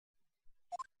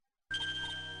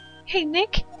Hey,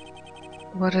 Nick.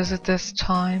 What is it this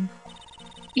time?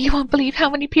 You won't believe how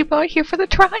many people are here for the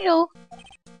trial.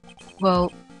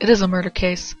 Well, it is a murder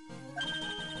case.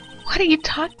 What are you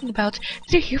talking about?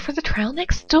 They're here for the trial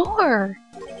next door.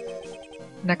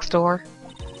 Next door?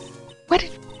 What?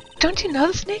 Don't you know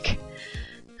this, Nick?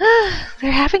 They're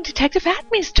having Detective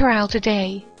Atmey's trial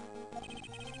today.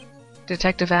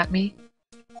 Detective Atmey?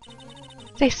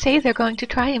 They say they're going to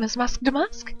try him as Musk to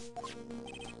Musk.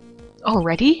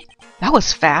 Already? That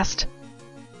was fast.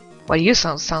 Why do you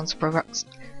sound surprised?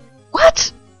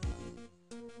 What?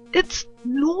 It's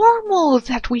normal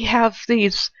that we have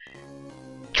these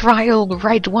trial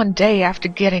right one day after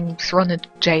getting thrown into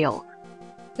jail.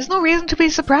 There's no reason to be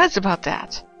surprised about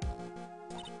that.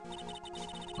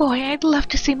 Boy, I'd love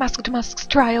to see Musk to Musk's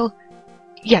trial.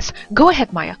 Yes, go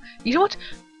ahead, Maya. You know what?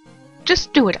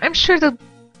 Just do it. I'm sure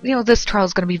this trial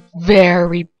is going to be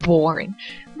very boring.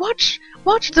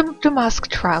 Watch the Musk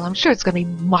trial. I'm sure it's going to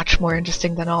be much more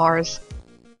interesting than ours.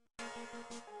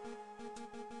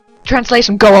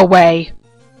 Translation, go away!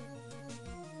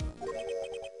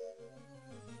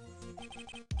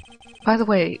 By the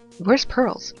way, where's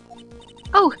Pearls?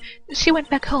 Oh, she went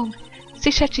back home. She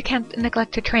said she can't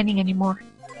neglect her training anymore.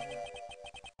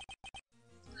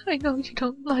 I know you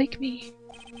don't like me.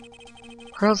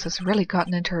 Pearls has really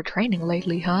gotten into her training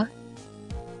lately, huh?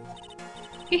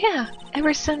 Yeah,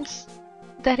 ever since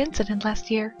that incident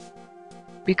last year.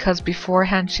 Because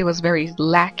beforehand she was very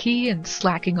lackey and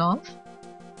slacking off?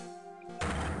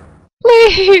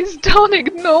 Please don't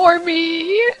ignore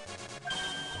me!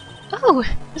 Oh,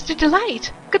 Mr.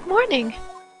 Delight, good morning.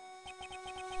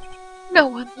 No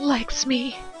one likes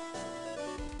me.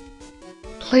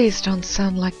 Please don't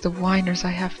sound like the whiners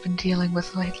I have been dealing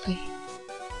with lately.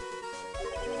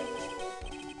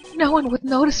 No one would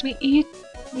notice me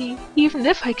even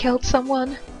if I killed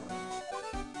someone.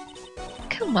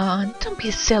 Come on, don't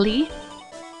be silly.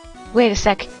 Wait a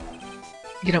sec.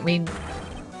 You don't mean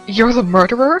you're the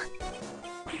murderer?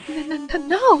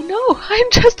 No,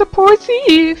 I'm just a poor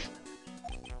thief.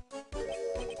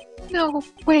 No,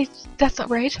 wait, that's not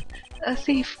right. A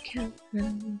thief can't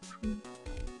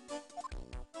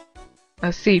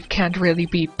really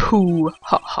be poo.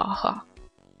 Ha ha ha.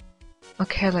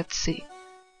 Okay, let's see.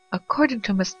 According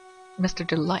to Mr.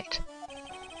 Delight,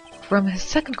 from his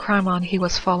second crime on, he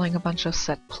was following a bunch of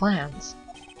set plans.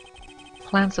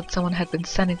 Plans that someone had been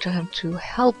sending to him to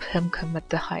help him commit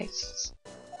the heists.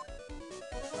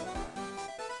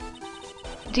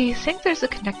 Do you think there's a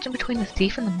connection between the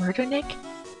thief and the murder, Nick?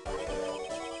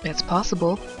 It's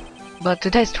possible, but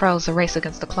today's trial is a race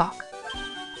against the clock.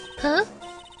 Huh?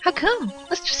 How come?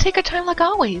 Let's just take our time like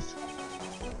always.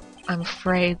 I'm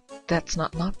afraid that's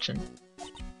not an option.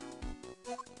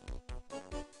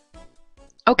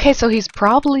 Okay, so he's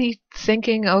probably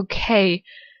thinking, okay,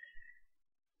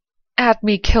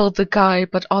 Atmey killed the guy,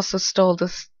 but also stole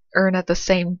this urn at the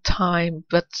same time,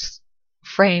 but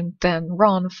framed then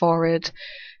Ron for it.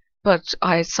 But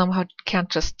I somehow can't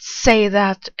just say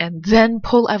that and then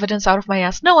pull evidence out of my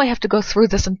ass. No, I have to go through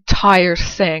this entire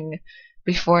thing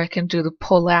before I can do the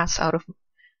pull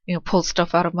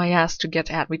stuff out of my ass to get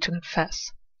Atmey to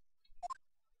confess.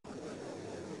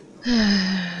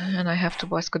 And I have to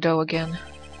voice Godot again.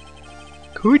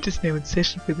 Court is now in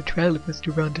session for the trial of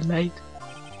Mr. Ron Delight.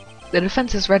 The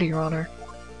defense is ready, Your Honor.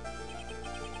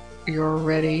 You're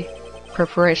ready.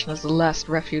 Preparation is the last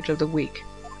refuge of the weak.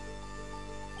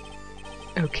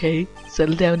 Okay,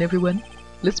 settle down everyone.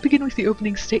 Let's begin with the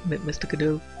opening statement, Mr.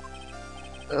 Godot.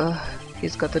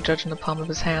 He's got the judge in the palm of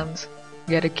his hands.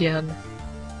 Yet again.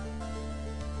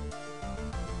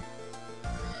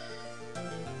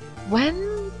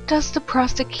 When does the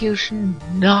prosecution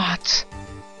not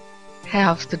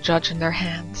have the judge in their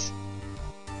hands?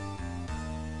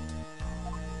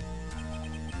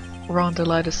 Ron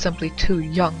Delight is simply too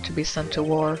young to be sent to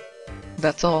war.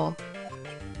 That's all.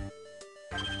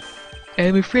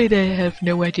 I'm afraid I have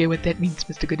no idea what that means,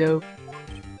 Mr. Godot.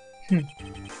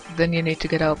 Then you need to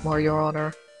get out more, Your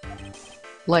Honor.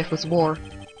 Life was war,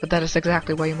 but that is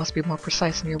exactly why you must be more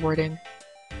precise in your wording.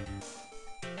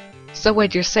 So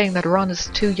wait, you're saying that Ron is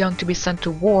too young to be sent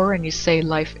to war, and you say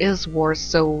life is war,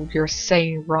 so you're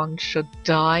saying Ron should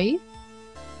die?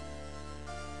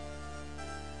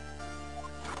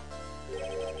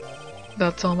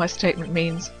 That's all my statement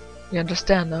means. You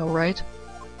understand now, right?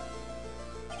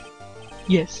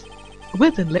 Yes.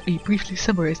 Well then, let me briefly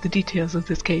summarize the details of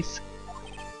this case.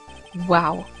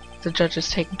 Wow, the judge is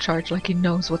taking charge like he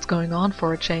knows what's going on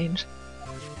for a change.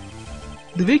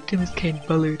 The victim is Ken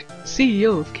Bullard,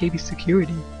 CEO of KB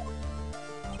Security.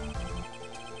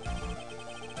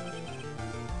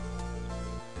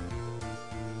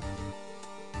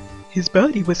 His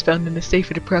body was found in a safe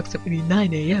at approximately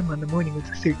 9 AM on the morning of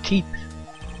the 13th.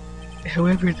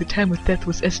 However, the time of death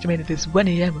was estimated as 1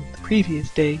 AM of the previous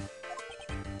day.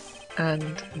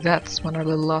 And that's when our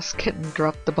little lost kitten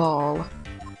dropped the ball.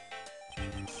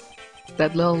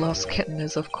 That little lost kitten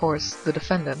is, of course, the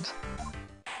defendant.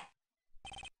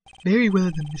 Very well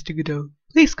then, Mr. Godot.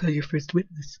 Please call your first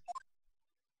witness.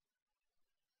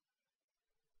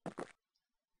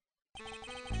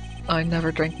 I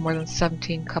never drink more than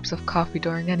 17 cups of coffee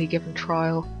during any given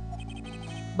trial.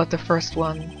 But the first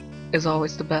one is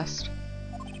always the best.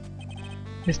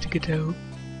 Mr. Godot,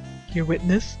 your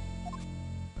witness?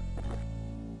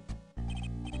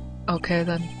 Okay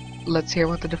then, let's hear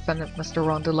what the defendant, Mr.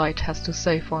 Ron Delight, has to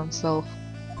say for himself.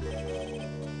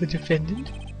 The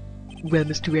defendant? Well,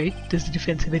 Mr. Wright, does the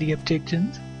defense have any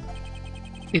objections?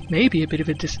 It may be a bit of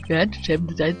a disadvantage having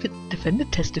the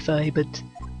defendant testify, but...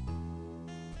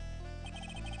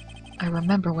 I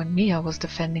remember when Mia was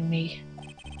defending me.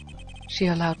 She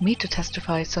allowed me to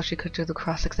testify so she could do the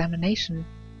cross-examination.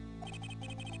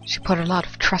 She put a lot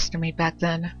of trust in me back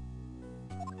then.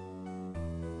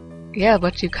 Yeah,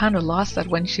 but you kinda lost that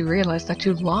when she realized that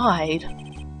you lied.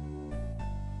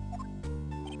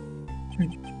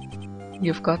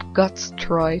 You've got guts,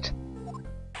 Troy.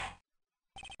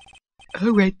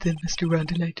 Alright then, Mr.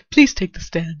 Rondelite, please take the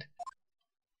stand.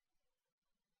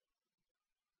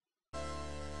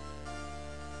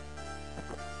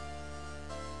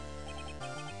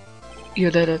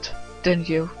 You did it, didn't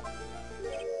you?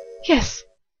 Yes.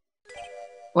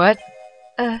 What?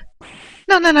 No.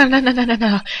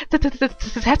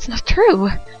 That's not true.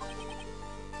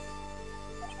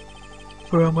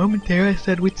 For a moment there I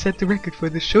thought we'd set the record for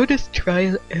the shortest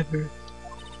trial ever.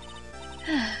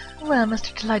 Well,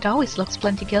 Mr. Delight always looks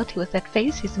plenty guilty with that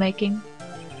face he's making.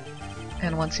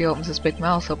 And once he opens his big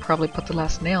mouth, he'll probably put the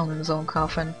last nail in his own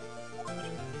coffin.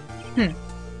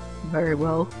 Very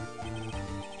well.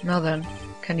 Now then,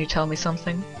 can you tell me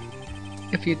something?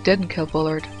 If you didn't kill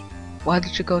Bullard, why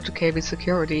did you go to KB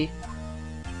Security?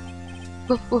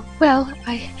 Well,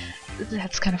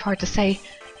 that's kind of hard to say.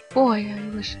 Boy, I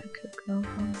wish I could go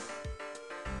home.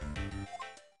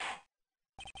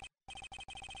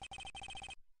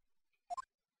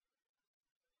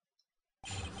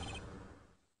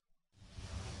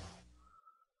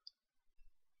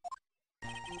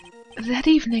 That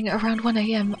evening, around 1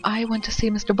 AM, I went to see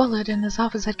Mr. Bullard in his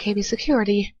office at KB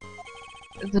Security.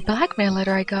 The blackmail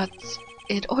letter I got,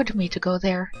 it ordered me to go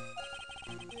there.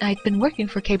 I'd been working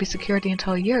for KB Security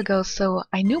until a year ago, so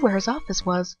I knew where his office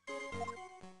was.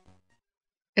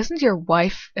 Isn't your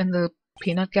wife in the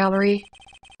peanut gallery?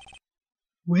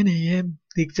 1 AM,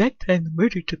 the exact time the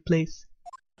murder took place.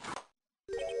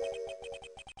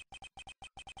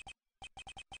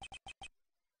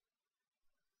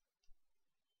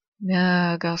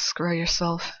 Yeah, go screw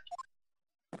yourself.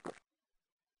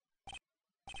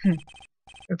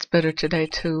 It's bitter today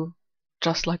too,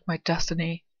 just like my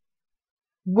destiny.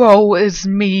 Woe is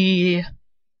me!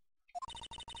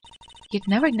 You'd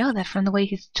never know that from the way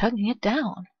he's chugging it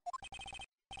down.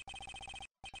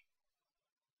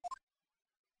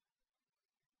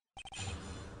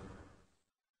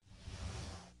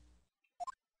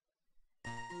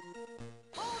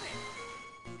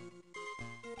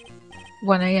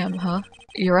 "1 AM, huh?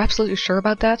 You're absolutely sure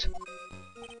about that?"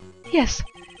 Yes,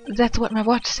 that's what my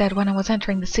watch said when I was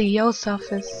entering the CEO's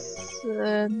office.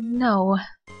 No.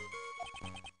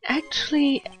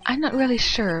 Actually, I'm not really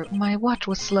sure. My watch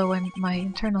was slow and my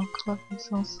internal clock was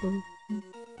also...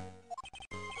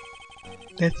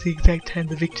 That's the exact time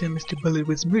the victim, Mr. Bullard,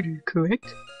 was murdered, correct?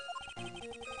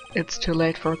 It's too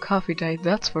late for a coffee date,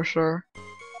 that's for sure.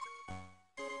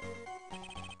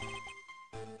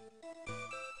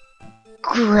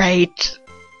 Great!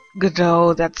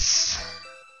 Godot, that's...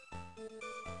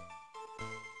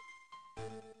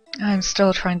 I'm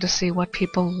still trying to see what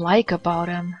people like about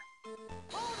him.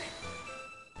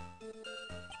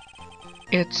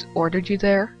 It ordered you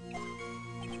there?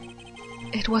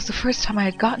 It was the first time I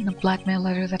had gotten a blackmail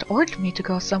letter that ordered me to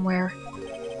go somewhere.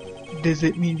 Does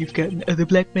it mean you've gotten other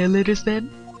blackmail letters then?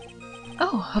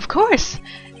 Oh, of course!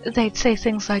 They'd say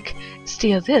things like,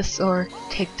 steal this, or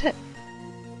take that.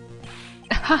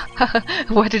 Ha ha ha!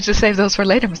 Why did you save those for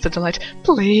later, Mr. Delight?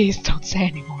 Please don't say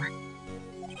any more.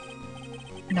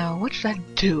 Now, what should I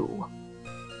do?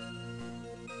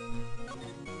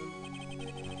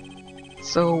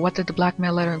 So, what did the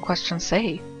blackmail letter in question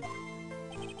say?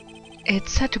 It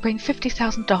said to bring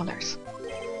 $50,000.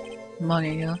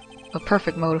 Money, yeah? A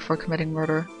perfect motive for committing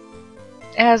murder.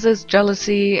 As is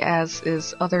jealousy, as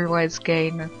is otherwise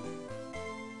gain.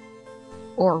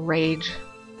 Or rage.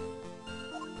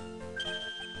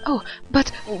 Oh,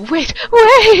 but wait!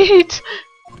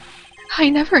 I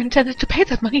never intended to pay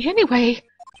that money anyway.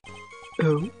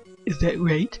 Oh, is that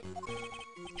right?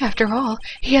 After all,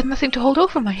 he had nothing to hold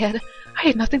over my head. I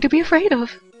had nothing to be afraid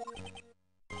of.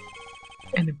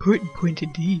 An important point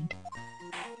indeed.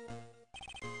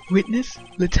 Witness,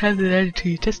 let's have that added to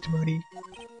your testimony.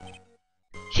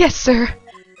 Yes, sir.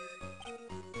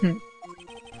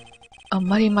 A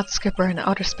muddy mud skipper in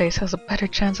outer space has a better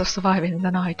chance of surviving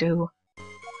than I do.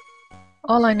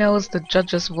 All I know is the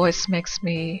judge's voice makes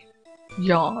me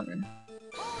yawn.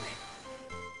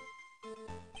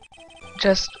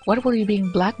 Just, what were you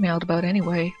being blackmailed about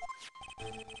anyway?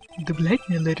 The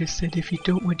blackmail letter said if you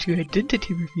don't want your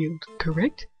identity revealed,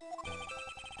 correct?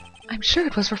 I'm sure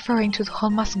it was referring to the whole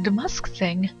Musk to Musk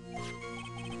thing.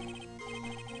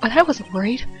 But I wasn't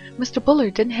worried. Mr.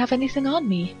 Bullard didn't have anything on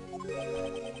me.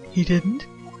 He didn't?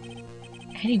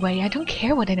 Anyway, I don't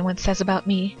care what anyone says about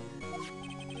me.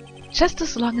 Just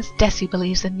as long as Desi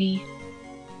believes in me.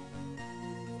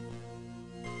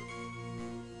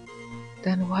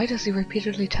 Then why does he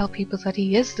repeatedly tell people that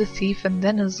he is the thief and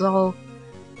then is all...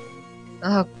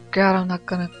 Oh god, I'm not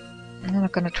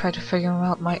gonna try to figure him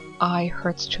out. My eye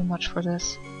hurts too much for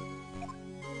this.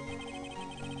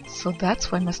 So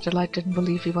that's why Mr. Light didn't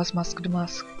believe he was Musk to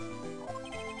Musk.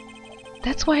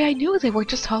 That's why I knew they were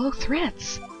just hollow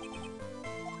threats.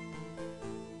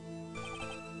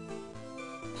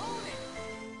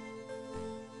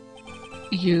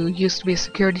 You used to be a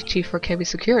security chief for KB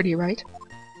Security, right?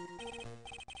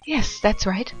 Yes, that's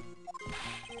right.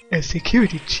 A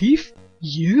security chief?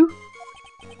 You?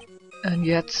 And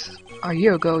yet, a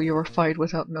year ago you were fired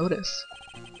without notice.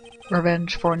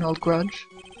 Revenge for an old grudge?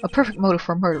 A perfect motive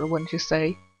for murder, wouldn't you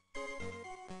say?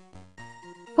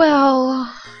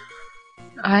 Well...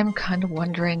 I'm kind of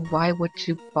wondering why would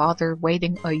you bother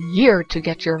waiting a year to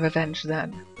get your revenge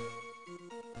then?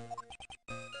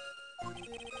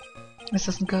 This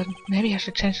isn't good. Maybe I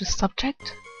should change the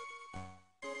subject?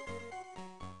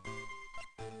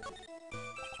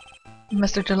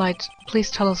 Mr. Delight, please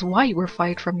tell us why you were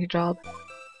fired from your job.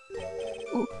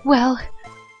 Well...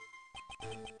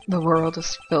 The world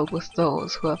is filled with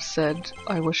those who have said,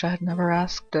 I wish I had never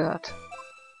asked that.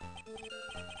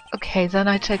 Okay, then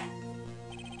I take...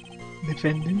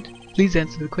 Defendant, please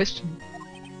answer the question.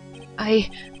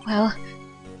 Well,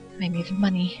 I needed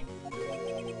money.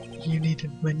 You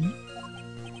needed money?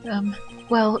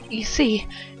 Well, you see,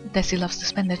 Desi loves to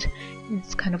spend it.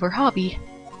 It's kind of her hobby.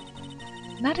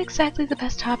 Not exactly the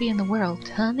best hobby in the world,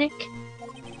 huh, Nick?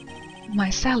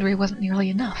 My salary wasn't nearly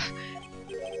enough.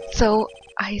 So,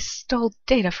 I stole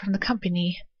data from the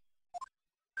company.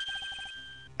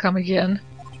 Come again?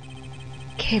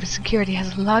 KB Security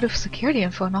has a lot of security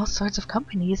info in all sorts of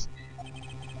companies.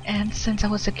 And since I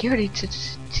was security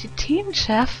team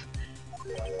chef...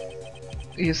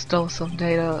 You stole some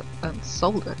data and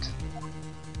sold it.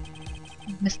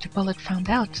 Mr. Bullard found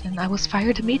out, and I was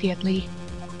fired immediately.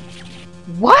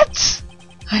 What?!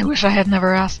 I wish I had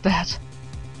never asked that.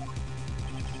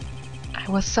 I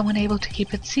was so unable to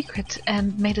keep it secret,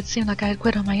 and made it seem like I had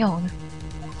quit on my own.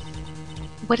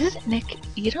 What is it, Nick?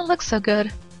 You don't look so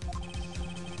good.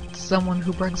 Someone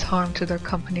who brings harm to their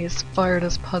company is fired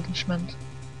as punishment.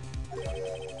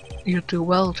 You'd do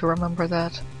well to remember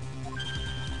that.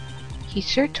 He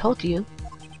sure told you.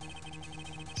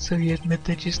 So you admit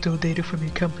that you stole data from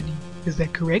your company, is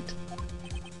that correct?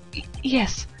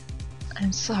 Yes.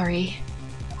 I'm sorry.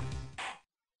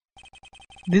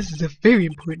 This is a very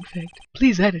important fact.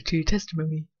 Please add it to your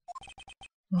testimony.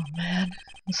 Oh man,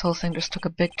 this whole thing just took a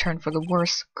big turn for the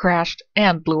worse, crashed,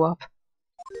 and blew up.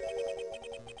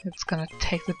 It's gonna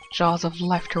take the jaws of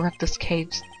life to rip this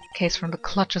case from the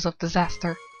clutches of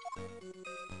disaster.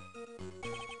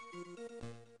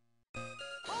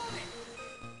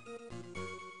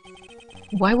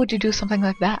 Why would you do something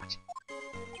like that?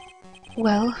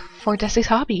 Well, for Desi's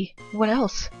hobby. What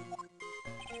else?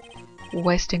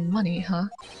 Wasting money, huh?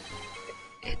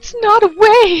 It's not a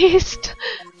waste!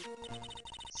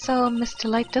 So, Mr.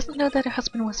 Light doesn't know that her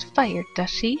husband was fired, does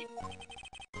she?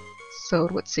 So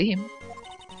it would seem.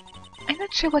 I'm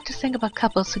not sure what to think about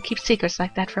couples who keep secrets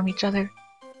like that from each other.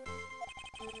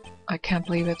 I can't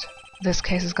believe it. This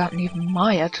case has gotten even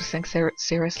Maya to think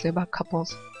seriously about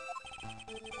couples.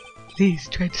 Please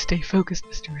try to stay focused,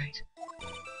 Mr. Wright.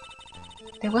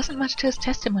 There wasn't much to his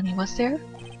testimony, was there?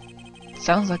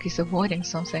 Sounds like he's avoiding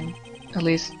something. At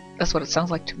least, that's what it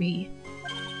sounds like to me.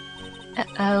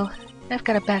 Uh-oh. I've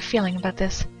got a bad feeling about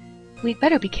this. We'd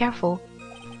better be careful.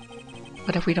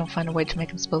 But if we don't find a way to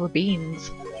make him spill the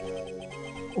beans,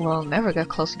 we'll never get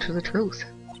closer to the truth.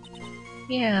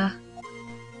 Yeah.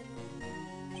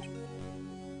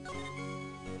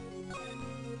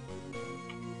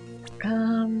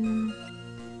 Um...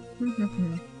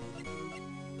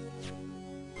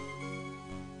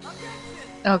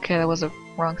 Okay, that was a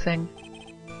wrong thing.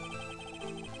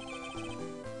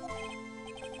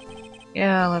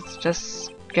 Yeah, let's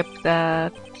just skip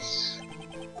that.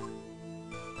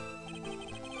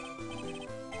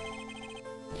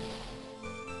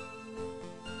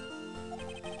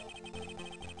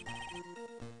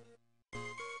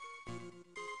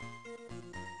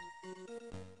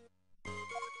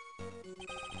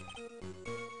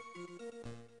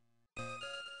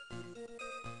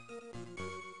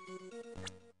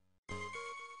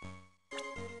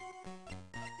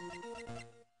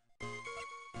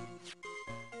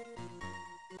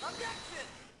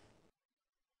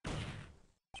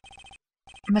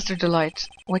 Mr. Delight,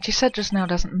 what you said just now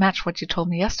doesn't match what you told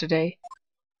me yesterday.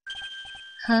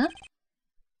 Huh?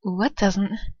 What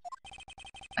doesn't?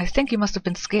 I think you must have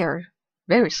been scared,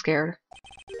 very scared,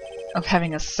 of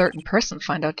having a certain person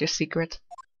find out your secret.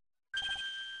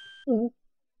 A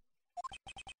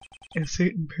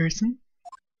certain person?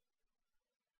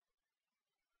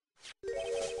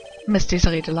 Miss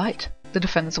Desiree Delight, the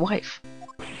defendant's wife.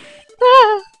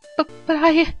 Ah, but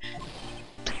I...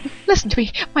 Listen to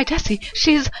me, my Desi,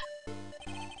 she's...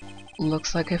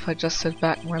 Looks like if I just sit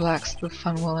back and relax, the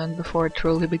fun will end before it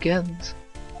truly begins.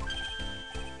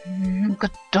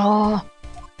 Good door.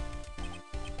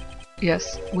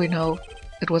 Yes, we know.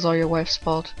 It was all your wife's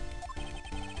fault.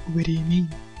 What do you mean?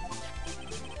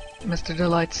 Mr.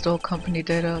 Delight stole company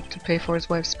data to pay for his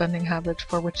wife's spending habit,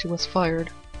 for which he was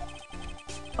fired.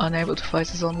 Unable to fight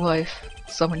his own wife,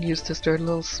 someone used his dirty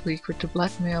little secret to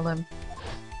blackmail him.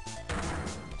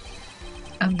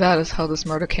 And that is how this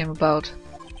murder came about.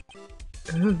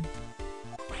 Oh.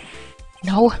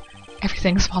 No,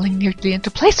 everything's falling neatly into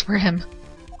place for him.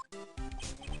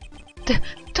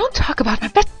 Don't talk about my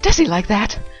Desi like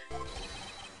that.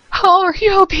 Oh,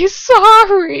 you'll be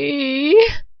sorry.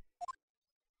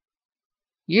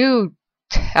 You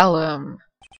tell him.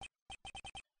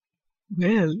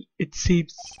 Well, it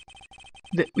seems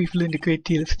that we've learned a great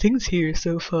deal of things here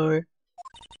so far.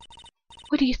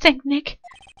 What do you think, Nick?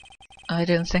 I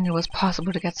didn't think it was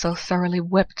possible to get so thoroughly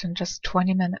whipped in just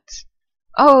 20 minutes.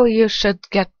 Oh, you should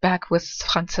get back with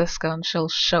Franziska and she'll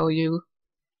show you.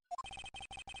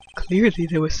 Clearly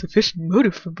there was sufficient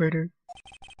motive for murder.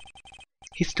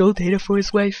 He stole data for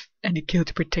his wife, and he killed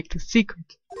to protect his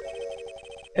secret.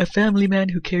 A family man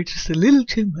who cared just a little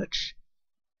too much.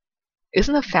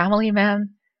 Isn't a family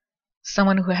man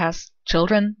someone who has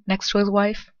children next to his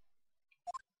wife?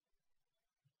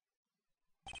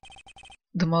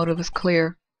 The motive is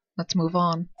clear. Let's move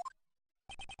on.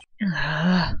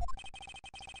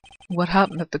 What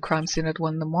happened at the crime scene at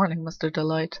 1 in the morning, Mr.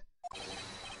 Delight?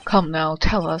 Come now,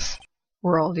 tell us.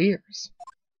 We're all ears.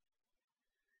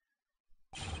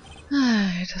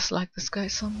 I dislike this guy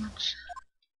so much.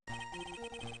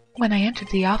 When I entered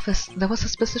the office, there was a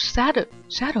suspicious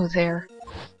shadow there.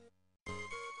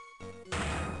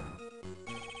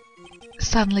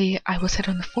 Suddenly, I was hit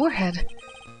on the forehead.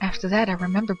 After that, I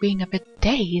remember being a bit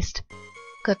dazed.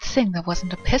 Good thing there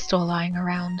wasn't a pistol lying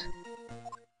around.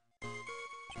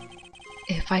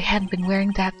 If I hadn't been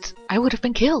wearing that, I would have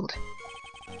been killed.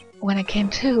 When I came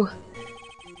to,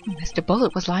 Mr.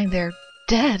 Bullet was lying there,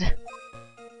 dead.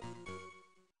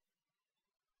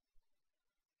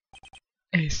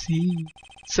 I see.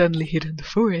 Suddenly hit on the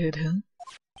forehead, huh?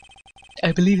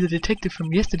 I believe the detective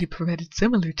from yesterday provided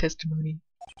similar testimony.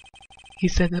 He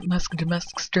said that Musk to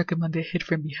Musk struck him on the head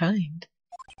from behind.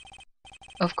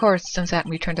 Of course, since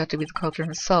Atmey turned out to be the culprit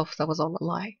himself, that was all a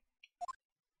lie.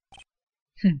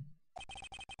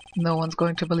 No one's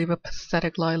going to believe a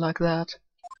pathetic lie like that.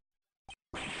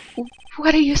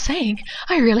 What are you saying?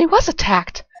 I really was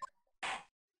attacked!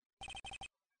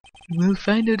 We'll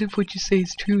find out if what you say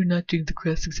is true or not during the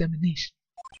cross-examination.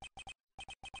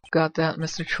 Got that,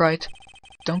 Mr. Trite.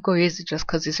 Don't go easy just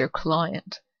 'cause he's your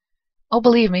client. Oh,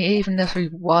 believe me, even if he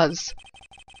was,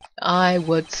 I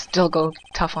would still go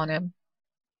tough on him.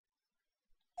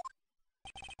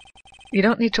 You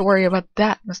don't need to worry about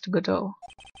that, Mr. Godot.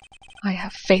 I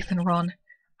have faith in Ron.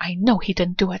 I know he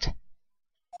didn't do it.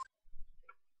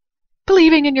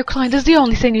 Believing in your client is the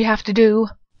only thing you have to do.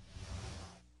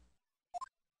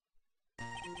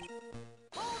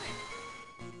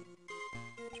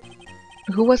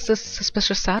 Who was this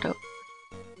suspicious shadow?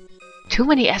 Too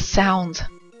many S sounds.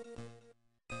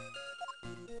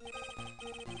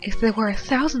 If there were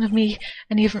 1,000 of me,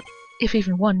 and if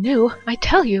even one knew, I'd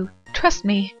tell you. Trust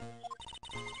me.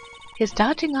 His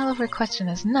dodging all of our question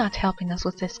is not helping us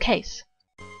with this case.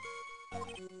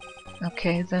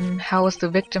 Okay, then how was the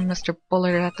victim Mr.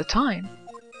 Bullard at the time?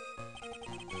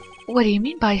 What do you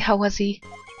mean by how was he?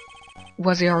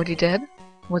 Was he already dead?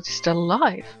 Was he still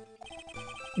alive?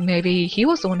 Maybe he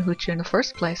was the one who hit you in the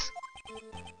first place.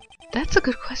 That's a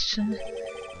good question.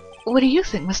 What do you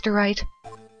think, Mr. Wright?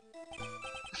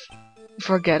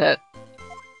 Forget it.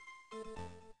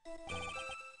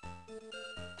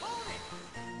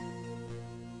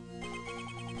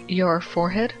 Your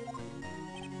forehead?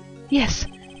 Yes,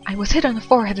 I was hit on the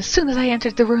forehead as soon as I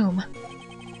entered the room.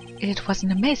 It was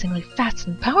an amazingly fast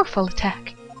and powerful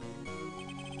attack.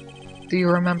 Do you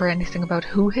remember anything about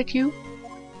who hit you?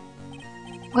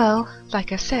 Well,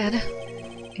 like I said,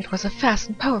 it was a fast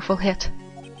and powerful hit.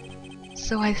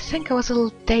 So I think I was a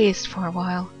little dazed for a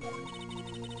while.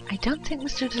 I don't think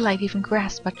Mr. Delight even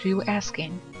grasped what you were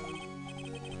asking.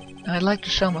 I'd like to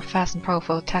show him a fast and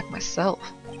powerful attack myself.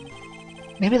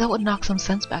 Maybe that would knock some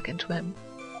sense back into him.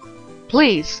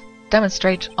 Please,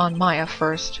 demonstrate on Maya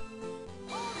first.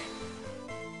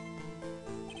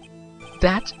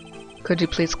 That? Could you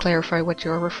please clarify what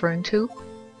you're referring to?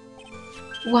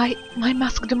 Why, my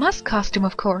Masque de Masque costume,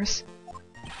 of course.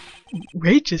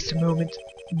 Wait just a moment.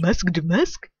 Masque de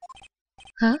Masque?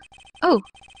 Huh? Oh,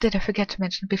 did I forget to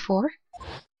mention it before?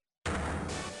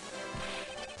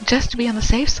 Just to be on the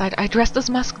safe side, I dressed as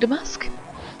Masque de Masque.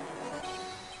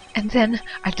 And then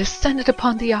I descended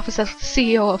upon the office as the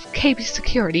CEO of KB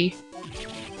Security.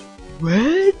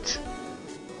 What?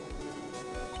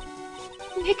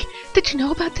 Nick, did you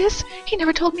know about this? He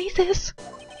never told me this.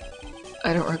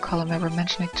 I don't recall him ever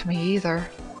mentioning it to me either.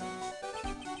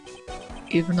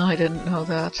 Even I didn't know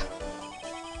that.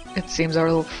 It seems our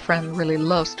little friend really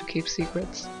loves to keep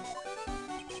secrets.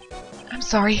 I'm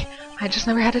sorry, I just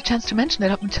never had a chance to mention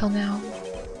it up until now.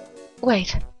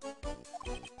 Wait.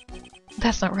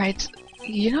 That's not right.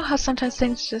 You know how sometimes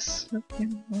things just...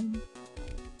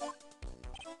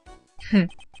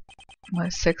 My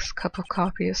sixth cup of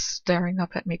coffee is staring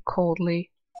up at me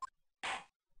coldly.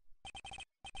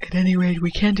 At any rate,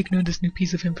 we can't ignore this new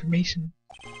piece of information.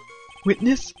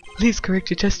 Witness, please correct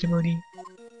your testimony.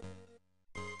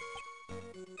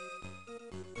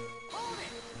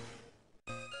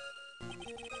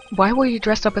 Why were you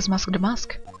dressed up as Masque de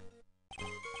Masque?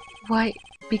 Why,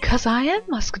 because I am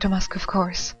Masque de Masque, of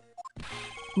course.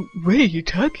 What are you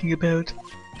talking about?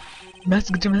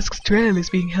 Masque de Masque's trial is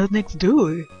being held next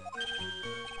door.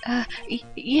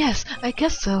 Yes, I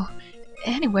guess so.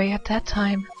 Anyway, at that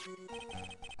time,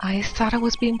 I thought I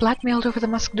was being blackmailed over the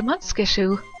Masque de Masque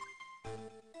issue.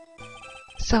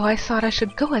 So I thought I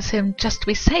should go as him just to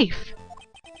be safe.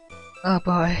 Oh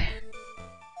boy.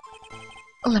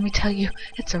 Let me tell you,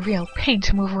 it's a real pain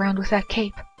to move around with that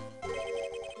cape.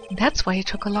 That's why it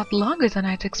took a lot longer than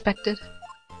I'd expected.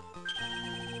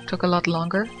 Took a lot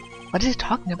longer? What is he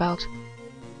talking about?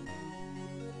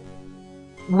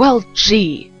 Well,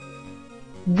 gee!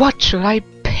 What should I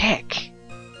pick?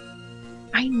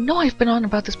 I know I've been on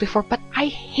about this before, but I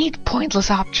hate pointless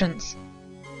options.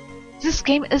 This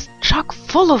game is chock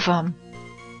full of them.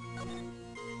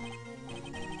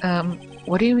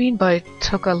 What do you mean by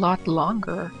took a lot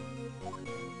longer?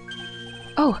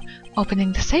 Oh,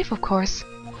 opening the safe, of course.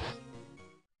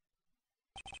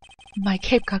 My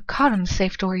cape got caught on the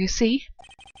safe door, you see.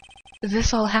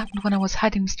 This all happened when I was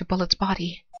hiding Mr. Bullet's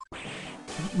body.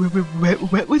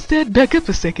 What was that? Back up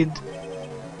a second.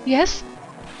 Yes?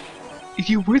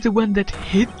 You were the one that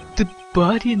hid the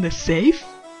body in the safe?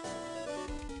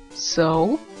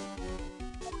 So?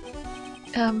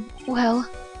 Well,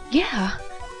 yeah.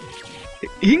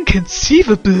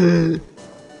 Inconceivable!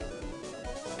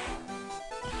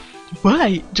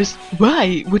 Why? Just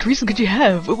why? What reason could you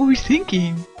have? What were we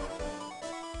thinking?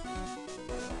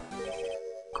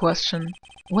 Question.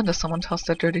 When does someone toss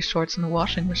their dirty shorts in the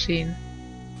washing machine?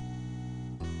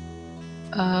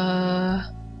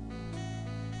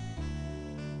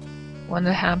 When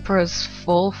the hamper is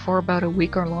full for about a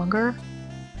week or longer?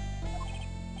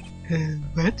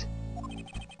 What?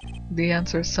 The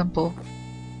answer is simple.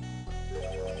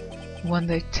 When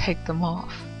they take them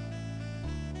off.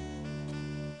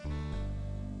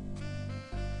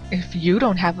 If you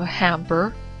don't have a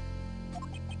hamper...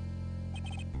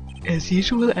 As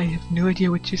usual, I have no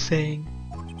idea what you're saying.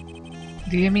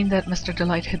 Do you mean that Mr.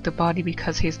 Delight hid the body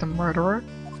because he's the murderer?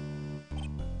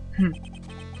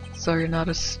 So you're not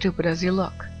as stupid as you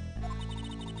look.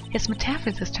 His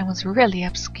metaphor this time was really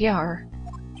obscure.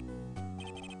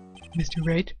 Mr.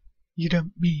 Wright, you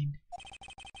don't mean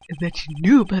that you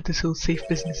knew about this whole safe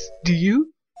business, do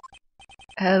you?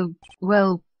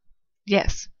 Well,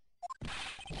 yes.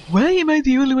 Why am I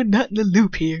the only one not in the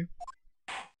loop here?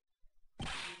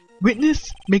 Witness,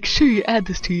 make sure you add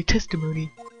this to your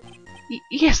testimony.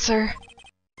 Yes, sir.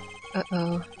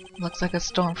 Uh-oh. Looks like a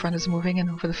storm front is moving in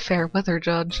over the fair weather,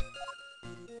 Judge.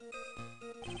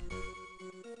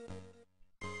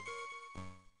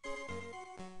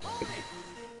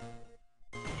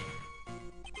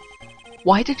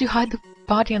 Why did you hide the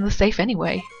body in the safe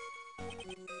anyway?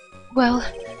 Well,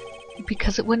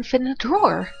 because it wouldn't fit in a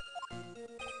drawer.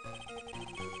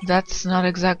 That's not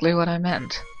exactly what I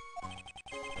meant.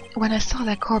 When I saw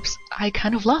that corpse, I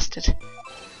kind of lost it.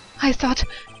 I thought,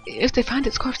 if they find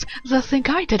its corpse, they'll think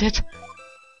I did it.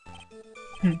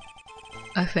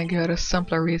 I think you had a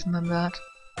simpler reason than that.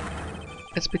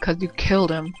 It's because you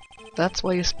killed him. That's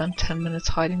why you spent 10 minutes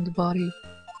hiding the body.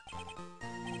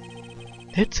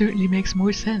 That certainly makes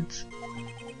more sense.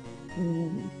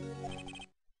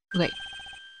 Wait,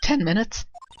 10 minutes?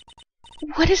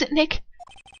 What is it, Nick?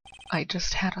 I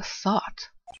just had a thought.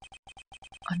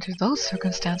 Under those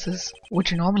circumstances,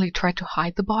 would you normally try to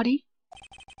hide the body?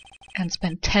 And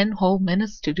spend 10 whole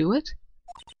minutes to do it?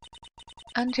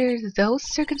 Under those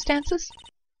circumstances?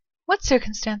 What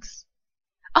circumstances?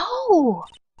 Oh!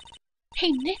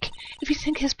 Hey, Nick, if you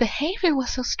think his behavior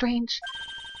was so strange,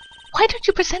 why don't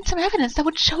you present some evidence that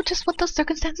would show just what those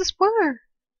circumstances were?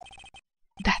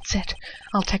 That's it.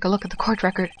 I'll take a look at the court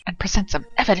record and present some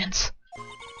evidence.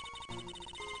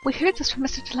 We heard this from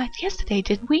Mr. Delight yesterday,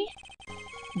 didn't we?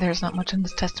 There's not much in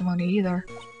this testimony either.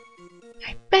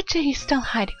 I bet you he's still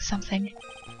hiding something.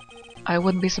 I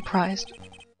wouldn't be surprised.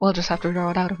 We'll just have to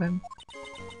draw it out of him.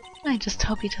 I just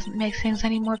hope he doesn't make things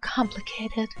any more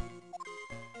complicated.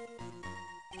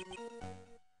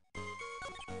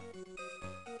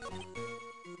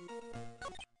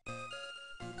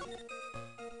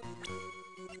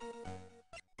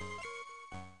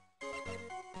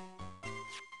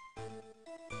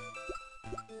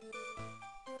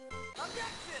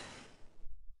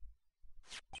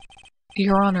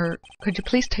 Your Honor, could you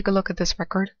please take a look at this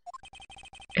record?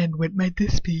 And what might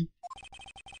this be?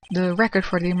 The record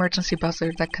for the emergency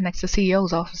buzzer that connects the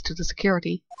CEO's office to the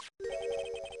security.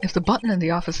 If the button in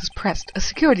the office is pressed, a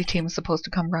security team is supposed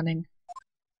to come running.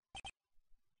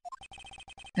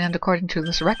 And according to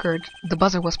this record, the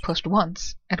buzzer was pushed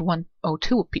once, at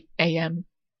 1:02 a.m.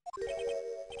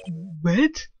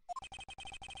 What?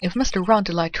 If Mr.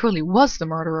 Rondelai truly was the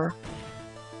murderer,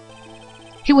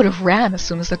 he would have ran as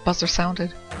soon as that buzzer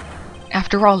sounded.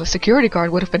 After all, a security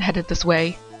guard would have been headed this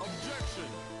way.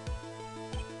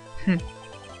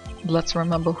 Let's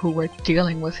remember who we're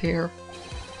dealing with here.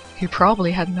 He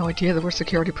probably had no idea there were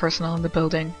security personnel in the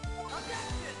building.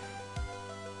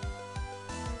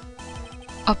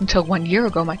 Up until 1 year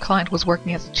ago, my client was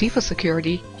working as the chief of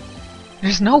security.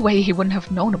 There's no way he wouldn't have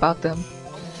known about them.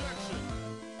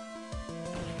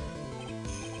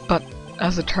 But,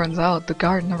 as it turns out, the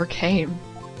guard never came.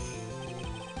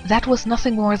 That was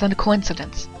nothing more than a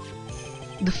coincidence.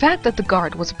 The fact that the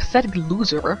guard was a pathetic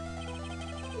loser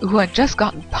who had just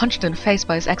gotten punched in the face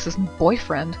by his ex's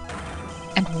boyfriend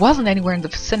and wasn't anywhere in the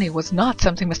vicinity was not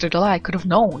something Mr. Delay could have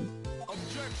known.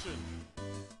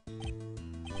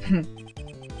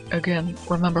 Again,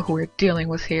 remember who we're dealing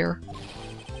with here.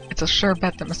 It's a sure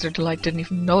bet that Mr. Delight didn't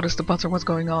even notice the buzzer was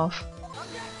going off.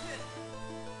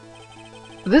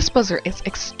 This buzzer is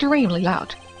extremely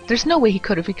loud. There's no way he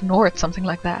could have ignored something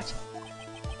like that.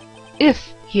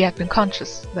 If he had been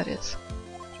conscious, that is.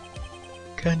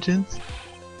 Conscience?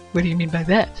 What do you mean by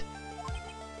that?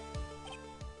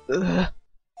 Ugh.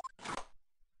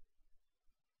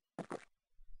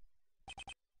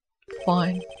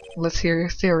 Fine, let's hear your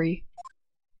theory.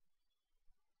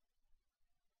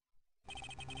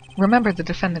 Remember the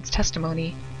defendant's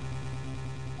testimony.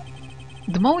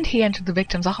 The moment he entered the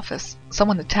victim's office,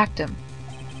 someone attacked him.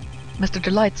 Mr.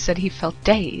 Delight said he felt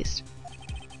dazed.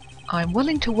 I'm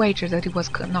willing to wager that he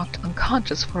was knocked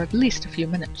unconscious for at least a few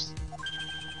minutes.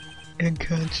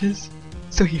 Unconscious?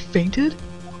 So he fainted?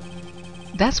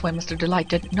 That's why Mr. Delight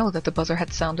didn't know that the buzzer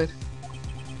had sounded.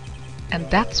 And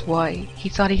that's why he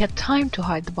thought he had time to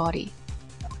hide the body.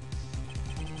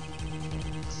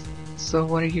 So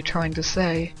what are you trying to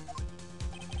say?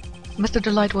 Mr.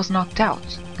 Delight was knocked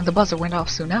out, and the buzzer went off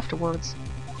soon afterwards.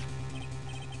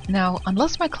 Now,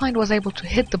 unless my client was able to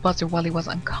hit the buzzer while he was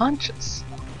unconscious,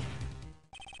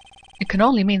 it can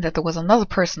only mean that there was another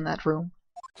person in that room.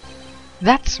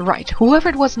 That's right, whoever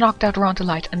it was knocked out around the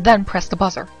light and then pressed the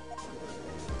buzzer.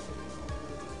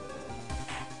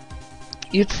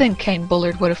 You'd think Kane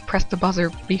Bullard would have pressed the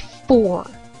buzzer before.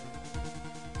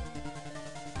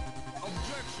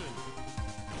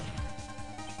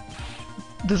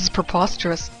 This is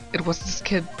preposterous. It was this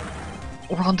kid,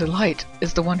 Ron Delight,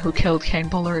 is the one who killed Kane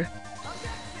Bullard.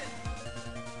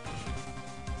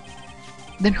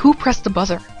 Then who pressed the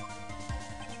buzzer?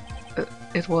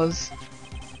 It was...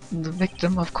 The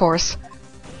victim, of course.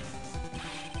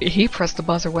 He pressed the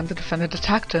buzzer when the defendant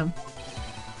attacked him.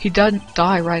 He didn't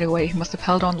die right away. He must have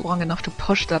held on long enough to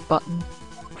push that button.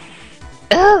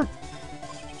 Ugh!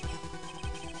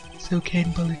 So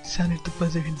Ken Bullard sounded the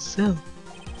buzzer himself.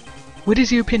 What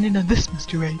is your opinion on this,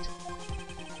 Mr. Wright?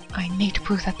 I need to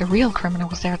prove that the real criminal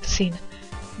was there at the scene.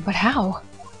 But how?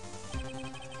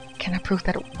 Can I prove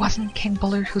that it wasn't Ken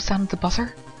Bullard who sounded the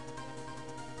buzzer?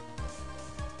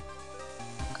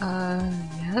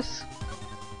 Yes?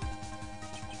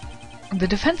 The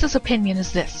defense's opinion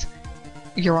is this,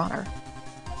 Your Honor.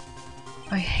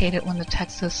 I hate it when the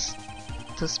text is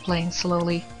displaying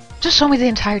slowly. Just show me the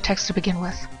entire text to begin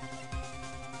with.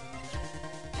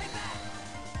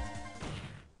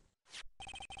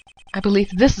 I believe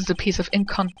this is the piece of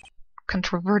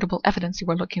incontrovertible evidence you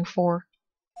were looking for.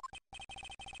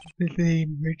 The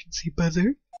emergency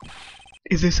buzzer?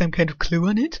 Is there some kind of clue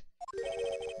on it?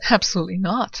 Absolutely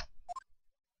not.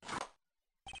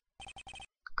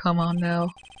 Come on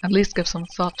now, at least give some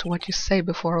thought to what you say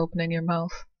before opening your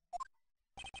mouth.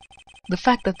 The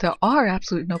fact that there are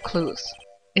absolutely no clues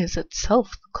is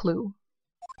itself the clue.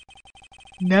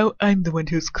 Now I'm the one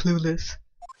who's clueless.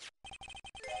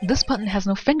 This button has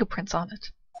no fingerprints on it.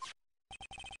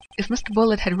 If Mr.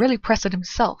 Bullitt had really pressed it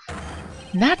himself,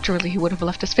 naturally he would have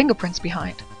left his fingerprints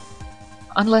behind.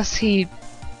 Unless he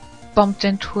bumped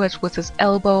into it with his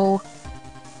elbow,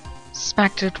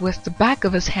 smacked it with the back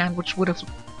of his hand, which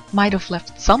might have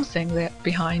left something there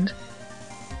behind.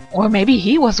 Or maybe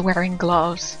he was wearing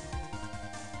gloves.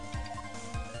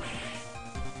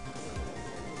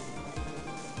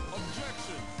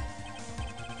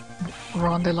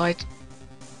 Rondelite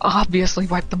obviously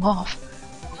wiped them off.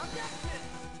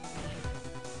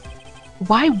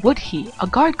 Why would he? A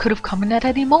guard could have come in at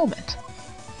any moment.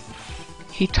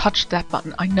 He touched that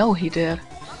button. I know he did.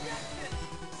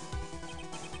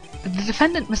 The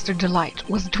defendant, Mr. Delight,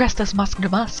 was dressed as Masque de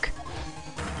Masque.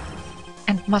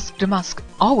 And Masque de Masque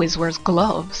always wears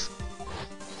gloves.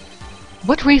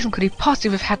 What reason could he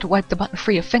possibly have had to wipe the button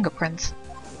free of fingerprints?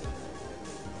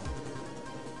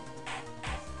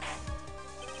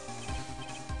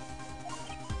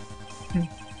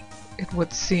 It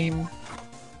would seem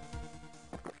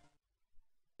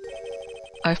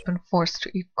I've been forced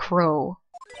to eat crow.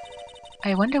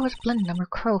 I wonder what blend number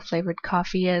crow flavored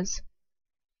coffee is.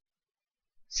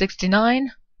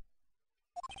 69?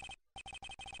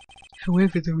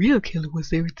 However, the real killer was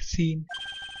there at the scene.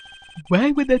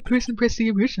 Why would that person press the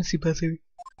emergency buzzer?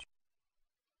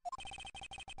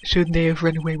 Shouldn't they have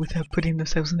run away without putting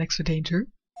themselves in extra danger?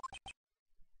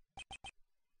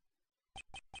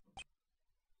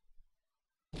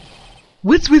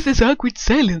 What's with this awkward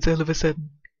silence all of a sudden?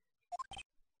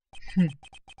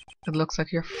 It looks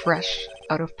like you're fresh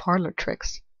out of parlor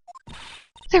tricks.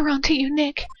 They're on to you,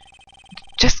 Nick.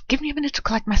 Just give me a minute to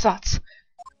collect my thoughts.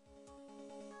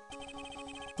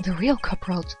 The real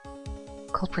culprit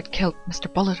killed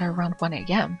Mr. Bullitt around 1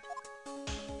 AM.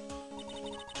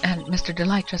 And Mr.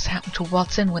 Delight just happened to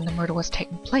waltz in when the murder was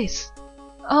taking place.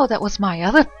 Oh, that was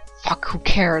Maya. Fuck, who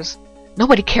cares?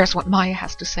 Nobody cares what Maya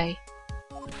has to say.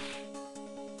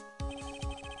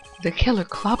 The killer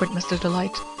clobbered Mr.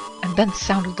 Delight and then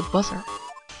sounded the buzzer.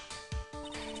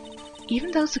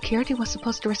 Even though security was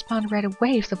supposed to respond right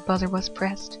away if the buzzer was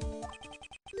pressed.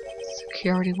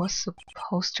 Security was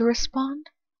supposed to respond?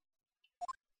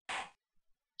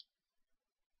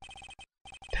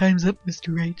 Time's up,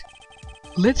 Mr. Wright.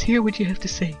 Let's hear what you have to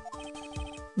say.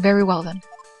 Very well then.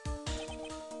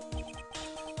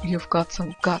 You've got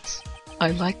some guts.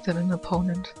 I like that in an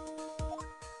opponent.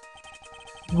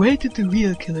 Why did the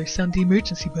real killer sound the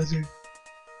emergency buzzer?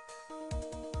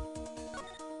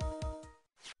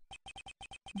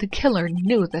 The killer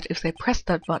knew that if they pressed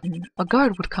that button, a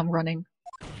guard would come running.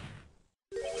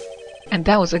 And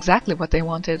that was exactly what they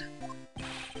wanted.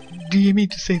 Do you mean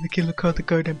to say the killer called the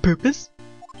guard on purpose?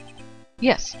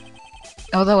 Yes.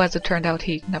 Although as it turned out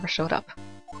he never showed up.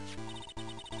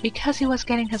 Because he was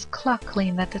getting his clock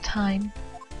cleaned at the time.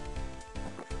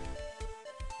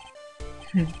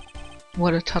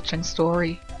 What a touching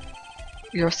story.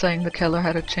 You're saying the killer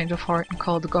had a change of heart and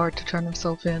called the guard to turn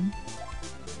himself in?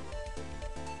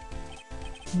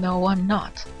 No, I'm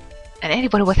not. And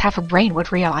anybody with half a brain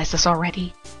would realize this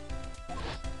already.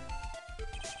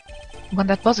 When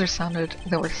that buzzer sounded,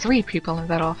 there were 3 people in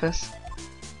that office.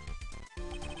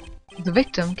 The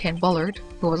victim, Ken Bullard,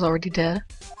 who was already dead.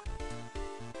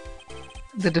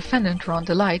 The defendant, Ron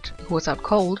Delight, who was out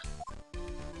cold.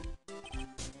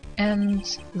 And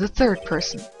the 3rd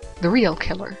person, the real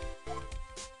killer.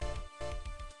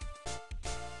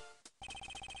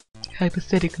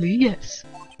 Hypothetically, yes.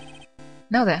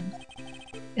 Now then,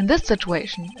 In this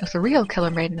situation, if the real killer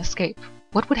made an escape,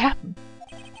 what would happen?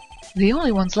 The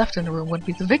only ones left in the room would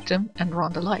be the victim and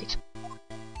Rhonda Light.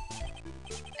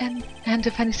 And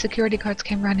if any security guards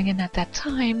came running in at that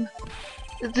time,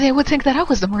 they would think that I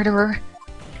was the murderer.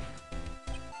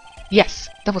 Yes,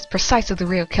 that was precisely the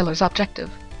real killer's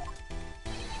objective.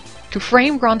 To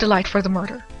frame Rhonda Light for the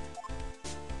murder.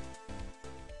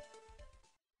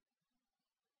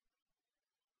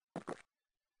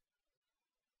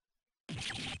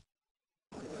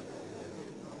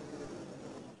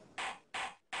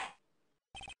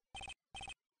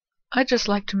 I'd just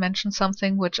like to mention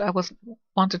something which I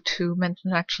wanted to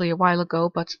mention actually a while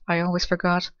ago, but I always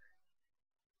forgot.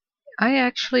 I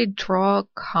actually draw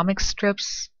comic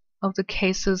strips of the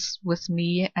cases with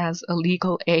me as a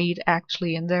legal aid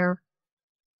actually in there.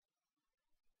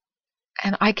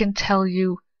 And I can tell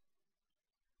you,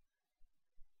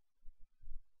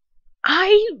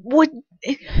 I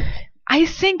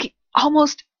think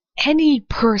almost any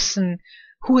person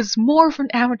who is more of an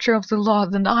amateur of the law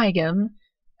than I am,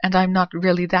 and I'm not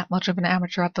really that much of an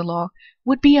amateur at the law,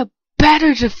 would be a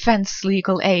better defense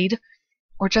legal aid,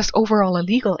 or just overall a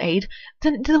legal aid,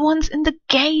 than the ones in the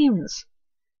games.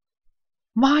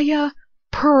 Maya,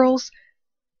 Pearls,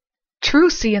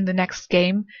 Trucy in the next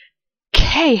game.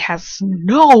 Kay has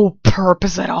no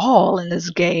purpose at all in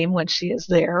this game when she is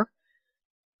there.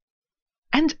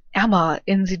 And Emma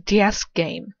in the DS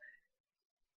game.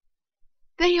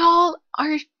 They all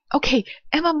are... Okay,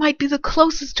 Emma might be the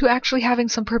closest to actually having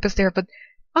some purpose there, but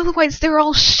otherwise they're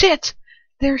all shit.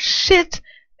 They're shit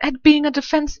at being a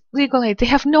defense legal aid. They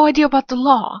have no idea about the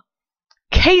law.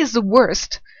 Kay is the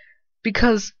worst,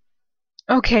 because,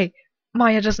 okay,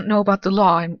 Maya doesn't know about the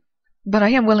law, but I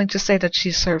am willing to say that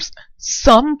she serves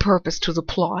some purpose to the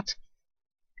plot.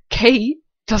 Kay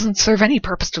doesn't serve any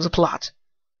purpose to the plot.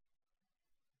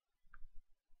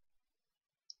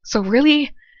 So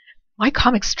really, my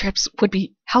comic strips would be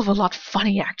a hell of a lot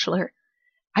funny, actually.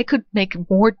 I could make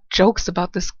more jokes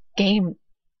about this game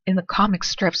in the comic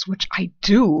strips, which I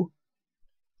do.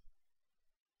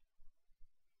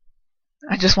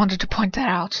 I just wanted to point that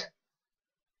out.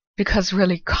 Because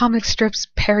really, comic strips,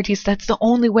 parodies, that's the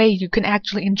only way you can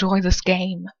actually enjoy this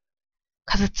game.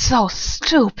 Because it's so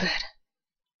stupid.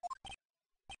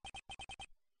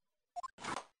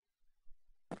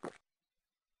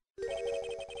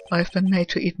 I've been made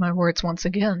to eat my words once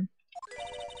again.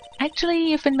 Actually,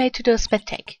 you've been made to do a spit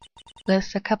take.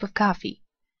 With a cup of coffee.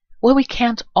 Well, we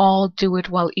can't all do it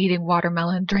while eating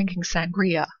watermelon and drinking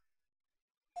sangria.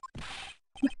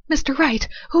 Mr. Wright,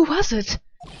 who was it?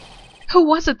 Who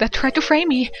was it that tried to frame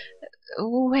me?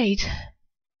 Wait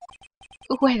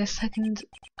a second.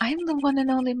 I'm the one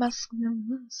and only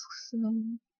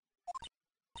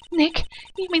Nick,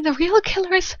 you mean the real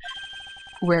killer is...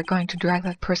 We're going to drag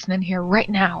that person in here right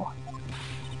now.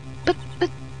 But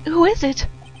who is it?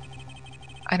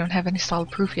 I don't have any solid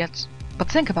proof yet, but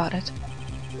think about it.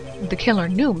 The killer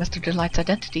knew Mr. Delight's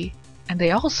identity, and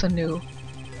they also knew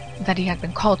that he had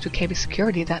been called to KB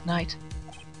security that night.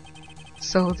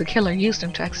 So the killer used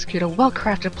him to execute a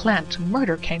well-crafted plan to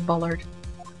murder Kane Bullard.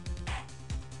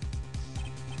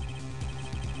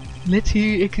 Let's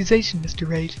hear your accusation, Mr.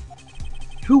 Wright.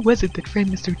 Who was it that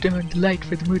framed Mr. Delight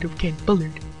for the murder of Kane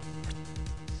Bullard?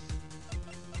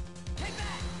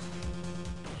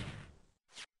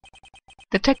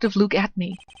 Detective Luke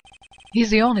Atmey. He's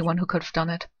the only one who could have done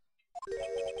it.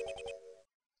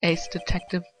 Ace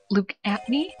Detective Luke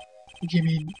Atmey? You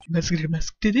mean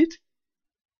Musk did it?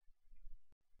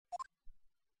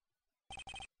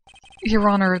 Your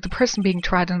Honor, the person being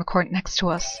tried in the court next to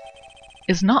us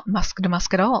is not Musk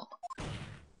at all.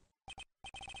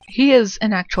 He is,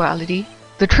 in actuality,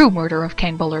 the true murderer of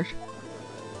Kane Bullard.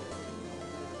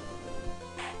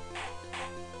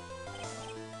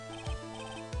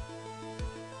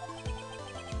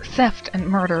 Theft and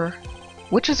murder,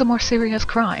 which is a more serious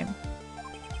crime?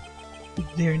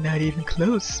 They're not even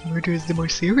close. Murder is the more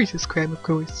serious crime, of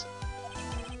course.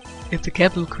 It's a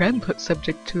capital crime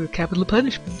subject to a capital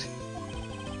punishment.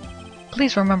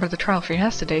 Please remember the trial for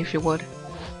yesterday, if you would.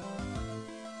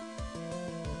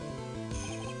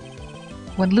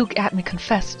 When Luke Atmey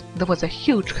confessed, there was a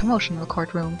huge commotion in the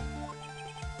courtroom.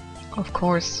 Of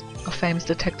course, a famous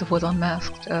detective was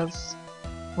unmasked as,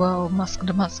 well, Musk.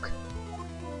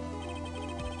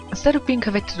 Instead of being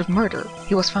convicted of murder,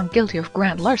 he was found guilty of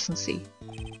grand larceny.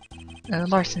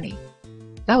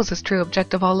 That was his true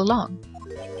objective all along.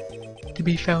 To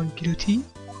be found guilty?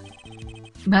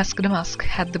 Musk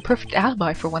had the perfect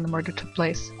alibi for when the murder took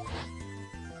place.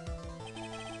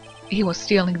 He was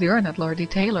stealing the urn at Lord E.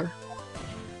 Taylor.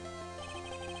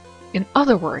 In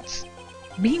other words,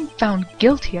 Being found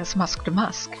guilty as Musk the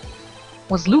Musk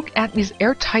was Luke Atmey's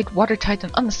airtight, watertight,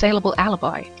 and unassailable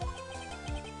alibi.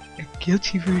 A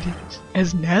guilty verdict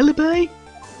as an alibi?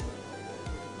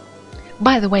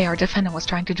 By the way, our defendant was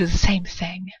trying to do the same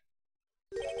thing.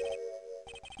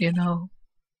 You know,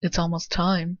 it's almost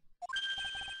time.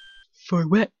 For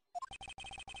what?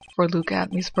 For Luke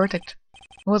Atmey's verdict.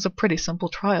 It was a pretty simple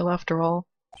trial after all.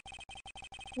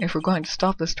 If we're going to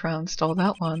stop this trial and stall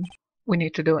that one, we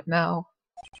need to do it now.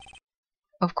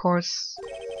 Of course,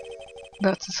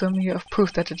 that's assuming you have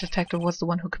proof that the detective was the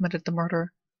one who committed the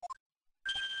murder.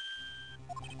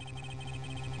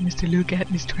 Mr. Luke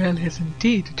Atmey's trial has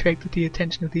indeed attracted the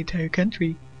attention of the entire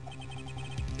country.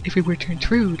 If he were to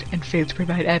intrude and fail to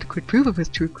provide adequate proof of his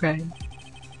true crime,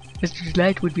 Mr.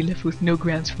 Delight would be left with no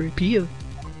grounds for appeal.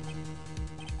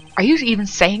 Are you even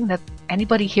saying that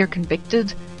anybody here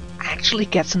convicted actually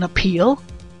gets an appeal?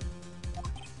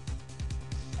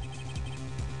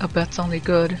 A bet's only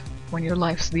good when your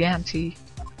life's the ante.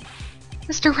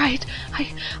 Mr. Wright,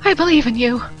 I believe in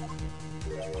you.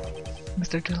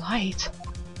 Mr. Delight.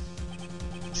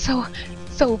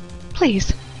 So,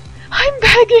 please, I'm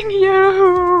begging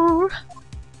you!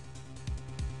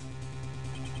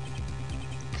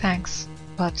 Thanks,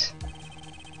 but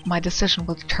my decision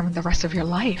will determine the rest of your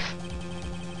life.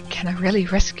 Can I really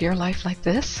risk your life like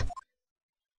this?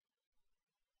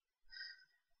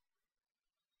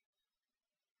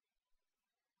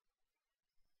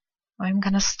 I'm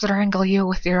gonna strangle you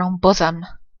with your own bosom.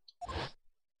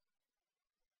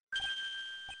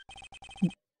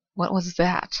 What was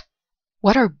that?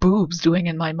 What are boobs doing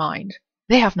in my mind?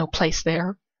 They have no place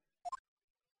there.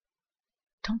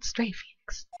 Don't stray,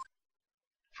 Phoenix.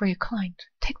 For your client,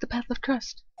 take the path of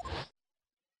trust.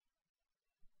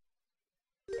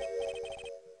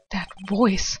 That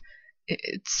voice,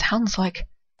 it sounds like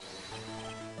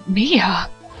Mia.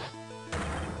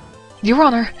 Your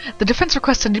Honor, the defense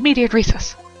requests an immediate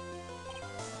recess.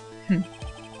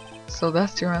 So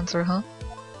that's your answer, huh?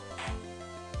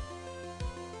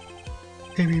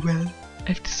 Very well.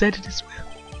 I've decided as well.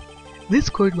 This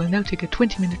court will now take a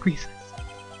 20-minute recess.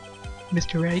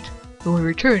 Mr. Wright, when we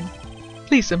return,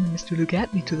 please summon Mr. Luke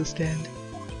Atmey to the stand.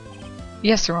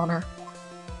 Yes, Your Honor.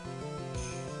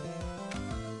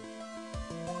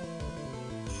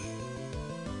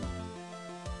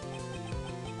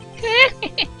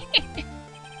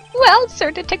 Well,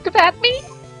 Sir Detective Atmey?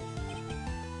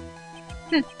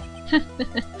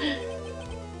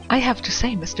 I have to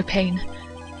say, Mr. Payne,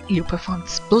 you performed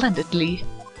splendidly.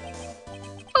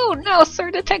 Oh no,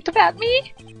 Sir Detective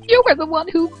Atmey! You were the one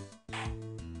who...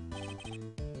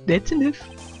 That's enough.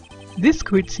 This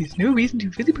court sees no reason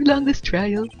to further prolong this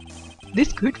trial.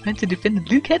 This court finds the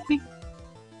defendant Luke Atmey.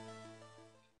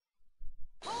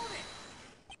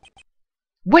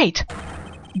 Wait!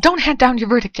 Don't hand down your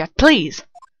verdict yet, please!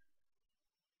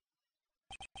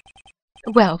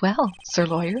 Well, well, Sir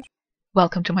Lawyer.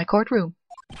 Welcome to my courtroom.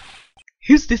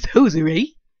 Who's this hoser, eh?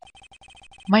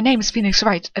 My name is Phoenix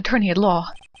Wright, attorney at law,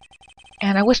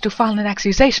 and I wish to file an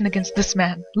accusation against this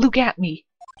man, Luke Atmey.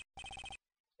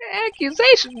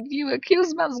 Accusation? You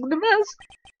accuse Musk the Musk?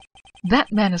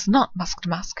 That man is not Musk the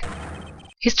Musk.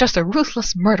 He's just a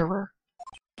ruthless murderer.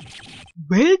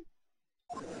 What?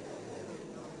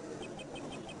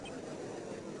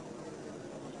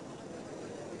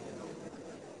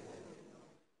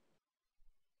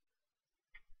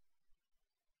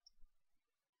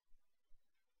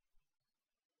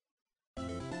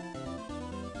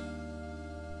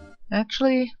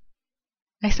 Actually,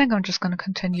 I think I'm just gonna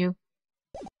continue.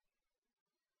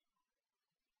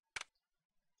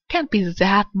 Can't be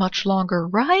that much longer,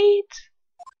 right?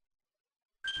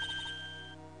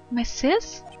 My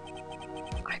sis?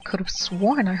 I could have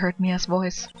sworn I heard Mia's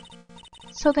voice.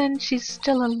 So then she's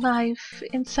still alive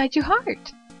inside your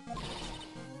heart.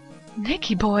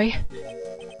 Nicky boy!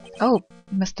 Oh,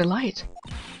 Mr. Light.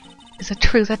 Is it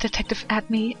true that Detective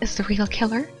Atmey is the real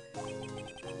killer?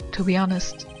 To be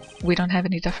honest, we don't have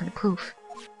any definite proof.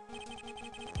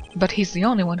 But he's the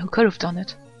only one who could have done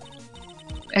it.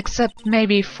 Except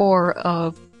maybe for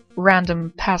a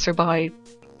random passerby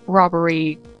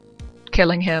robbery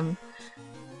killing him.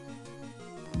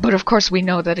 But of course we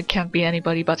know that it can't be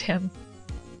anybody but him.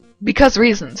 Because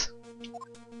reasons.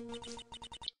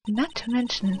 Not to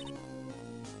mention,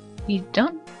 we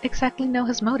don't exactly know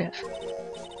his motive.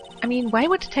 I mean, why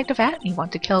would Detective Atmey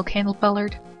want to kill Candle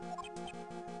Bullard?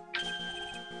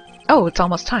 Oh, it's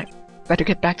almost time. Better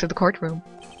get back to the courtroom.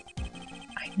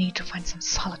 I need to find some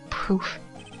solid proof.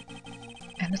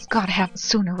 And it's gotta happen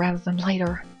sooner rather than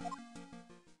later.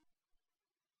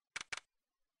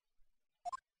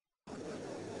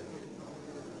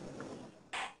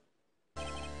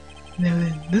 Now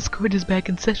then, this court is back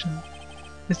in session.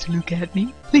 Mr. Luke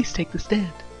Atmey, please take the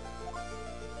stand.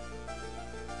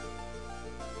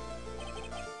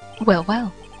 Well,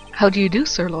 well. How do you do,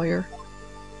 Sir Lawyer?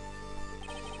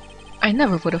 I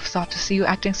never would have thought to see you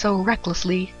acting so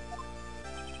recklessly.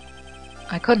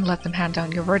 I couldn't let them hand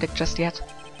down your verdict just yet.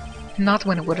 Not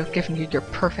when it would have given you your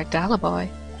perfect alibi.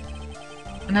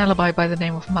 An alibi by the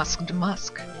name of Musk de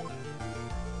Musk.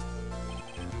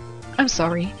 I'm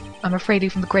sorry. I'm afraid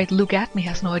even the great Luke Atmey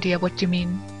has no idea what you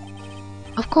mean.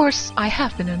 Of course, I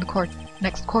have been in the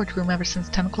next courtroom ever since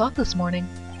 10 o'clock this morning.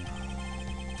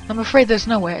 I'm afraid there's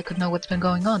no way I could know what's been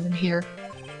going on in here.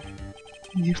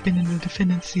 You've been in the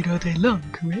defendant's seat all day long,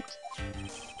 correct?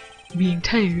 Being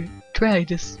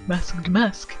tried as Musk de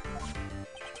Musk.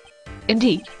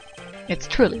 Indeed. It's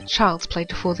truly child's play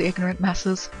to fool the ignorant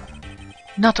masses.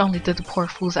 Not only did the poor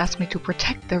fools ask me to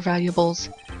protect their valuables,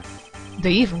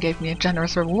 they even gave me a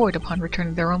generous reward upon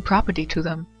returning their own property to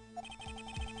them.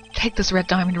 Take this red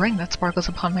diamond ring that sparkles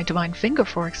upon my divine finger,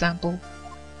 for example.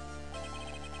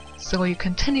 So you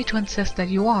continue to insist that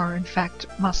you are, in fact,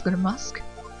 Musk de Musk?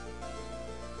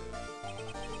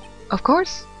 Of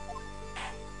course.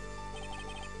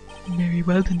 Very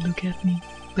well then, Luke Atmey.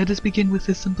 Let us begin with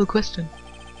this simple question.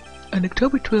 On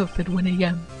October 12th at 1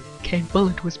 AM, Kane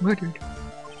Bullitt was murdered.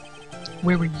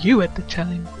 Where were you at the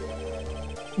time?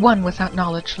 One without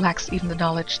knowledge lacks even the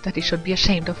knowledge that he should be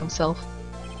ashamed of himself.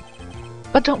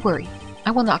 But don't worry,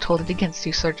 I will not hold it against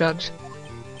you, Sir Judge.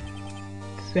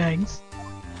 Thanks.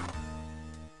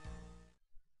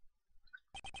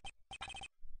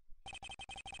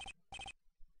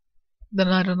 The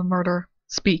night of the murder.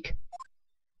 Speak.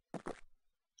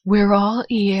 We're all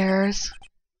ears.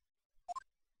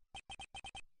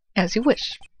 As you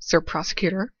wish, Sir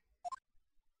Prosecutor.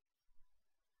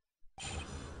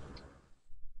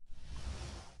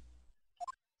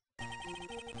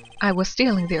 I was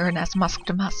stealing the urn as Musk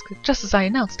de Musk, just as I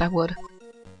announced I would.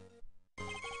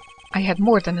 I had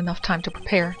more than enough time to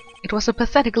prepare. It was a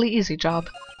pathetically easy job.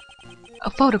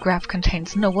 A photograph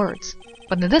contains no words,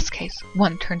 but in this case,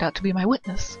 one turned out to be my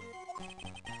witness.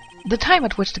 The time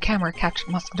at which the camera captured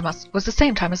Musk de Musk was the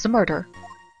same time as the murder.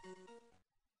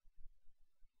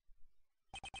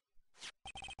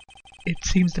 It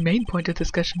seems the main point of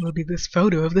discussion will be this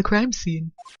photo of the crime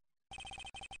scene.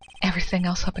 Everything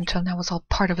else up until now was all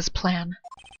part of his plan.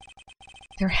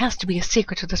 There has to be a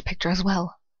secret to this picture as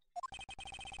well.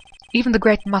 Even the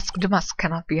great Musk de Musk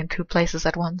cannot be in two places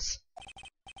at once.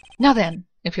 Now then,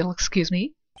 if you'll excuse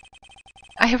me,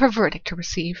 I have a verdict to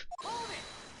receive.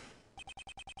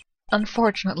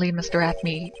 Unfortunately, Mr.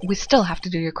 Atmey, we still have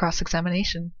to do your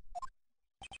cross-examination.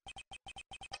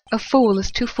 A fool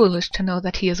is too foolish to know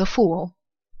that he is a fool.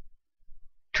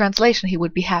 Translation, he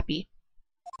would be happy.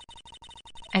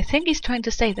 I think he's trying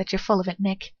to say that you're full of it,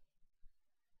 Nick.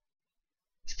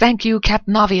 Thank you,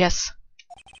 Captain Obvious.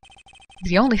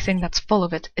 The only thing that's full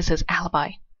of it is his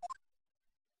alibi.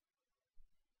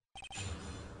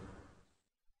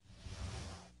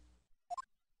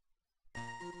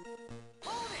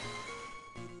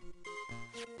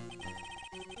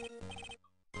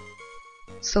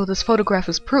 So this photograph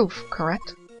is proof,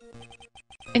 correct?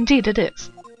 Indeed it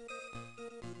is.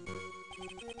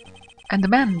 And the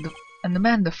man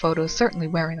in the photo is certainly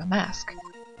wearing a mask.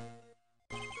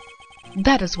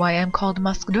 That is why I am called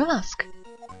Musk de Musk.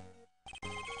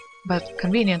 But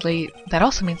conveniently, that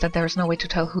also means that there is no way to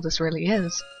tell who this really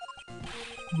is.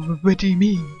 What do you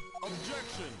mean?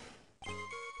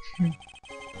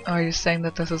 Are you saying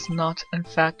that this is not, in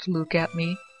fact, Luke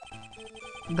Atmey?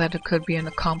 That it could be an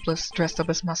accomplice dressed up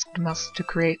as Musk de Musk to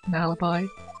create an alibi?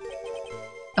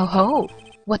 Oh ho!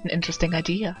 What an interesting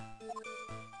idea.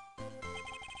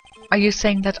 Are you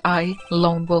saying that I,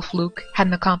 Lone Wolf Luke, had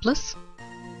an accomplice?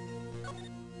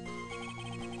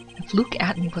 If Luke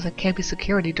Atmey was at KB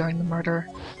Security during the murder,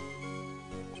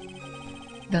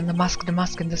 then the Musk de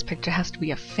Musk in this picture has to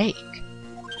be a fake.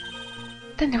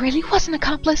 Then there really was an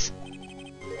accomplice?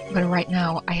 But right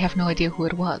now, I have no idea who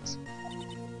it was.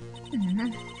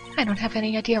 I don't have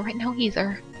any idea right now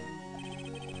either.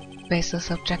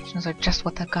 Baseless objections are just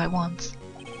what that guy wants.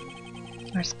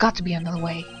 There's got to be another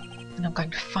way, and I'm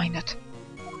going to find it.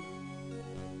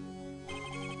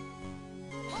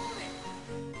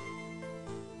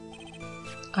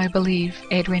 I believe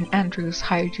Adrian Andrews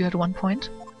hired you at one point.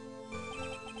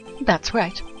 That's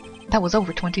right. That was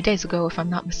over 20 days ago, if I'm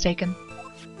not mistaken.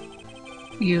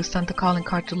 You sent the calling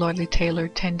card to Lordly Taylor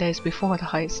 10 days before the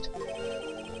heist.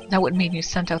 That would mean you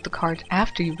sent out the card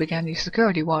after you began your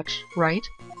security watch, right?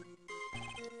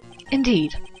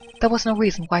 Indeed. There was no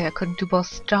reason why I couldn't do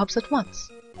both jobs at once.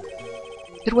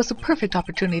 It was a perfect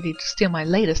opportunity to steal my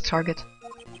latest target.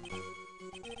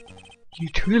 You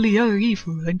truly are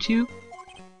evil, aren't you?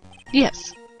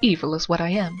 Yes, evil is what I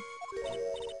am.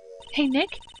 Hey Nick,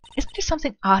 isn't there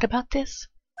something odd about this?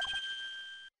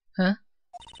 Huh?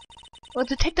 Well,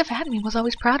 Detective Atmey was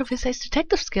always proud of his ace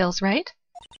detective skills, right?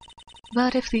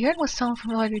 But if the urn was stolen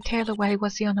from Lord Taylor while he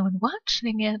was the only one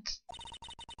watching it,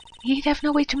 he'd have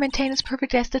no way to maintain his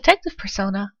perfect ace detective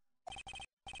persona.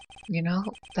 You know,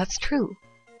 that's true.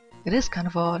 It is kind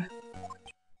of odd.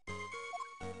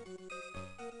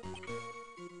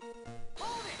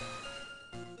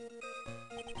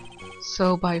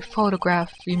 So by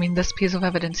photograph, you mean this piece of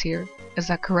evidence here, is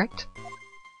that correct?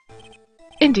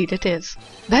 Indeed it is.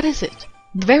 That is it.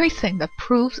 The very thing that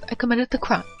proves I committed the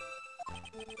crime.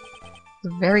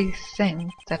 The very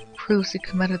thing that proves you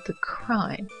committed the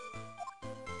crime.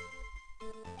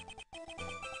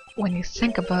 When you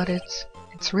think about it,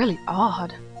 it's really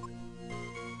odd.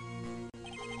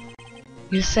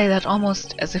 You say that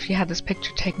almost as if you had this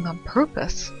picture taken on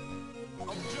purpose.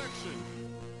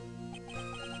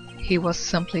 He was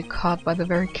simply caught by the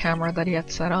very camera that he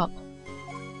had set up.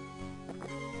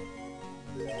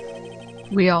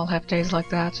 We all have days like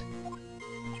that.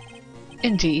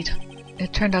 Indeed,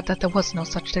 it turned out that there was no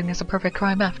such thing as a perfect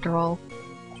crime after all.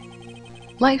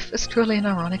 Life is truly an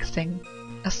ironic thing,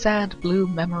 a sad blue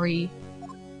memory.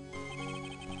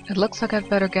 It looks like I'd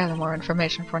better gather more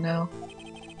information for now.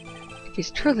 If he's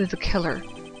truly the killer,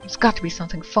 there's got to be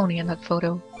something phony in that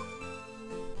photo.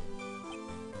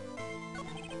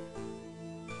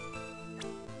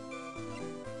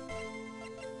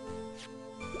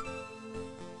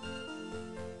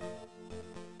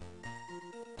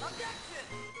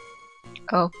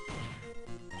 Oh.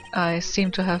 I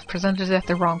seem to have presented it at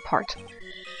the wrong part.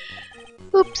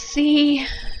 Oopsie.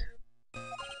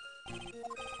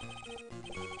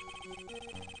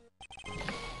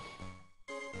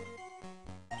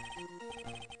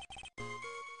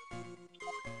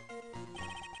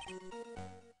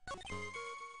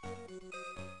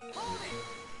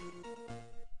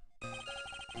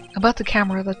 About the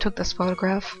camera that took this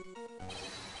photograph.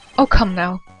 Oh, come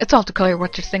now. It's all too clear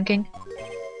what you're thinking.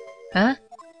 Huh?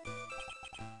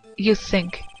 You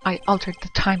think I altered the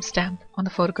timestamp on the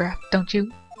photograph, don't you?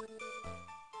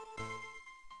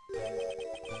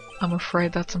 I'm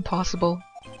afraid that's impossible.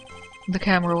 The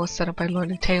camera was set up by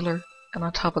Lord Taylor, and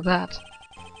on top of that,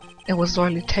 it was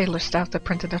Lord Taylor's staff that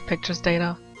printed that picture's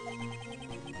data.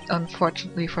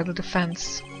 Unfortunately for the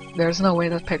defense, there's no way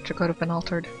that picture could have been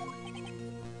altered.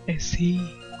 I see.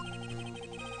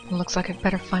 It looks like I'd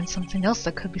better find something else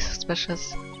that could be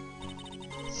suspicious.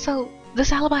 So,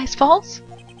 this alibi is false?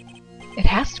 It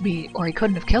has to be, or he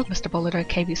couldn't have killed Mr. Bullet at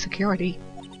KB Security.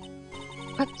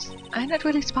 But I'm not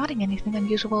really spotting anything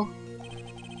unusual.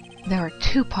 There are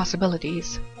two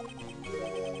possibilities.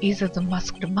 Either the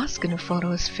Musk in the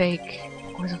photo is fake,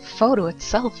 or the photo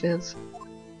itself is.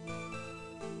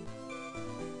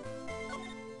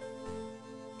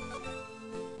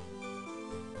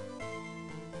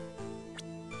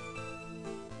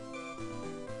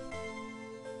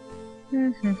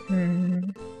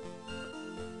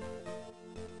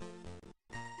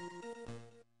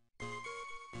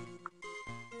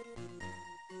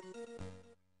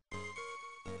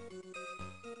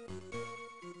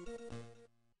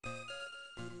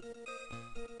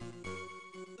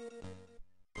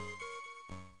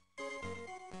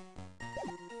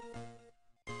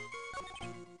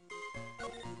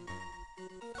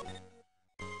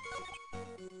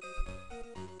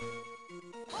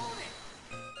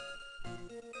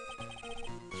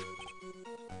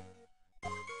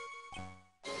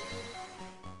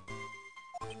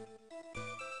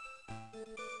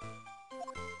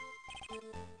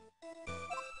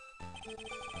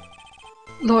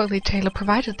 Lord Taylor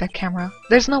provided that camera.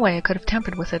 There's no way I could have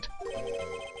tampered with it.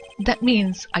 That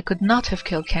means I could not have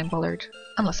killed Ken Bullard,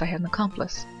 unless I had an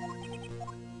accomplice.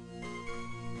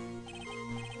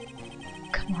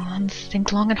 Come on,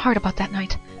 think long and hard about that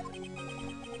night.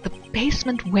 The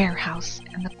basement warehouse,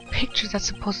 and the picture that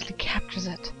supposedly captures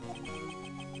it.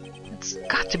 It's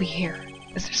got to be here.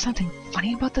 Is there something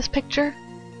funny about this picture?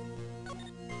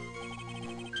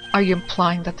 Are you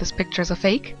implying that this picture is a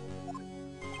fake?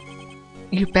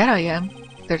 You bet I am.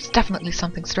 There's definitely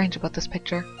something strange about this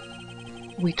picture.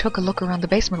 We took a look around the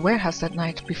basement warehouse that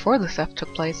night before the theft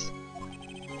took place.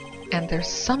 And there's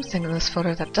something in this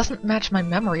photo that doesn't match my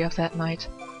memory of that night.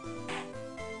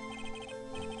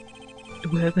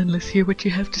 Well, then let's hear what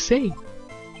you have to say.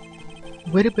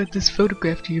 What about this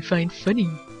photograph do you find funny?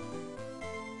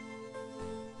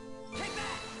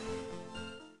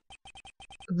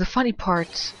 The funny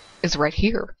part is right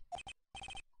here.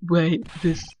 Why,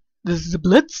 this is a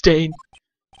blood stain.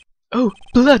 Oh,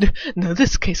 blood! Now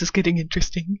this case is getting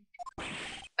interesting.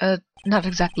 Not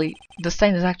exactly. The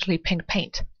stain is actually pink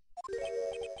paint.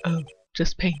 Oh,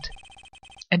 just paint.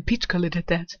 And peach-colored at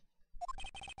that.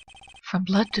 From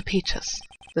blood to peaches.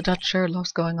 The Dutch sure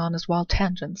loves going on his wild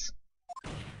tangents.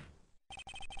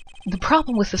 The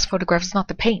problem with this photograph is not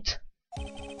the paint.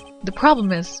 The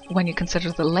problem is when you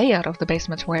consider the layout of the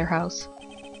basement warehouse.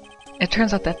 It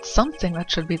turns out that something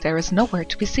that should be there is nowhere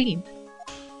to be seen.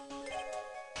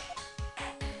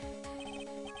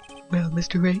 Well,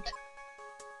 Mr. Wright,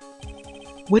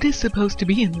 what is supposed to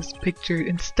be in this picture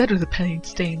instead of the paint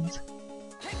stains?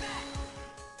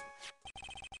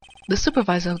 The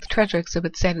supervisor of the treasure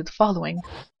exhibit stated the following.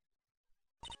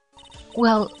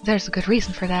 Well, there's a good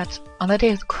reason for that. On the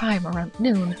day of the crime around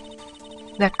noon,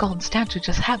 that golden statue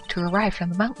just happened to arrive from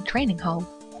the mountain training hall.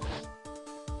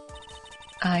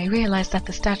 I realized that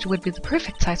the statue would be the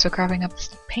perfect size for covering up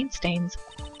the paint stains.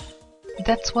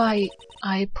 That's why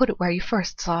I put it where you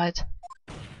first saw it.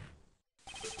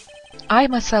 I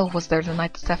myself was there the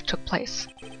night the theft took place,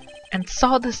 and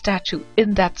saw the statue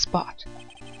in that spot.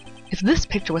 If this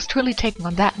picture was truly taken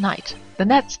on that night, then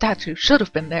that statue should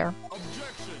have been there.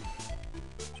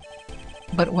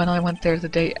 But when I went there the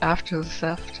day after the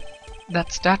theft,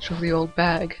 that statue of the old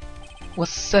bag was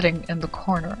sitting in the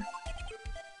corner.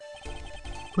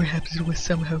 Perhaps it was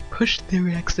somehow pushed there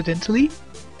accidentally?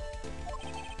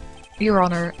 Your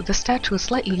Honor, the statue is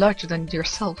slightly larger than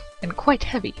yourself, and quite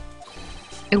heavy.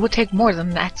 It would take more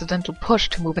than an accidental push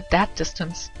to move it that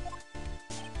distance.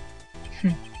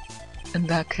 In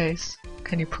that case,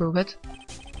 can you prove it?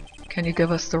 Can you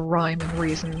give us the rhyme and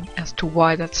reason as to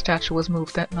why that statue was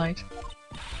moved that night?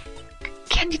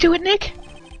 Can you do it, Nick?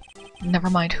 Never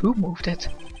mind who moved it.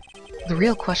 The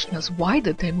real question is, why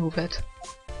did they move it?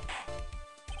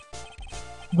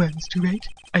 Well, Mr. Wright,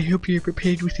 I hope you're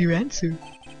prepared with your answer.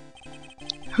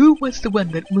 Who was the one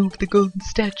that moved the golden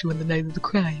statue on the night of the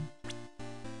crime?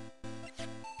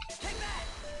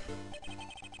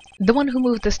 The one who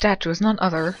moved the statue is none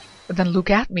other than Luke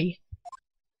Atmey.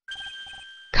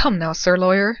 Come now, Sir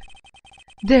Lawyer.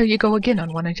 There you go again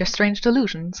on one of your strange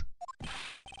delusions.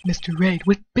 Mr. Wright,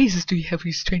 what basis do you have for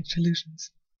your strange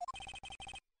delusions?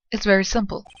 It's very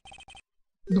simple.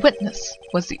 The witness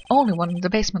was the only one in the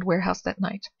basement warehouse that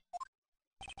night.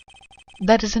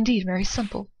 That is indeed very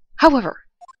simple. However,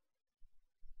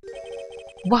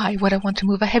 why would I want to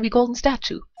move a heavy golden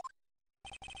statue?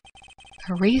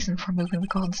 The reason for moving the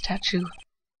golden statue.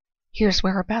 Here's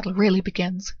where our battle really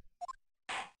begins.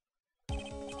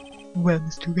 Well,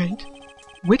 Mr. Wright,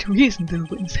 what reason did the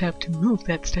witness have to move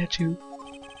that statue?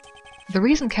 The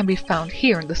reason can be found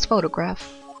here in this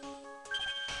photograph.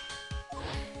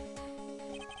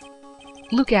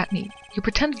 Look at me. You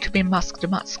pretended to be Musk to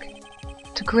Musk,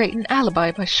 to create an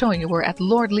alibi by showing you were at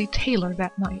Lordly Taylor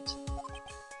that night.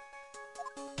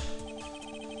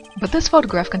 But this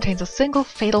photograph contains a single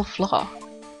fatal flaw.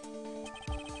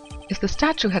 If the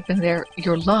statue had been there,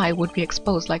 your lie would be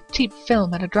exposed like cheap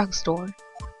film at a drugstore.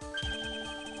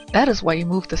 That is why you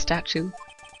moved the statue.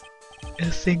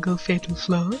 A single fatal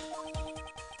flaw?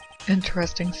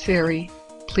 Interesting theory.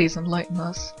 Please enlighten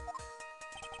us.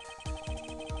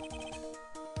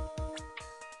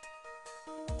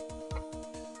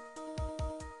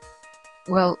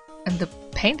 Well, and the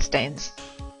paint stains.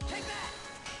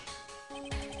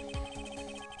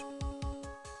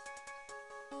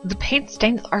 The paint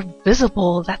stains are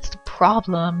visible, that's the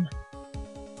problem.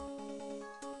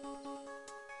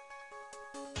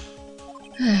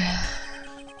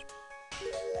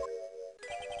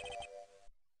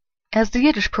 As the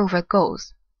Yiddish proverb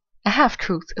goes, a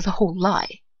half-truth is a whole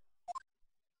lie.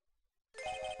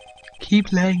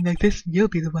 Keep lying like this and you'll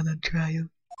be the one on trial.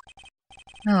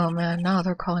 Oh man, now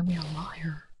they're calling me a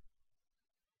liar.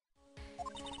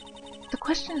 The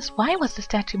question is, why was the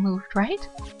statue moved, right?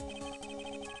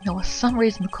 There was some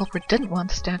reason the culprit didn't want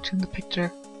the statue in the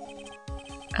picture.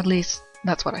 At least,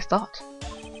 that's what I thought.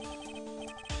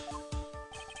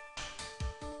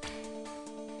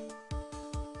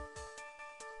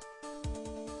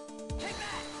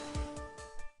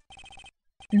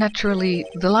 Naturally,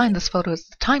 the lie in this photo is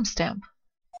the timestamp.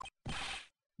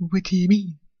 What do you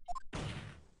mean?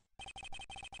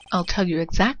 I'll tell you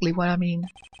exactly what I mean.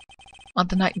 On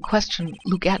the night in question,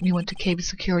 Luke Atmey went to KB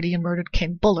Security and murdered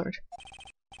King Bullard.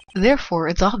 Therefore,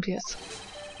 it's obvious.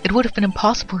 It would have been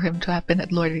impossible for him to have been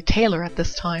at Lordly Taylor at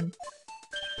this time.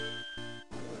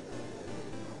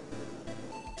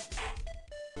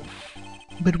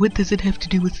 But what does it have to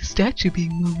do with the statue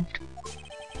being moved?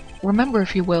 Remember,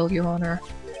 if you will, Your Honor,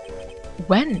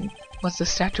 when was the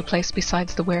statue placed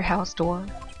besides the warehouse door?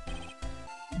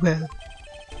 Well,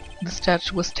 The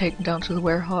statue was taken down to the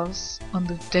warehouse on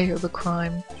the day of the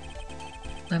crime,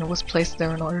 and it was placed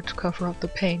there in order to cover up the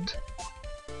paint.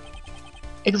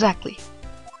 Exactly.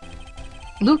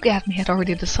 Luke Atmey had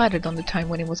already decided on the time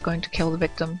when he was going to kill the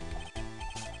victim,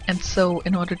 and so,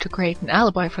 in order to create an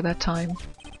alibi for that time,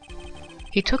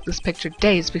 he took this picture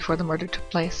days before the murder took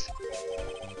place.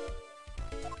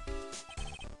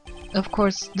 Of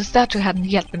course, the statue hadn't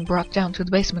yet been brought down to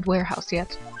the basement warehouse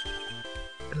yet.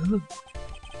 Oh.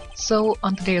 So,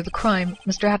 on the day of the crime,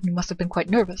 Mr. Atmey must have been quite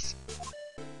nervous.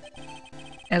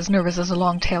 As nervous as a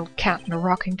long-tailed cat in a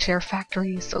rocking chair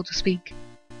factory, so to speak.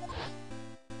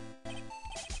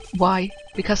 Why?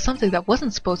 Because something that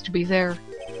wasn't supposed to be there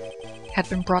had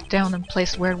been brought down and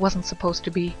placed where it wasn't supposed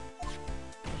to be.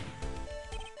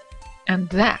 And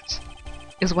that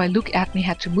is why Luke Atmey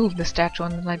had to move the statue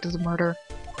on the night of the murder.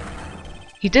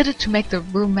 He did it to make the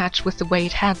room match with the way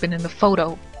it had been in the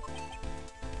photo.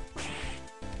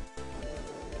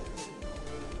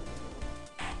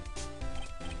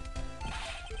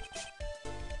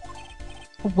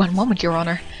 One moment, Your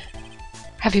Honor.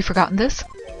 Have you forgotten this?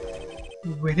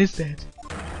 What is that?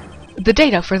 The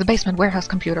data for the basement warehouse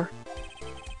computer.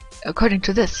 According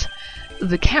to this,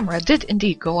 the camera did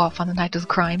indeed go off on the night of the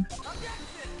crime.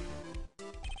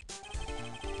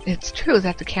 It's true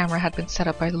that the camera had been set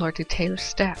up by Lord Taylor's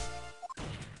staff.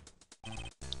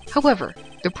 However,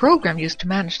 the program used to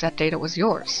manage that data was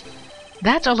yours.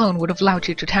 That alone would have allowed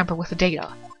you to tamper with the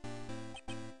data.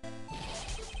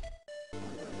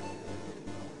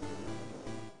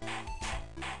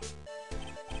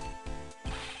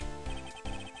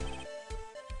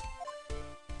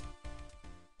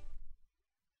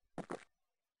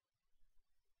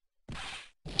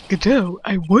 Godot,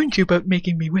 I warned you about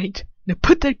making me wait. Now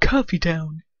put that coffee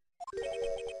down.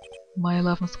 My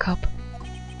 11th cup.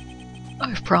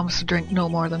 I've promised to drink no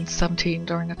more than 17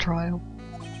 during a trial.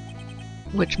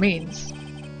 Which means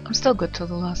I'm still good till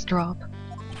the last drop.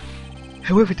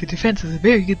 However, the defense has a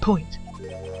very good point.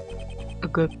 A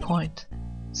good point.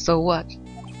 So what?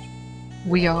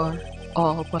 We are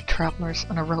all but travelers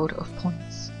on a road of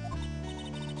points.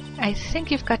 I think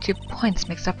you've got your points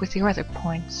mixed up with your other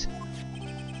points.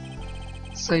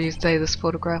 So you say this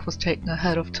photograph was taken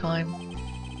ahead of time,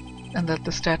 and that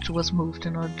the statue was moved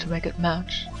in order to make it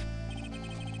match?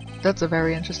 That's a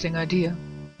very interesting idea.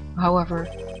 However,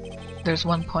 there's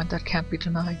one point that can't be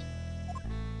denied.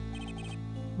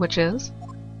 Which is?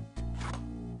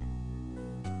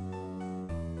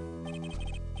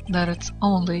 That it's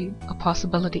only a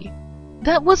possibility.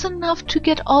 That was enough to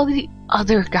get all the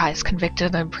other guys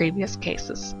convicted in previous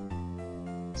cases.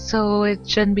 So it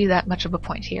shouldn't be that much of a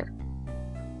point here.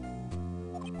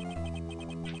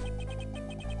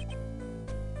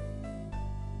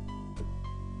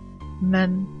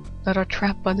 Men that are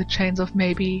trapped by the chains of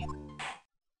maybe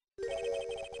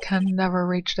can never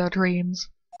reach their dreams.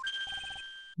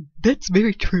 That's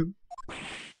very true.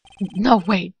 No,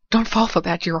 wait, don't fall for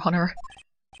that, Your Honor.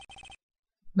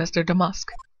 Mr.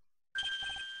 Damask.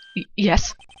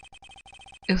 Yes?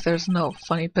 If there's no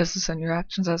funny business in your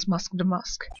actions as Musk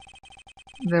Damask,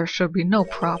 there should be no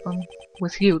problem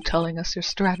with you telling us your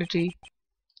strategy.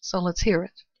 So let's hear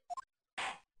it.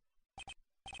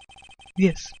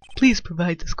 Yes, please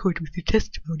provide this court with your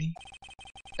testimony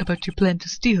about your plan to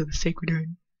steal the sacred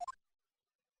urn.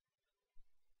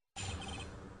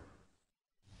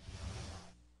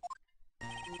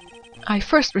 I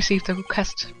first received the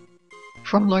request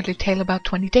from Lord Taylor about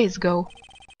 20 days ago.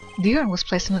 The urn was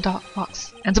placed in a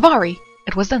box, and Zabari!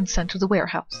 It was then sent to the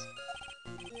warehouse.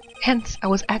 Hence, I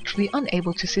was actually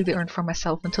unable to see the urn for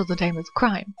myself until the day of the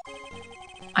crime.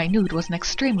 I knew it was an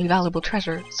extremely valuable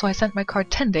treasure, so I sent my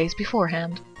card 10 days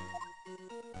beforehand.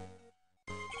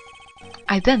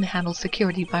 I then handled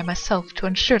security by myself to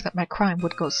ensure that my crime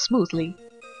would go smoothly.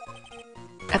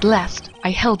 At last,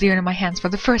 I held the urn in my hands for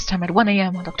the first time at 1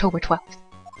 AM on October 12th.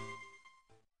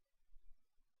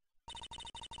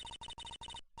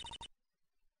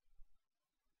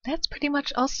 That's pretty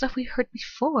much all stuff we've heard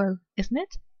before, isn't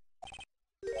it?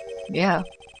 Yeah,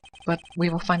 but we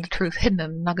will find the truth hidden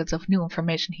in the nuggets of new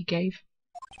information he gave.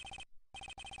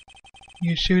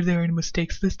 You sure there are no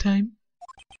mistakes this time?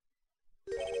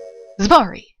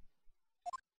 Zabari!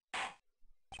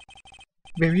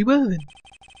 Very well then.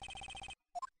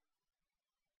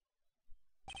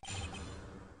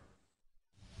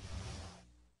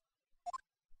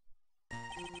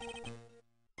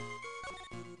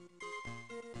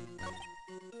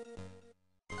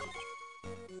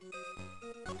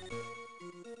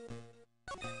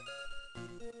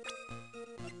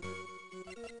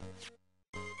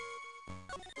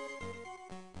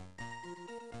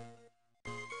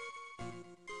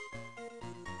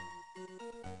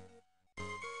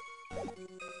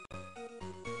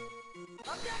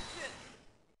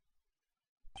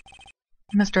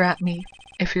 Mr. Atmey,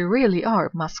 if you really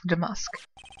are Musk the Musk,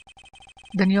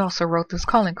 then you also wrote this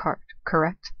calling card,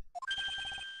 correct?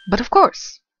 But of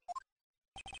course!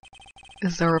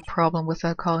 Is there a problem with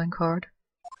that calling card?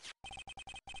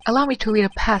 Allow me to read a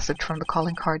passage from the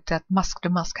calling card that Musk the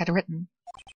Musk had written.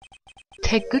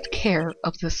 Take good care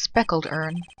of the speckled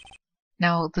urn.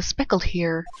 Now, the speckled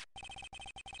here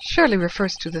surely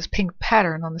refers to this pink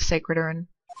pattern on the sacred urn.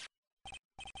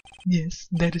 Yes,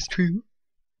 that is true.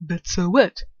 But so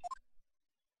what?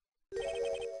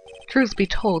 Truth be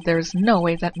told, there is no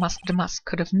way that Musk the Musk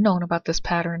could have known about this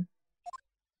pattern.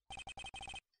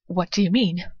 What do you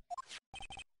mean?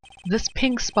 This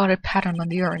pink spotted pattern on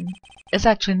the urn is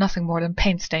actually nothing more than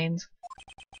paint stains.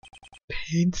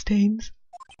 Paint stains?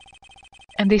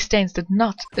 And these stains did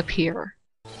not appear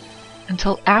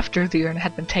until after the urn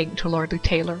had been taken to Lord the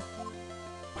Tailor.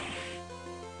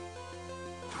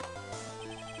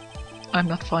 I'm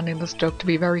not finding this joke to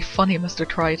be very funny, Mr.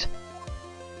 Trite.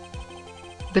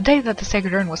 The day that the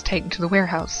sacred urn was taken to the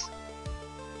warehouse,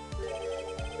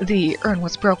 the urn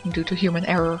was broken due to human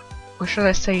error, or should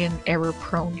I say an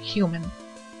error-prone human.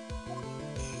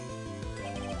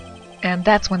 And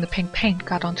that's when the pink paint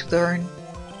got onto the urn.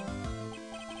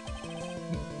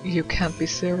 You can't be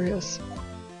serious.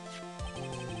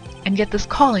 And yet this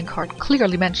calling card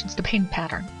clearly mentions the paint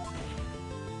pattern.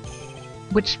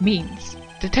 Which means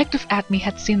Detective Atmey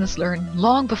had seen this urn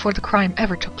long before the crime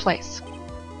ever took place.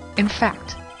 In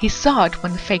fact, he saw it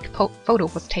when the fake photo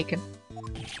was taken.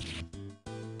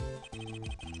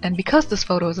 And because this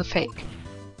photo is a fake,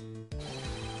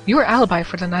 your alibi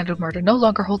for the night of murder no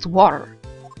longer holds water.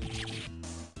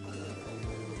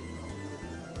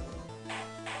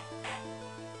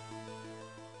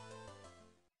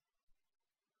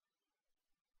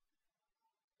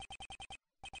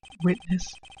 Witness,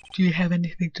 do you have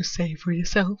anything to say for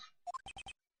yourself?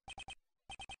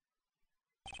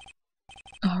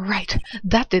 Alright,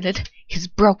 that did it. He's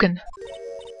broken.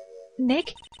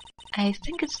 Nick, I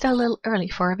think it's still a little early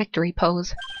for a victory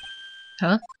pose.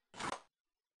 Huh?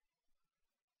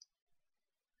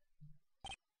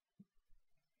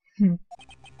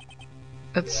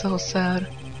 It's so sad.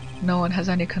 No one has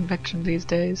any conviction these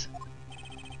days.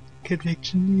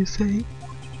 Conviction, you say?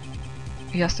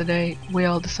 Yesterday, we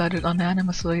all decided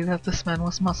unanimously that this man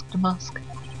was Musk the Musk.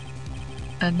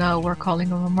 And now we're calling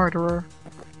him a murderer.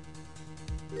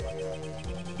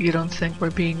 You don't think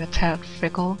we're being a tad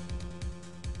fickle?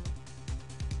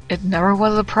 It never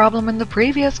was a problem in the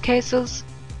previous cases.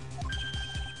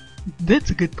 That's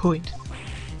a good point.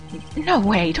 No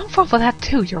way, don't fall for that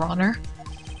too, Your Honor.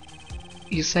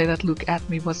 You say that Luke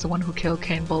Atmey was the one who killed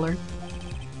Kane Bullard.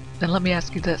 Then let me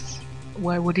ask you this.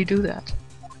 Why would he do that?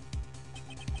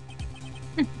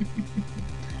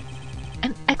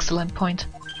 An excellent point.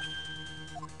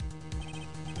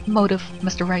 Motive,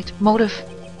 Mr. Wright. Motive.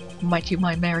 Might you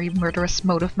my merry murderous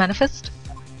motive manifest?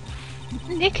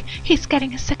 Nick, he's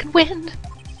getting a second wind.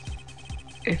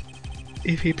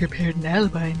 If he prepared an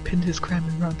alibi and pinned his crime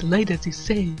around the light as you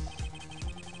say,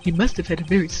 he must have had a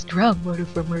very strong motive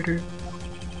for murder.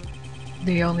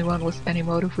 The only one with any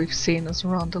motive we've seen is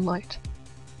Ron the Light.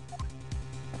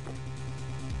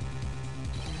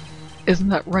 Isn't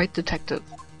that right, Detective?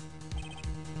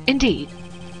 Indeed.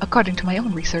 According to my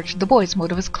own research, the boy's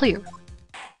motive is clear.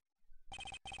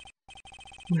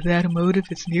 Without a motive,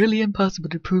 it's nearly impossible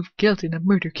to prove guilt in a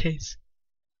murder case.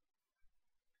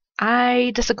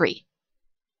 I disagree.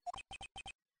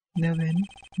 Now then,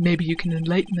 maybe you can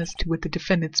enlighten us to what the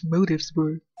defendant's motives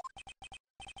were.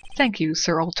 Thank you,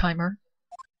 Sir Oldtimer.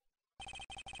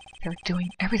 They're doing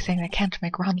everything they can to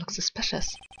make Ron look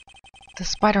suspicious.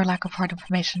 Despite our lack of hard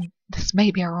information, this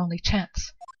may be our only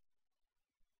chance.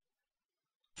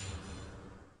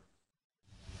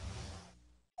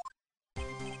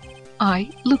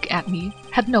 I, Luke Atmey,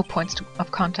 had no points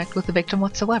of contact with the victim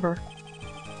whatsoever.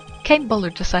 Kane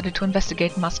Bullard decided to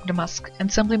investigate Musk the Musk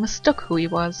and simply mistook who he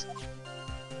was.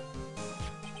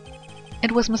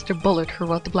 It was Mr. Bullard who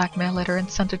wrote the blackmail letter and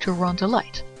sent it to Ron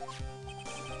Delight.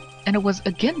 And it was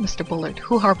again Mr. Bullard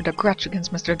who harbored a grudge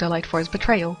against Mr. Delight for his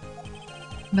betrayal.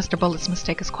 Mr. Bullard's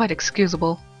mistake is quite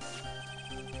excusable.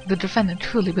 The defendant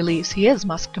truly believes he is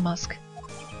Musk the Musk.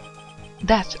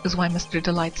 That is why Mr.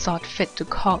 Delight saw it fit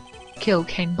to kill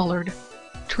Kane Bullard.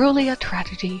 Truly a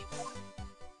tragedy.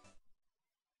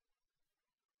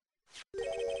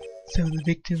 So the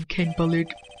victim, Kane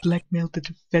Bullard, blackmailed the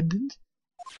defendant?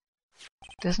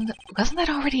 Wasn't that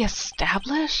already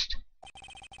established?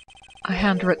 A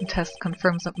handwritten test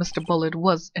confirms that Mr. Bullard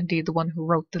was indeed the one who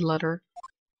wrote the letter.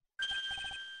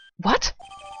 What?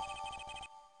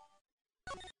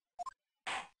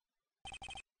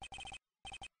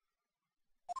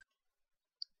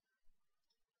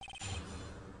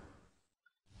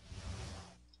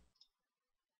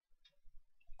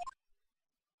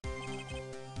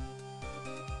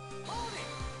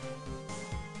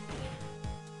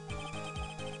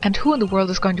 And who in the world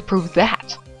is going to prove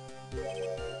that?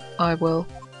 I will.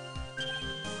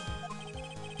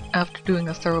 After doing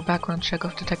a thorough background check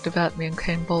of Detective Atmey and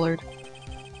Kane Bullard,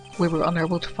 we were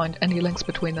unable to find any links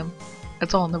between them.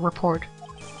 It's all in the report.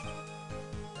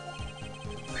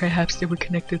 Perhaps they were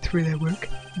connected through their work.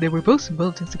 They were both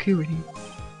involved in security.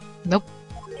 Nope.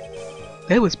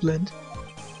 That was blunt.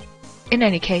 In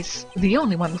any case, the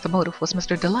only one with a motive was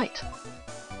Mr. Delight.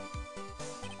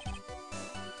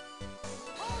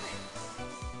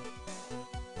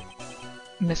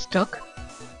 Mistook?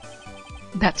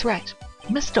 That's right,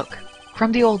 mistook.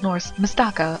 From the Old Norse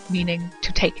mistaka, meaning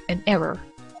to take an error.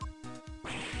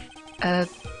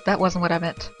 That wasn't what I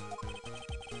meant.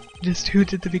 Just who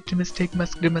did the victim mistake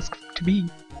Musk the Musk to be?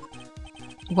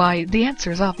 Why, the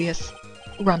answer is obvious.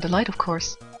 Ron Delight, of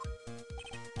course.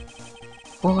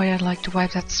 Boy, I'd like to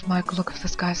wipe that smug look off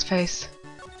this guy's face.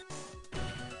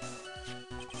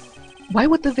 Why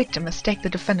would the victim mistake the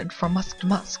defendant for Musk the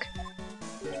Musk?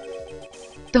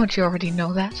 Don't you already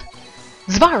know that?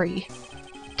 Zvari!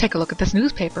 Take a look at this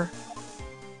newspaper.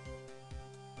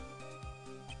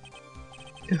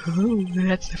 Oh,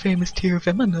 that's the famous Tear of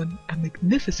Emanon, a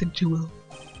magnificent jewel.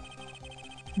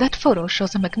 That photo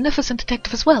shows a magnificent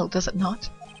detective as well, does it not?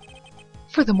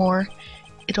 Furthermore,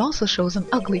 it also shows an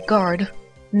ugly guard,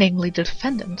 namely the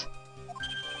defendant.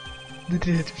 The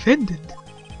defendant?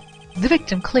 The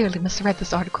victim clearly misread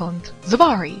this article and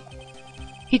Zvari!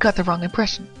 He got the wrong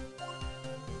impression.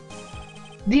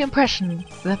 The impression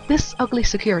that this ugly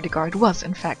security guard was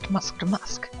in fact Musk the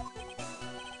Musk.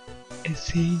 I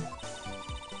see.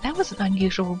 That was an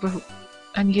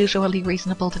unusually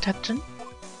reasonable deduction.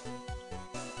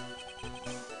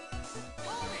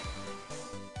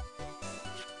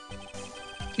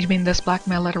 You mean this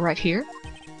blackmail letter right here?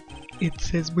 It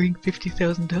says bring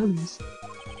 $50,000.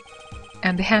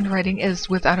 And the handwriting is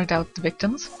without a doubt the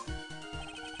victim's?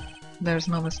 There's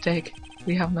no mistake.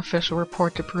 We have an official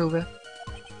report to prove it.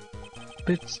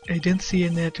 But I don't see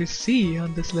an address C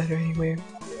on this letter anywhere.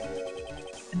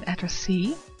 An address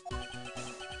C?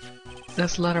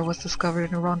 This letter was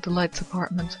discovered in Ron Delight's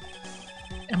apartment,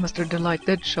 and Mr. Delight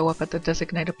did show up at the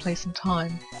designated place and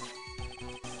time.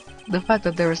 The fact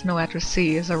that there is no address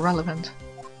C is irrelevant.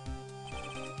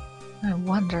 I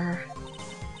wonder...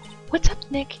 What's up,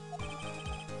 Nick?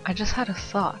 I just had a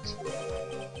thought.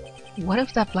 What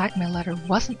if that blackmail letter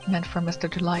wasn't meant for Mr.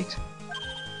 Delight?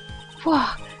 Whoa,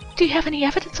 do you have any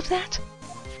evidence of that?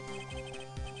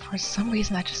 For some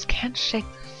reason I just can't shake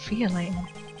the feeling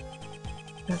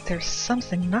that there's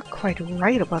something not quite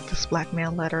right about this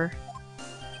blackmail letter.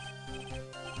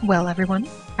 Well, everyone,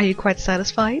 are you quite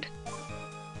satisfied?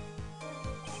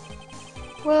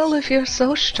 Well, if you're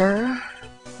so sure,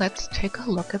 let's take a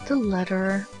look at the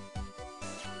letter.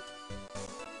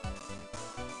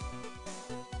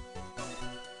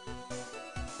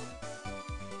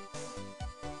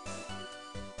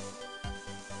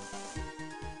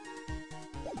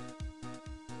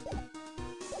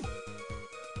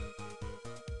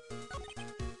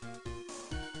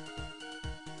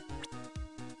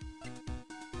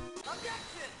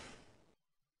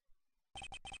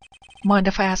 Mind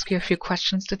if I ask you a few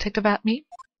questions, Detective Atmey?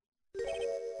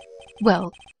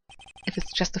 Well, if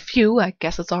it's just a few, I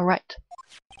guess it's alright.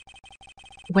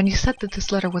 When you said that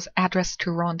this letter was addressed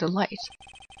to Ron Delight,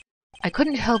 I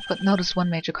couldn't help but notice one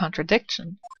major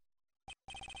contradiction.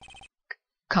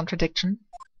 Contradiction?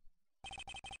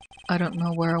 I don't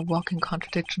know where a walking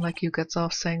contradiction like you gets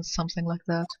off saying something like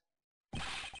that.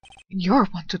 You're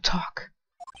one to talk.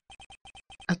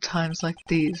 At times like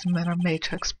these, men are made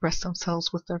to express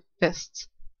themselves with their fists.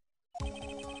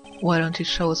 Why don't you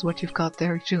show us what you've got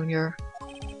there, Junior?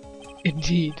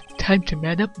 Indeed, time to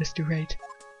man up, Mr. Wright.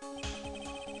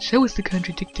 Show us the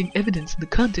contradicting evidence in the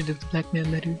content of the blackmail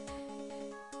letter.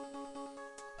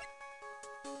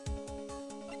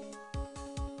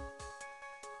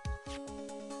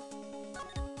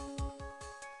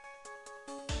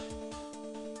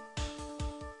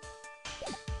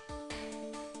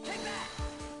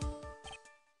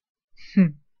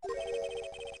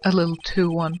 A little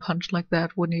 2-1 punch like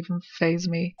that wouldn't even faze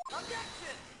me.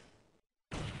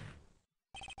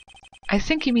 I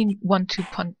think you mean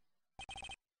 1-2 punch.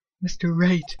 Mr.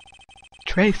 Wright,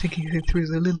 try thinking it through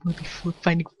a little more before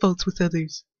finding faults with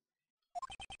others.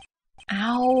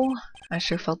 Ow. I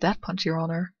sure felt that punch, Your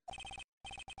Honor.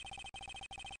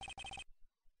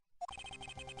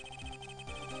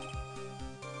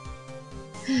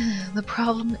 The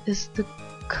problem is the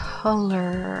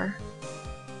color.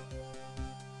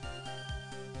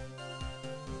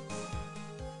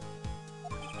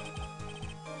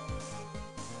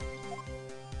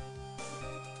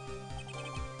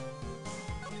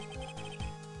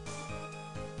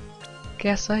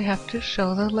 Guess I have to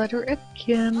show the letter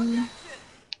again.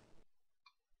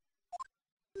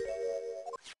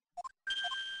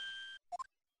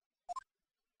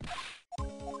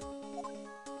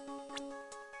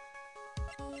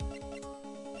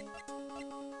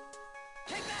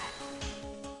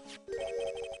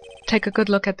 Take a good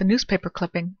look at the newspaper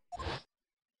clipping.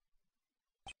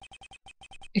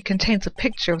 It contains a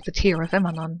picture of the tear of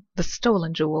Emanon, the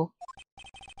stolen jewel.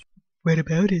 What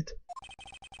about it?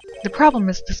 The problem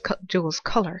is this jewel's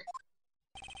color.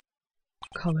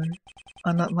 Color?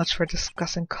 I'm not much for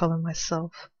discussing color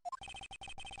myself.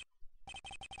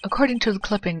 According to the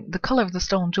clipping, the color of the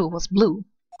stolen jewel was blue.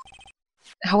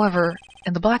 However,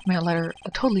 in the blackmail letter, a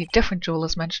totally different jewel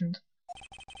is mentioned.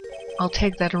 I'll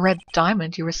take that red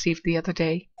diamond you received the other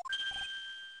day.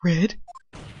 Red?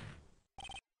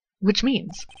 Which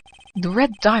means, the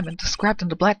red diamond described in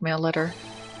the blackmail letter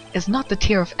is not the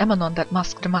tear of Emanon that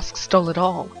Musk Damask stole at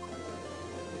all.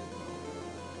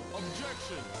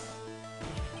 Objection.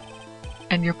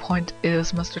 And your point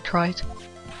is, Mr. Trite?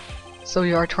 So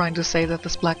you are trying to say that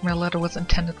this blackmail letter was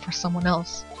intended for someone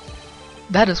else?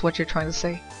 That is what you're trying to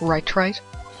say, right, Trite?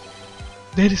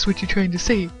 That is what you're trying to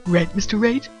say, right, Mr.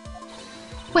 Right?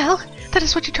 Well, that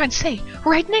is what you're trying to say,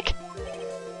 right, Nick?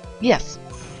 Yes.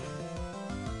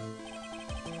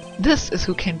 This is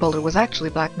who Kane Bullard was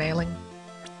actually blackmailing.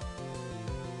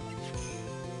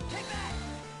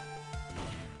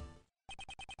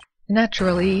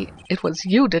 Naturally, it was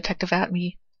you, Detective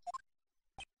Atmey.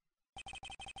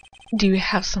 Do you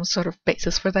have some sort of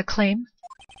basis for that claim?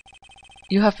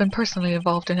 You have been personally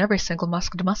involved in every single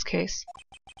Musk Damask case.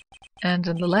 And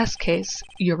in the last case,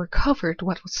 you recovered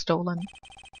what was stolen,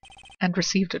 and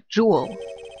received a jewel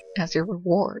as your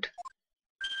reward.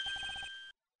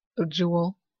 A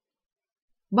jewel?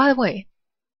 By the way,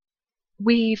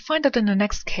 we find out in the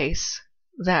next case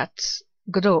that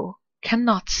Godot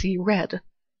cannot see red.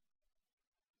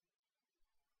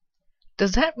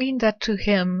 Does that mean that to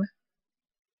him,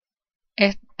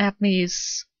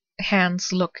 Atmey's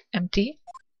hands look empty?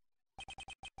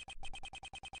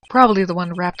 Probably the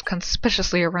one wrapped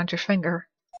conspicuously around your finger.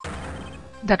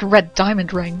 That red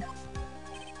diamond ring.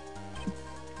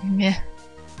 Meh.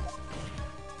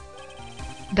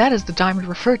 That is the diamond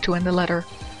referred to in the letter,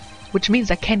 which means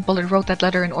that Kane Bullard wrote that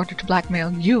letter in order to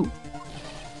blackmail you.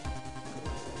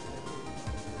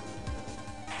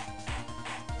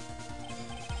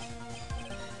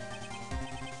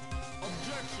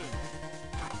 Objection.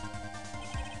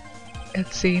 It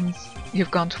seems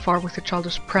you've gone too far with your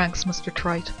childish pranks, Mr.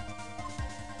 Trite.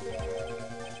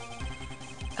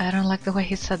 I don't like the way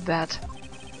he said that.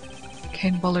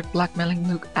 Kane Bullard blackmailing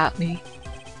Luke Atmey.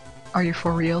 Are you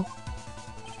for real?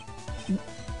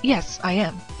 Yes, I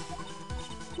am.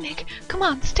 Nick, come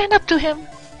on, stand up to him!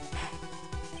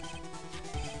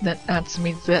 Then answer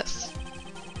me this.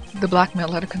 The blackmail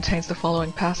letter contains the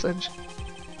following passage.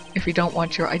 If you don't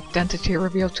want your identity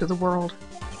revealed to the world.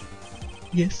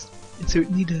 Yes, it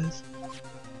certainly does.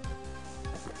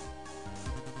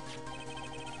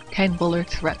 Kane Bullard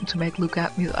threatened to make Luke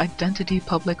Atmey's identity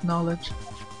public knowledge.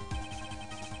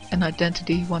 An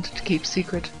identity he wanted to keep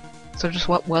secret. So just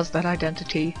what was that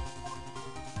identity?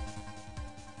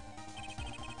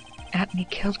 Atmey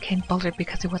killed Kane Bullard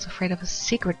because he was afraid of his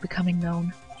secret becoming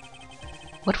known.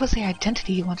 What was the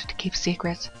identity he wanted to keep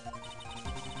secret?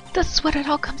 This is what it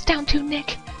all comes down to,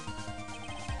 Nick.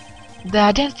 The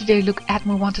identity Luke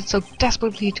Atmey wanted so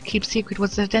desperately to keep secret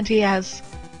was the identity as...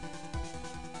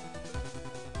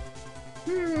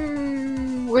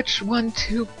 which one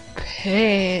to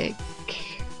pick?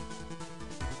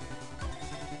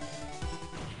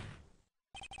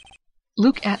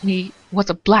 Luke Atmey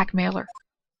was a blackmailer.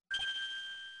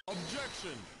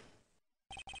 Objection.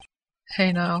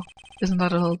 Hey now, isn't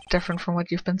that a little different from what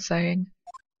you've been saying?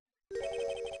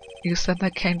 You said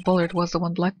that Kane Bullard was the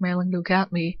one blackmailing Luke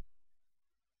Atmey.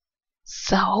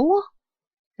 So?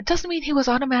 It doesn't mean he was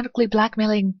automatically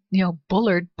blackmailing,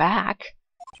 Bullard back.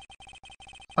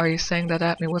 Are you saying that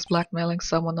Atmey was blackmailing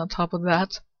someone on top of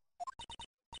that?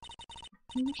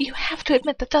 You have to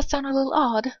admit that does sound a little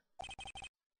odd.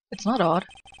 It's not odd.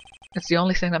 It's the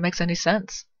only thing that makes any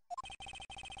sense.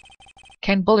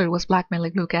 Kane Bullard was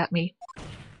blackmailing Luke Atmey.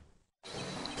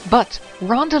 But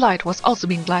Ron Delight was also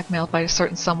being blackmailed by a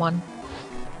certain someone.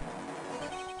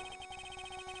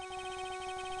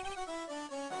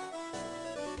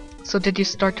 So did you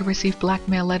start to receive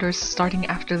blackmail letters starting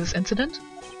after this incident?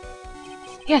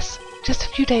 Yes, just a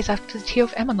few days after the Tear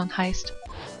of Emanon heist.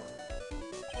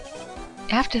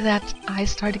 After that, I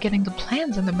started getting the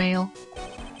plans in the mail.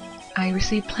 I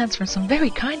received plans from some very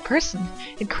kind person,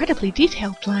 incredibly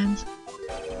detailed plans.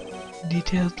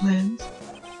 Detailed plans?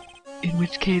 In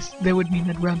which case, that would mean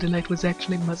that Rondelite was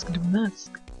actually Musk to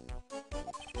Musk.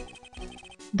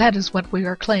 That is what we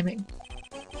are claiming.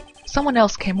 Someone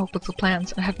else came up with the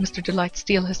plans and had Mr. Delight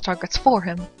steal his targets for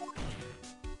him.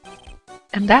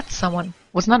 And that someone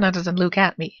was none other than Luke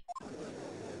Atmey.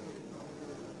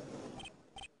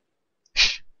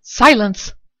 Shh!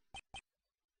 Silence!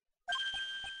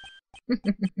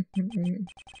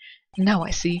 Now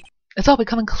I see. It's all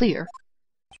becoming clear.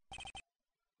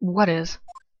 What is?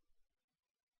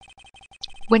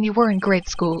 When you were in grade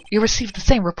school, you received the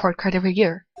same report card every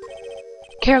year.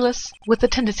 Careless, with a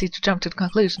tendency to jump to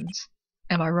conclusions.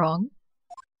 Am I wrong?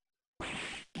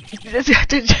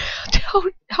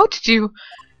 How did you...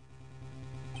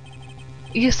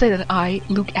 You say that I,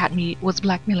 Luke Atmey, was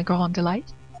blackmailing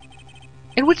Rondelite?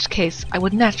 In which case, I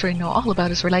would naturally know all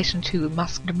about his relation to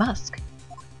Musk to Musk.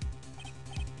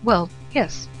 Well,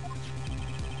 yes.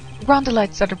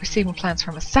 Rondelite started receiving plans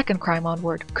from a second crime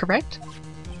onward, correct?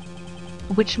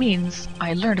 Which means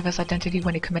I learned of his identity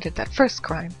when he committed that first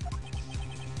crime.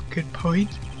 Good point.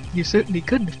 You certainly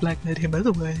couldn't have blackmailed him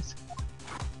otherwise.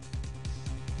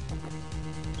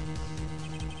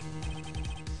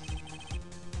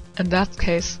 In that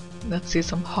case, let's see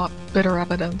some hot, bitter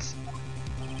evidence.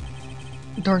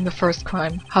 During the first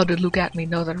crime, how did Luke Atmey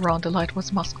know that Rondelite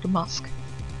was Musk to Musk?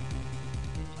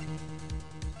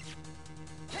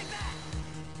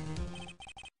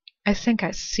 I think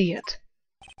I see it.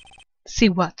 See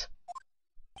what?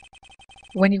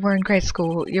 When you were in grade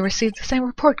school, you received the same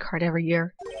report card every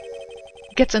year.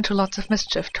 Gets into lots of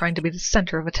mischief trying to be the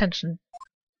center of attention.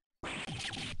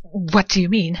 What do you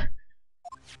mean?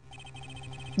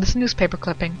 This newspaper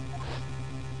clipping.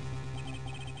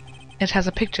 It has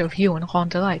a picture of you and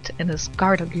Rondelite in his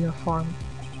guard uniform.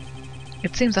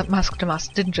 It seems that Musk to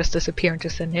Musk didn't just disappear into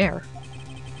thin air.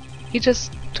 He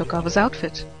just took off his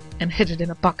outfit and hid it in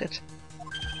a bucket.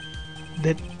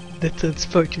 That sounds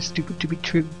far too stupid to be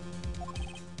true.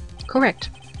 Correct.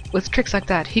 With tricks like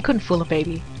that, he couldn't fool a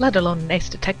baby, let alone an ace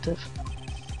detective.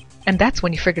 And that's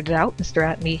when you figured it out, Mr.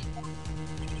 Atmey.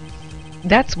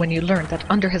 That's when you learned that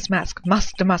under his mask,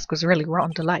 Musk to Musk was really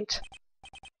Rondelite.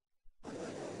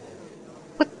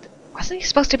 What? Wasn't he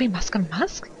supposed to be Musk and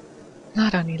Musk?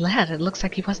 Not only that, it looks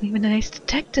like he wasn't even an ace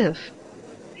detective.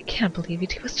 I can't believe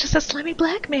it, he was just a slimy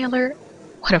blackmailer.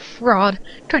 What a fraud,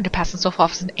 trying to pass himself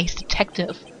off as an ace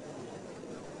detective.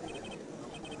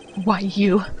 Why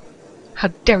you? How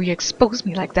dare you expose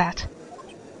me like that?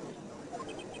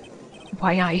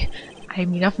 Why I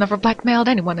mean, I've never blackmailed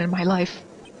anyone in my life.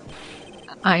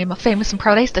 I am a famous and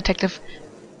proud ace detective,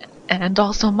 and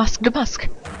also Musk to Musk.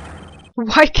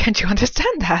 Why can't you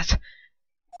understand that?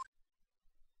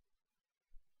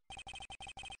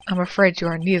 I'm afraid you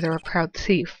are neither a proud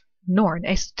thief, nor an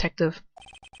ace detective.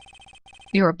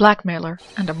 You're a blackmailer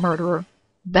and a murderer.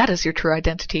 That is your true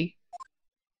identity.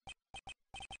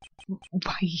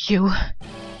 Why, you...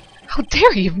 How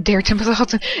dare you even dare temper the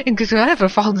house and because I ever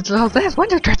fallen into all that? Why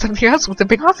did I try something else with the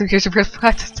big author here to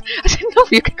practice? I didn't know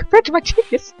if you could compare to my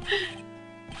genius.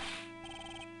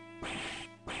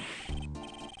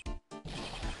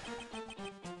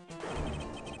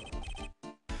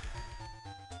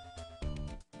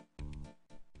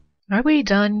 Are we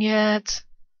done yet?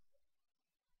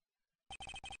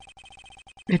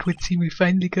 It would seem we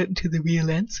finally gotten to the real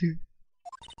answer.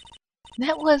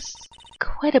 That was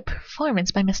quite a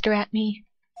performance by Mr. Atmey.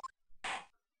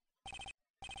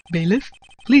 Bailiff,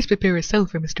 please prepare a cell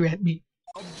for Mr. Atmey.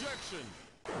 Objection!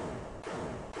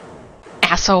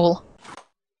 Asshole!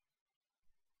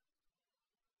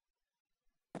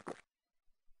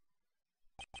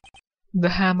 The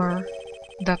hammer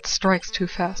that strikes too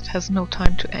fast has no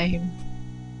time to aim.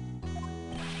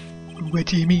 What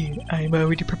do you mean? I am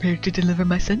already prepared to deliver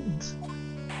my sentence.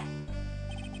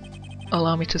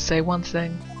 Allow me to say one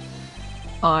thing.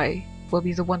 I will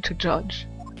be the one to judge.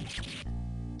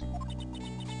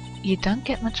 You don't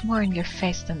get much more in your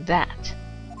face than that.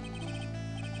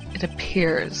 It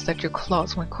appears that your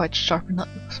claws went quite sharp enough,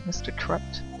 Mr. Trout.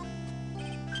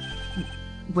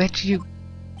 Where do you...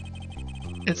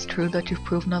 It's true that you've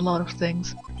proven a lot of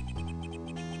things.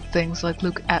 Things like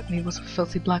Luke Atmey was a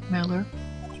filthy blackmailer.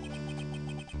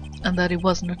 And that he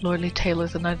wasn't a Lordly Taylor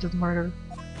the night of the murder.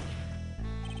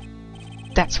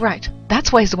 That's right.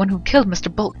 That's why he's the one who killed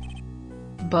Mr. Bull.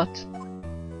 But...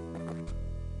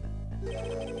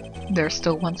 there's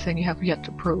still one thing you have yet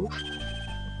to prove.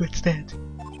 What's that?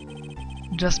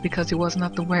 Just because he wasn't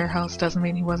at the warehouse doesn't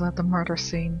mean he was at the murder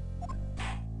scene.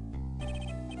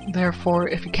 Therefore,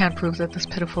 if you can't prove that this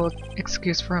pitiful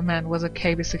excuse for a man was a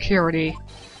KB security,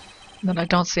 then I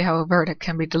don't see how a verdict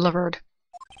can be delivered.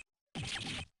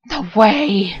 No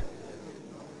way!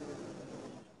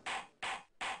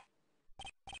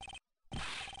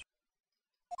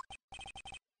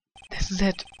 This is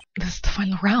it. This is the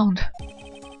final round.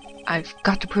 I've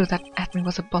got to prove that Atmey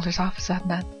was at Buller's office that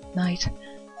night.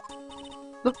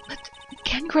 But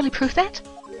can you really prove that?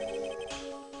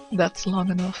 That's long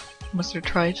enough, Mr.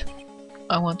 Trite.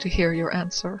 I want to hear your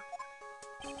answer.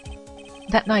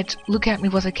 That night, Luke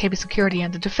Atmey was at KB Security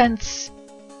and the defense...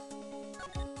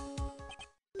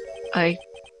 I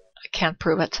can't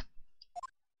prove it.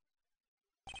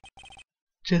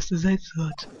 Just as I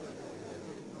thought.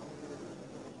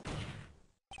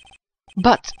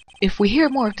 But, if we hear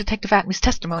more of Detective Atmey's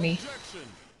testimony...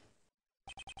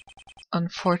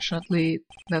 Unfortunately,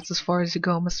 that's as far as you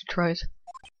go, Mr. Trite.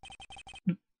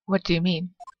 What do you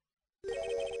mean?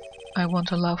 I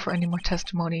won't allow for any more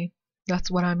testimony. That's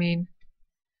what I mean.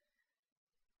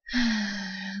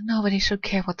 Nobody should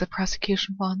care what the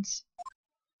prosecution wants.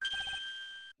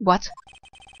 What?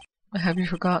 Have you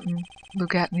forgotten?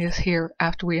 Luke Atmey is here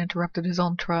after we interrupted his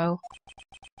own trial.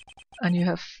 And you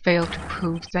have failed to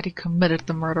prove that he committed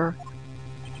the murder.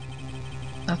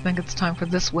 I think it's time for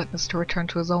this witness to return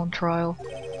to his own trial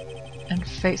and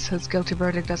face his guilty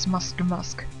verdict as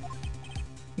Musk.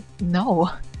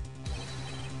 No.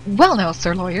 Well now,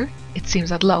 Sir Lawyer, it seems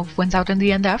that love wins out in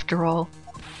the end after all.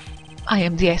 I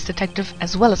am the ace detective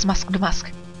as well as Musk.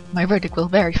 My verdict will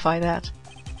verify that.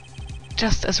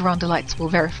 Just as Ron Delights will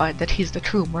verify that he's the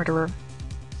true murderer.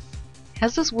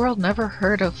 Has this world never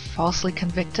heard of falsely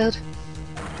convicted?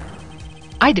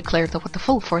 I declare that with the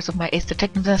full force of my ace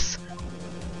detectiveness.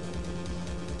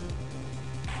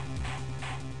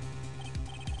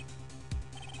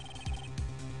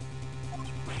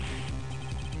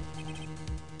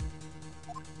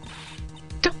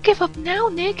 Don't give up now,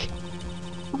 Nick!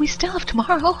 We still have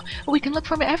tomorrow. We can look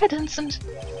for evidence and...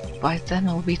 By then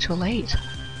it'll be too late.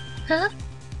 Huh?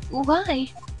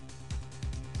 Why?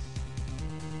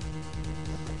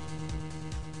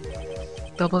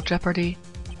 Double jeopardy.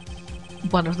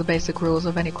 One of the basic rules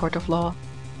of any court of law.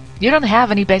 You don't have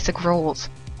any basic rules.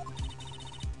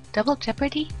 Double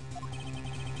jeopardy?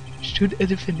 Should a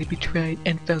defendant be tried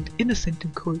and found innocent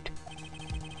in court,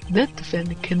 that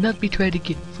defendant cannot be tried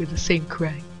again for the same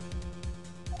crime.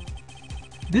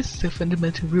 This is a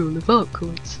fundamental rule of all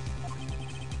courts,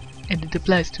 and it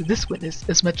applies to this witness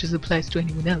as much as it applies to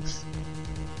anyone else.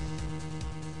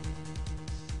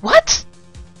 What?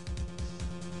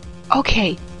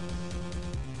 Okay.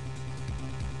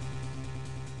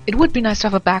 It would be nice to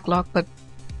have a backlog, but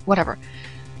whatever.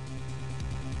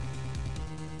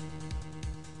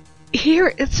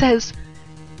 Here it says,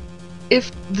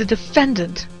 if the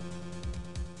defendant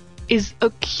is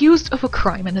accused of a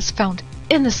crime and is found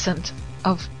innocent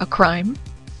of a crime,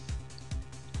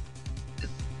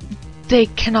 they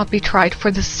cannot be tried for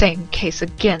the same case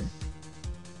again.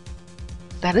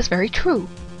 That is very true.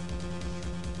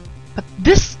 But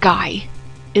this guy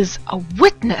is a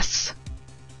witness,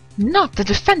 not the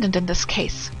defendant in this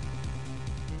case.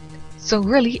 So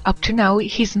really, up to now,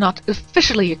 he's not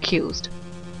officially accused.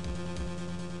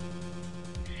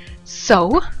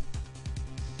 So,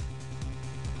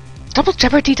 double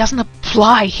jeopardy doesn't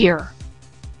apply here.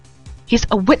 He's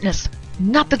a witness,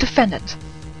 not the defendant.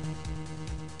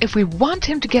 If we want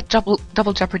him to get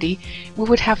double jeopardy, we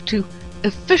would have to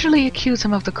officially accuse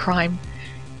him of the crime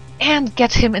and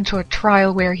get him into a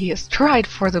trial where he is tried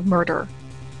for the murder.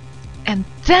 And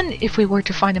then, if we were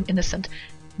to find him innocent,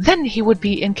 then he would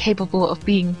be incapable of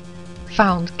being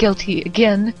found guilty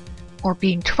again or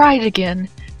being tried again,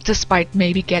 despite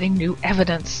maybe getting new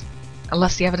evidence,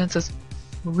 unless the evidence is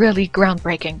really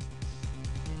groundbreaking.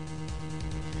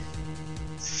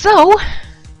 So,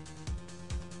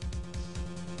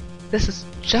 this is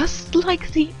just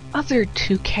like the other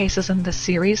two cases in the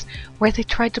series where they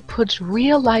tried to put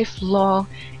real-life law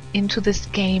into this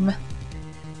game,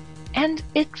 and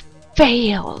it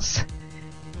fails.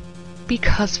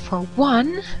 Because for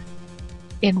one,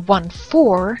 in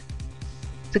 1.4,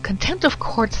 the contempt of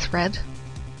court thread,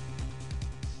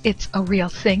 it's a real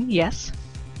thing, yes,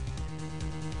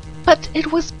 but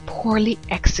it was poorly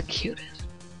executed.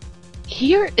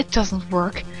 Here it doesn't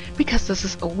work because this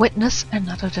is a witness and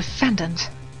not a defendant.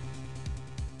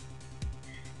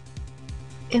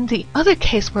 In the other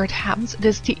case where it happens, it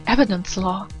is the evidence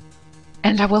law,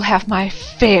 and I will have my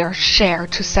fair share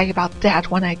to say about that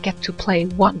when I get to play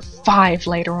 1.5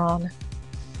 later on.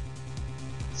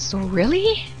 So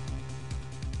really?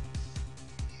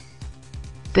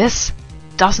 This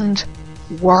doesn't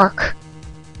work.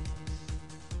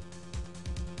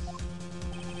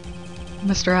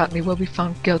 Mr. Atmey will be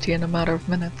found guilty in a matter of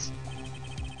minutes.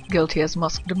 Guilty as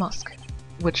Musk,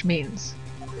 which means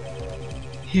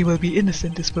he will be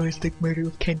innocent as far as the murder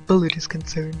of Kent Bullard is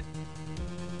concerned.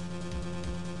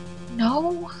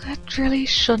 No, that really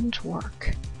shouldn't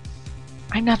work.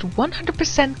 I'm not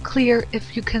 100% clear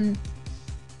if you can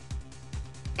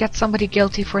get somebody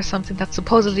guilty for something that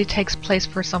supposedly takes place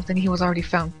for something he was already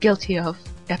found guilty of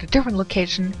at a different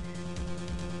location.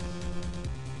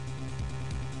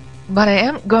 But I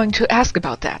am going to ask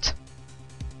about that.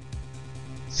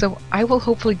 So I will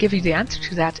hopefully give you the answer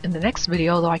to that in the next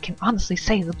video, although I can honestly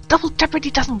say the double jeopardy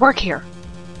doesn't work here.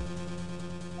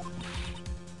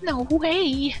 No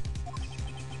way!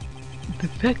 The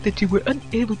fact that you were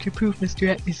unable to prove Mr.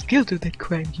 Atmey's guilt of that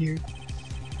crime here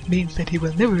means that he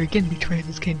will never again be tried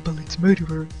as Ken Bullett's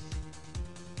murderer.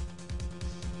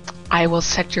 I will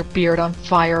set your beard on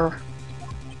fire.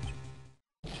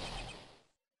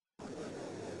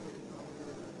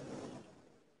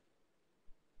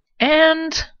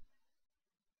 And...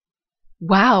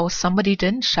 wow, somebody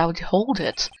didn't shout, hold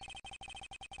it.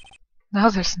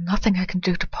 Now there's nothing I can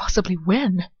do to possibly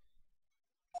win.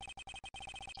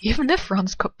 Even if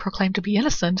Ron's proclaimed to be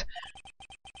innocent,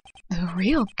 the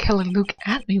real killer Luke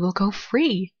Atmey will go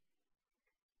free.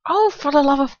 Oh, for the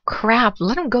love of crap,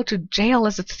 let him go to jail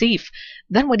as a thief.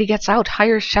 Then when he gets out,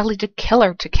 hire Shelley to kill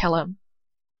her to kill him.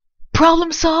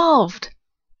 Problem solved!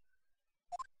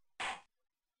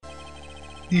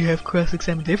 You have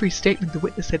cross-examined every statement the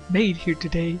witness had made here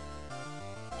today.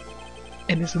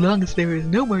 And as long as there is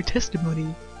no more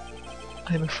testimony,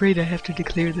 I'm afraid I have to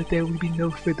declare that there will be no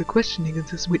further questioning of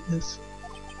this witness.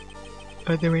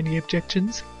 Are there any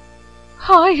objections?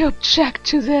 I object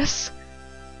to this.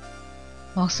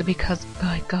 Mostly because,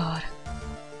 by God,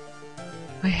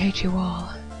 I hate you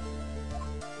all.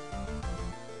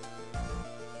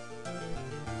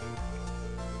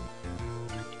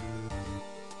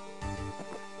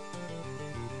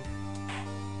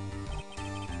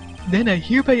 Then I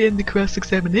hereby end the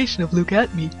cross-examination of Luke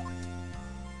Atmey.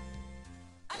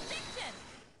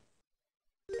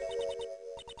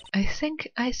 I think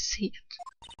I see it.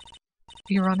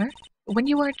 Your Honor, when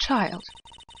you were a child.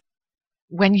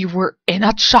 When you were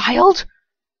a child?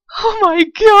 Oh my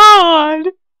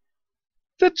God!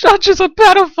 The judge is a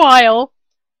pedophile!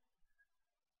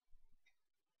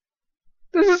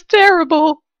 This is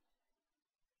terrible!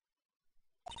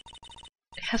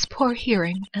 He has poor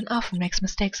hearing and often makes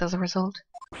mistakes as a result.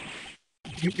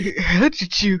 How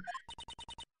did you...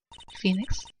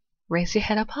 Phoenix, raise your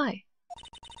head up high.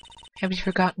 Have you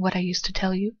forgotten what I used to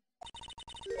tell you?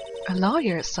 A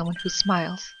lawyer is someone who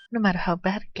smiles, no matter how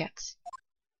bad it gets.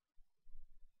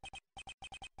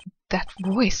 That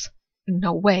voice.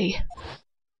 No way.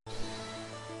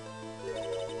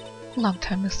 Long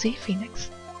time no see, Phoenix.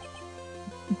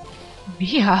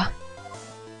 Mia!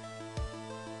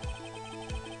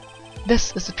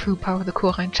 This is the true power of the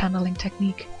Kurein channeling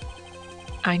technique.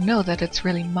 I know that it's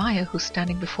really Maya who's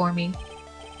standing before me,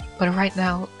 but right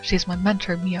now she's my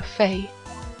mentor, Mia Fey.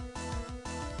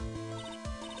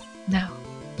 Now,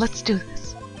 let's do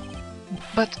this.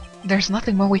 But there's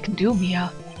nothing more we can do,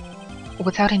 Mia.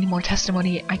 Without any more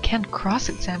testimony, I can't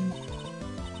cross-examine.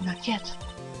 Not yet.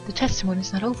 The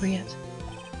testimony's not over yet.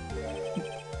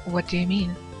 What do you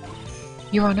mean?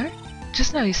 Your Honor,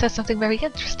 just now you said something very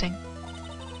interesting.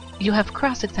 You have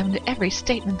cross-examined every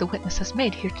statement the witness has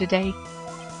made here today.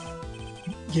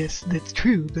 Yes, that's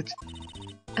true, but...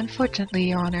 Unfortunately,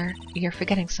 Your Honor, you're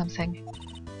forgetting something.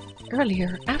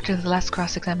 Earlier, after the last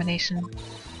cross-examination,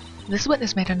 this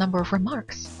witness made a number of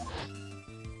remarks.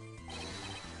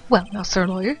 Well now, Sir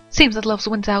Lawyer, seems that love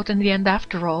wins out in the end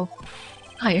after all.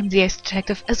 I am the ace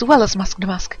detective as well as Musk the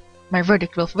Musk. My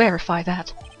verdict will verify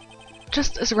that.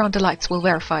 Just as Ron Delights will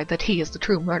verify that he is the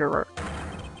true murderer.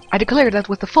 I declare that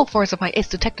with the full force of my ace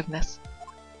detectiveness.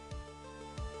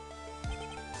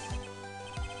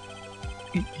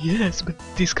 Yes, but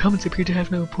these comments appear to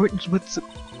have no importance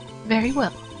whatsoever. Very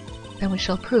well. Then we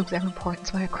shall prove their importance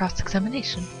by a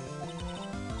cross-examination.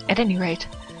 At any rate,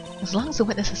 as long as the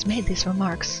witness has made these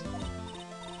remarks,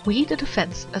 we, the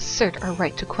defense, assert our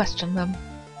right to question them.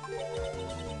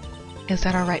 Is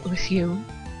that alright with you,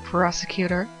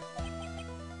 prosecutor?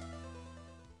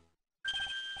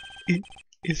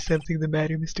 Is something the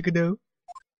matter, Mr. Godot?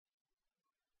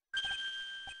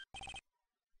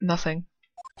 Nothing.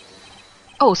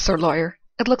 Oh, Sir Lawyer,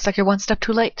 it looks like you're one step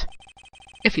too late.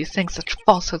 If you think such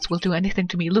falsehoods will do anything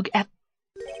to me, look at...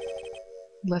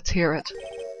 Let's hear it.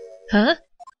 Huh?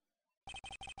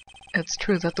 It's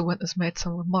true that the witness made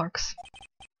some remarks.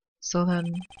 So then,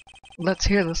 let's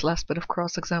hear this last bit of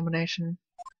cross-examination.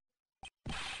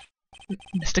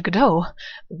 Mr. Godot,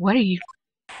 what are you...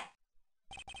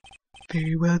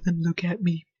 Very well then, look at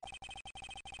me.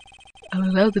 I'll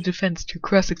allow the defense to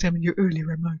cross-examine your earlier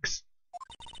remarks.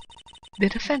 The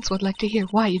defense would like to hear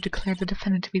why you declare the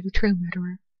defendant to be the true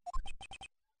murderer.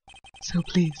 So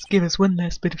please, give us one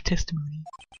last bit of testimony.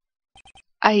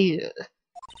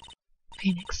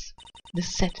 Phoenix,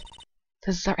 this is it.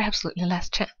 This is our absolutely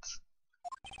last chance.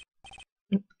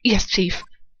 Yes, Chief.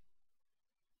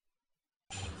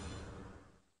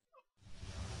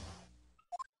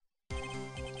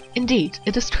 Indeed,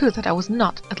 it is true that I was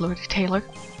not at Lord Taylor.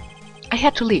 I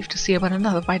had to leave to see about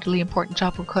another vitally important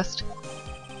job request.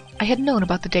 I had known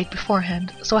about the date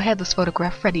beforehand, so I had this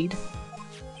photograph readied.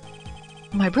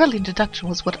 My brilliant deduction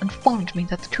was what informed me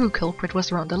that the true culprit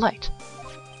was Ron Delight.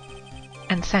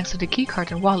 And thanks to the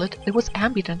keycard and wallet, it was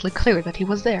ambiently clear that he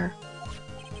was there.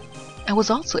 I was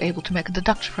also able to make a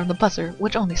deduction from the buzzer,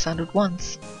 which only sounded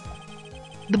once.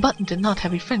 The button did not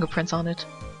have any fingerprints on it.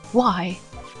 Why?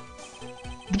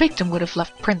 The victim would have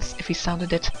left prints if he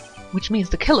sounded it, which means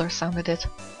the killer sounded it.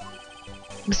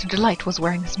 Mr. Delight was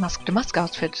wearing his mask-to-mask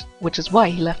outfit, which is why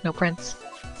he left no prints.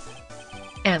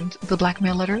 And the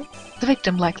blackmail letter? The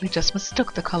victim likely just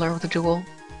mistook the color of the jewel.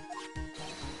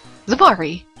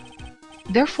 Zavari!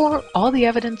 Therefore, all the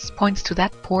evidence points to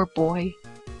that poor boy.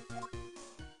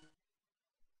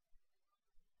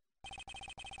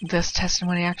 This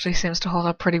testimony actually seems to hold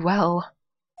up pretty well.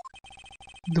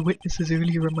 The witness's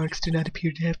earlier remarks do not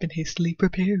appear to have been hastily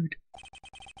prepared.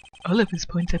 All of his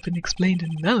points have been explained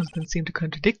and none of them seem to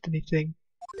contradict anything.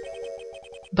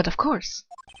 But of course.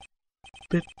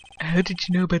 But how did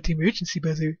you know about the emergency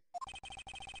buzzer?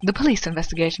 The police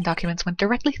investigation documents went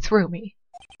directly through me.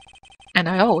 And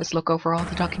I always look over all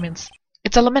the documents.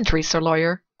 It's elementary, Sir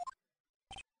Lawyer.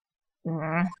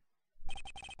 Are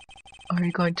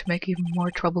you going to make even more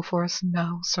trouble for us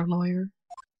now, Sir Lawyer?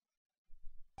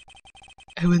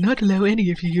 I will not allow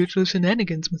any of your usual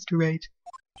shenanigans, Mr. Wright.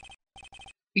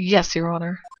 Yes, Your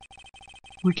Honor.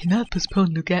 We cannot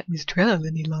postpone Luke Atmey's trial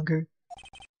any longer.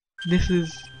 This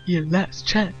is your last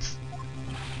chance.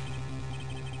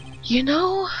 You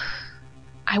know,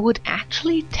 I would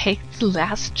actually take the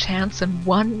last chance and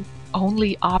one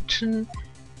only option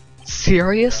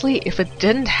seriously if it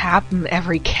didn't happen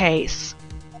every case.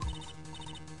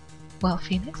 Well,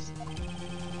 Phoenix,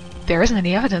 there isn't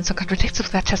any evidence that contradicts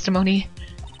with that testimony.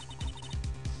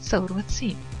 So it would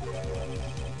seem.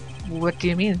 What do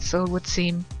you mean, so it would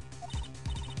seem?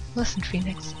 Listen,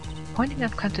 Phoenix, pointing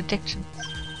out contradictions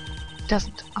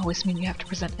doesn't always mean you have to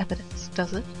present evidence,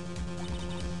 does it?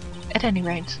 At any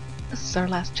rate, this is our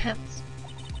last chance.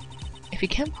 If you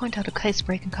can't point out a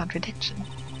case-breaking contradiction,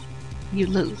 you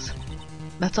lose.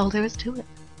 That's all there is to it.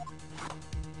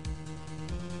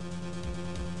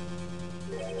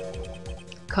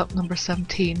 Cup number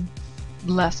 17.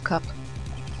 The last cup.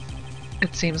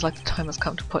 It seems like the time has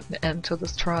come to put an end to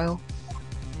this trial.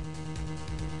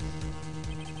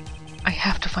 I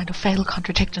have to find a fatal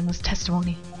contradiction in this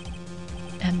testimony.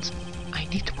 And I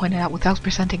need to point it out without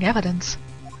presenting evidence.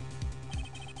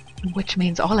 Which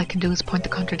means all I can do is point the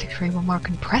contradictory remark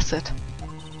and press it.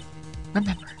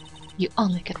 Remember, you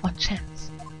only get one chance.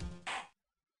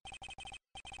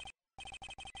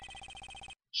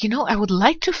 You know, I would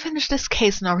like to finish this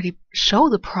case and already show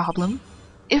the problem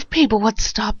if people would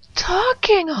stop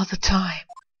talking all the time.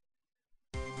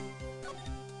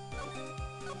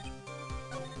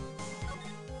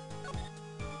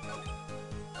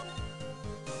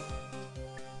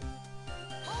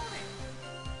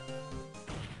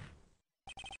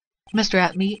 Mr.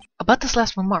 Atmey, about this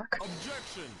last remark.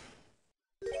 Objection.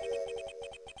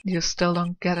 You still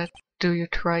don't get it, do you,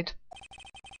 Trite?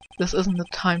 This isn't the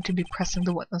time to be pressing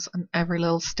the witness on every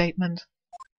little statement.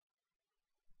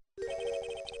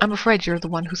 I'm afraid you're the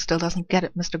one who still doesn't get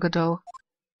it, Mr. Godot.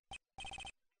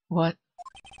 What?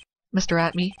 Mr.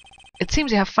 Atmey, it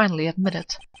seems you have finally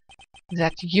admitted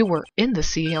that you were in the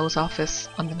CEO's office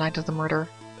on the night of the murder.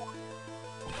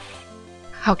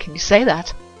 How can you say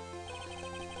that?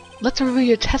 Let's review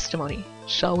your testimony,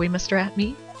 shall we, Mr.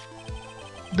 Atmey?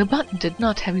 The button did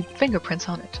not have any fingerprints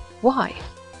on it. Why?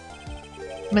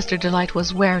 Mr. Delight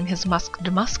was wearing his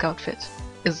mask-to-mask outfit.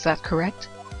 Is that correct?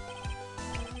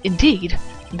 Indeed,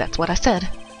 that's what I said.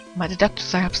 My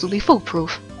deductions are absolutely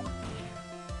foolproof.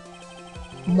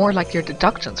 More like your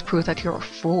deductions prove that you're a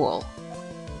fool.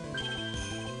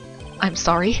 I'm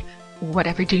sorry.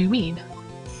 Whatever do you mean?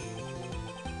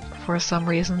 For some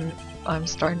reason, I'm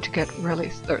starting to get really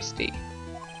thirsty.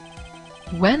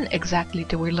 When exactly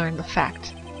did we learn the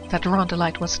fact that Ron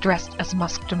Delight was dressed as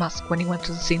mask-to-mask when he went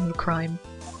to the scene of the crime?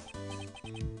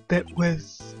 That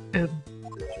was,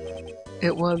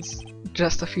 It was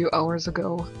just a few hours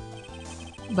ago,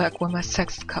 back when my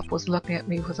sex cup was looking at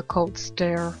me with a cold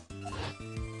stare.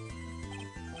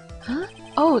 Huh?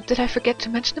 Oh, did I forget to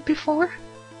mention it before?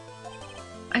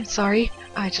 I'm sorry,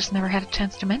 I just never had a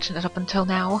chance to mention it up until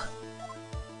now.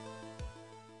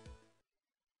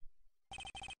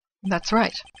 That's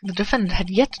right. The defendant had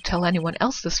yet to tell anyone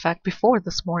else this fact before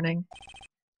this morning.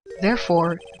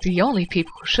 Therefore, the only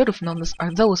people who should have known this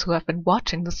are those who have been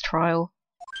watching this trial.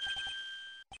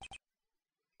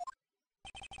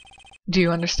 Do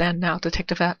you understand now,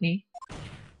 Detective Atmey?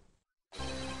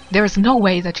 There is no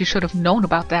way that you should have known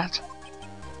about that.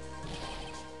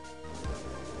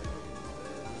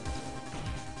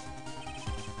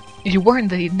 You were in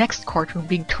the next courtroom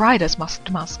being tried as Musk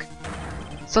to Musk.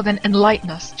 So then enlighten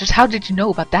us. Just how did you know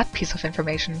about that piece of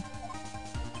information?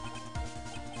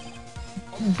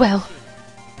 Well...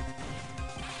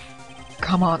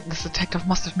 Come on, this detective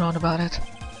must have known about it.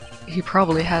 He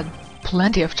probably had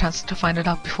plenty of chances to find it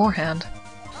out beforehand.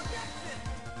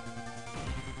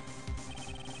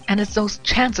 And it's those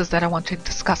chances that I want to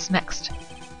discuss next.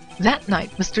 That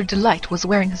night, Mr. Delight was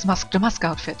wearing his Musk to Musk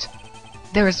outfit.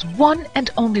 There is one and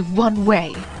only one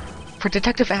way for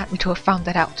Detective Atmey to have found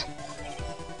that out.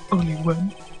 Only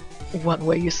one? One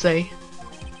way, you say?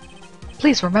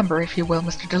 Please remember, if you will,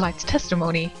 Mr. Delight's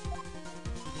testimony.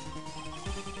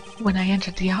 When I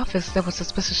entered the office, there was a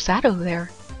suspicious shadow there.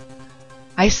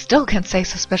 I still can't say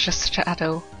suspicious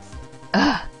shadow.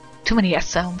 Ugh, too many S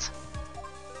sounds.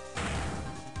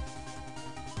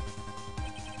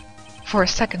 For a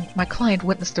second, my client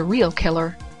witnessed the real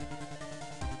killer.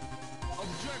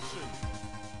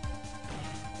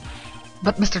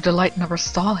 But Mr. Delight never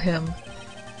saw him.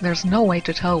 There's no way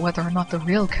to tell whether or not the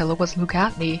real killer was Luke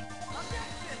Atmey.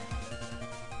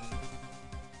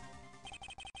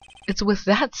 It's with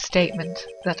that statement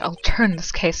that I'll turn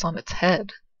this case on its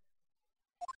head.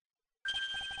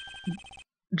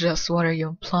 Just what are you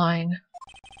implying?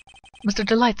 Mr.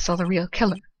 Delight saw the real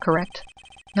killer, correct?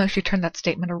 Now if you turn that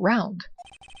statement around,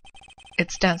 it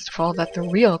stands to fall that the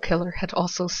real killer had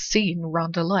also seen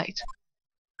Ron Delight.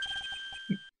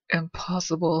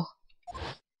 Impossible.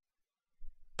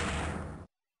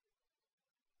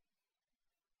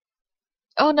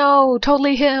 Oh no,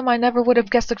 totally him! I never would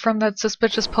have guessed it from that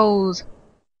suspicious pose.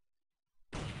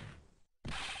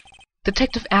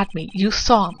 Detective Atmey, you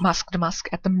saw Musk to Musk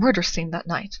at the murder scene that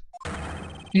night.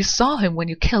 You saw him when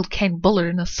you killed Kane Bullard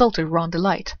and assaulted Ron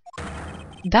Delight.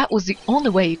 That was the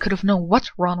only way you could have known what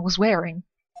Ron was wearing.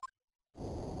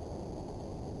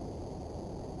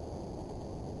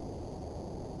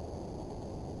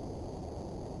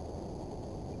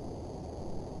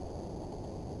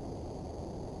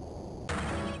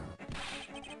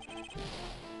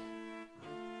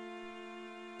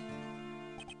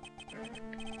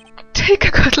 Take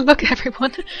a good look,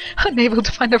 everyone. Unable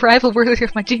to find a rival worthy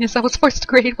of my genius, I was forced to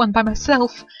create one by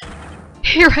myself.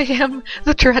 Here I am,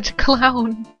 the tragic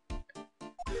clown.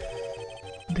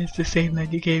 That's the same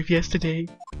line you gave yesterday.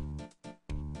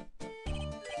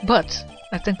 But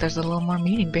I think there's a little more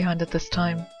meaning behind it this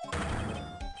time.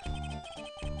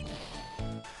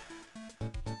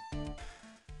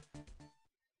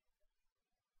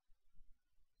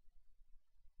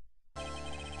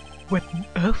 What an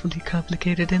awfully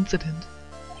complicated incident.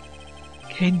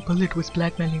 Kane Bullard was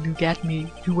blackmailing Luke Atmey,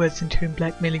 who was in turn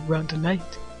blackmailing Ron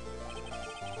Delight.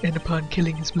 And upon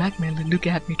killing his blackmailer, Luke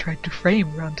Atmey tried to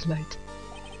frame Ron Delight.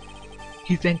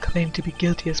 He then claimed to be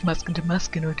guilty as Musk to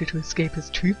Musk in order to escape his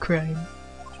true crime.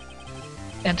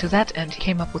 And to that end he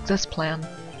came up with this plan.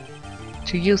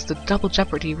 To use the double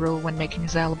Jeopardy rule when making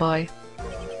his alibi.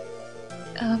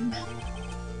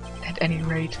 At any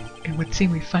rate, it would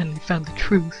seem we finally found the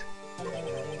truth.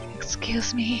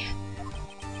 Excuse me?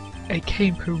 I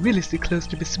came perilously close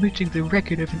to besmirching the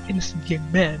record of an innocent young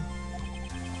man.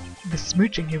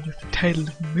 Besmirching him with the title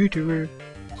of murderer.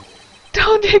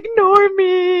 Don't ignore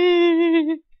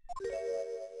me!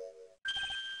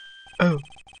 Oh,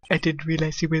 I didn't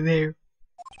realize you were there.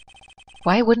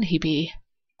 Why wouldn't he be?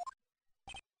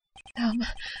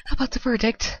 About the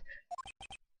verdict.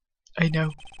 I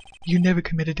know. You never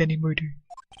committed any murder.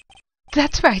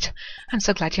 That's right. I'm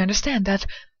so glad you understand that.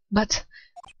 But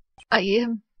I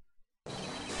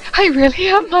really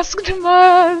am Musk to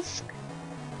Musk.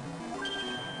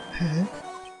 Huh?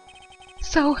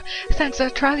 So, thanks to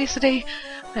that trial yesterday,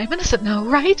 I'm innocent now,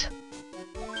 right?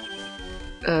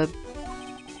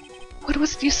 What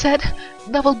was it you said?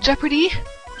 Double Jeopardy?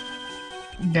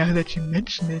 Now that you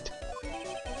mention it.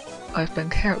 I've been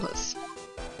careless.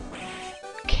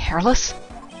 Careless?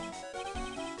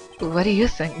 What do you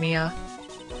think, Mia?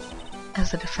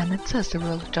 As the defendant says, the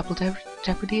rule of double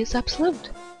jeopardy is absolute.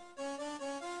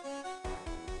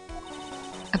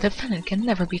 A defendant can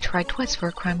never be tried twice for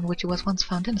a crime in which he was once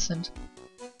found innocent.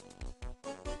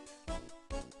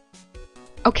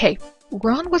 Okay,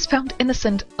 Ron was found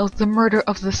innocent of the murder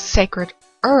of the sacred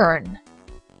urn.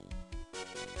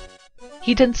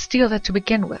 He didn't steal that to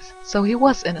begin with, so he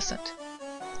was innocent.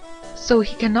 So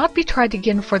he cannot be tried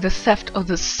again for the theft of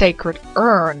the sacred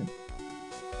urn.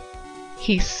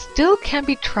 He still can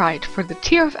be tried for the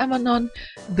Tear of Amanon,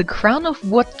 the crown of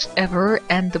whatever,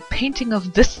 and the painting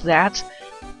of this, that,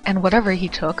 and whatever he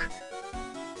took.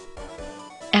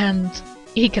 And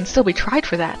he can still be tried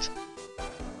for that.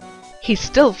 He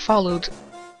still followed,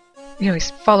 he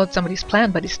followed somebody's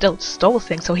plan, but he still stole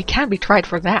things, so he can be tried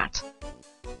for that.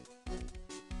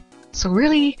 So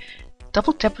really,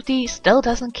 Double Jeopardy still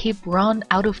doesn't keep Ron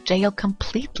out of jail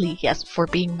completely, yes, for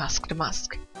being Musk to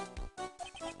Musk.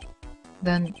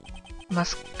 Then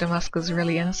Musk to Musk is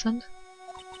really innocent?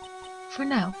 For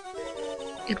now.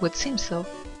 It would seem so.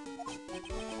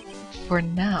 For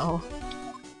now.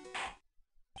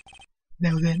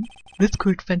 Now then, this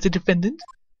court finds a defendant.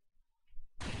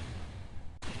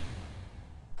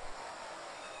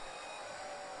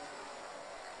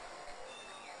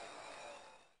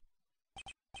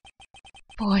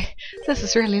 Boy, this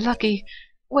is really lucky.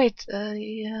 Wait,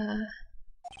 yeah...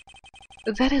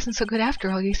 That isn't so good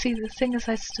after all. You see, the thing is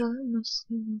I still am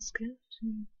scared.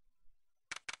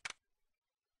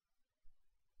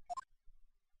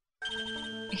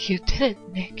 You did it,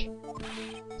 Nick.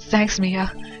 Thanks,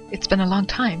 Mia. It's been a long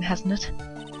time, hasn't it?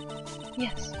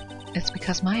 Yes. It's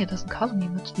because Maya doesn't call me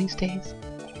much these days.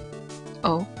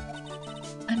 Oh?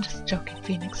 I'm just joking,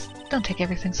 Phoenix. Don't take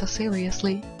everything so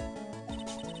seriously.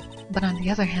 But on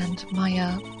the other hand,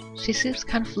 Maya, she seems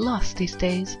kind of lost these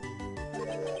days.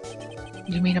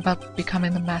 You mean about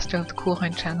becoming the master of the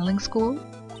Coolheim Channeling School?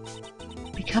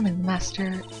 Becoming the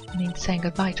master means saying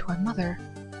goodbye to our mother.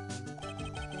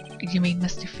 You mean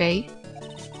Misty Faye?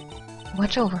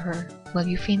 Watch over her, will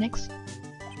you, Phoenix?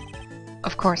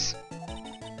 Of course.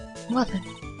 Well then,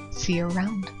 see you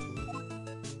around.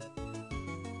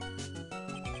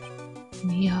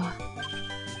 Mia.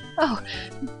 Oh,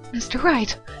 Mr.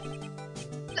 Wright.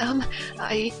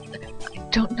 I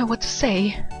don't know what to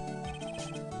say.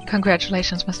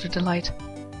 Congratulations, Mr. Delight.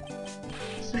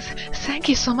 Thank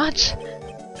you so much.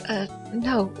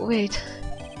 No, wait.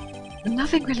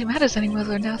 Nothing really matters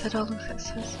anymore now that all of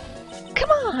this is... Come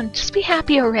on, just be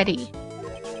happy already.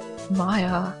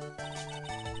 Maya.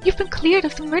 You've been cleared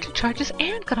of the murder charges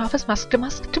and got off as Musk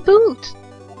to boot.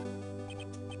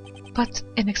 But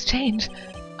in exchange,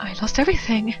 I lost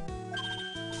everything.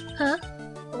 Huh?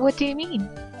 What do you mean?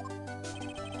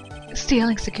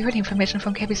 Stealing security information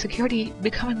from KB Security,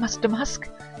 becoming Musk to Musk.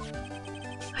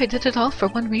 I did it all for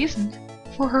one reason.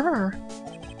 For her.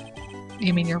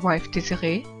 You mean your wife,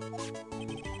 Desiree?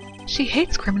 She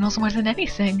hates criminals more than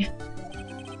anything.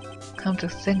 Come to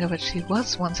think of it, she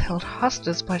was once held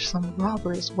hostage by some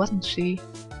robbers, wasn't she?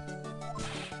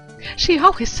 She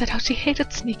always said how she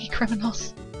hated sneaky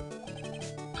criminals.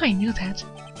 I knew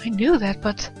that,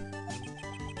 but...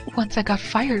 Once I got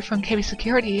fired from KB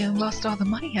Security and lost all the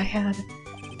money I had,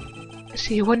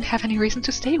 she wouldn't have any reason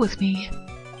to stay with me.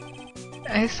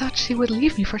 I thought she would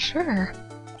leave me for sure.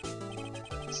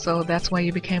 So that's why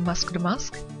you became Musk to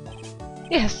Musk?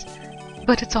 Yes,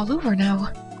 but it's all over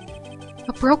now.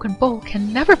 A broken bowl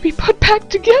can never be put back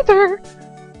together!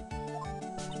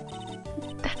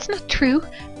 That's not true,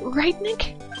 right,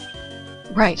 Nick?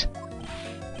 Right.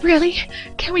 Really?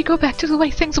 Can we go back to the way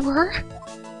things were?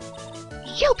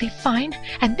 You'll be fine,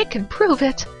 and Nick can prove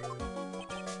it.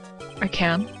 I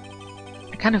can.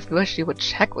 I kind of wish you would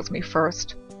check with me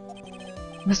first.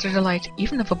 Mr. Delight,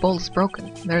 even if a bowl is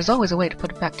broken, there's always a way to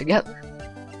put it back together.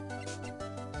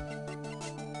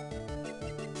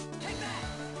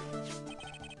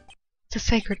 The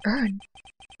sacred urn.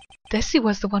 Desi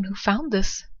was the one who found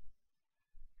this.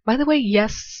 By the way,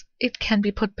 yes, it can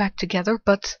be put back together,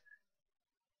 but...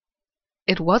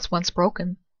 It was once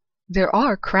broken. There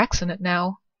are cracks in it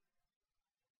now.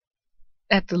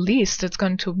 At the least, it's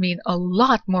going to mean a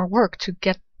lot more work to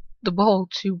get the bowl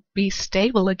to be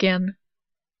stable again.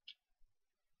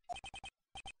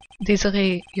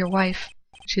 Desiree, your wife,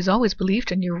 she's always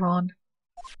believed in you, Ron.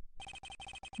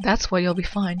 That's why you'll be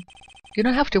fine. You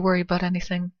don't have to worry about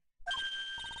anything.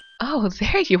 Oh,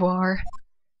 there you are.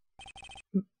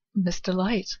 Miss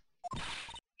Delight.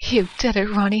 You did it,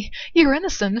 Ronnie. You're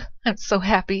innocent. I'm so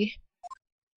happy.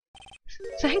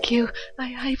 Thank you.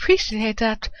 I appreciate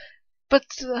that. But,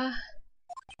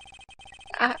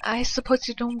 I suppose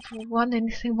you don't want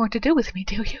anything more to do with me,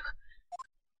 do you?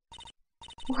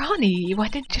 Ronnie, why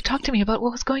didn't you talk to me about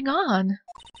what was going on?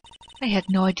 I had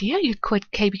no idea you'd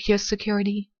quit KBQ's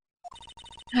security.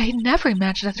 I never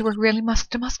imagined that you were really Musk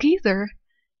to Musk either.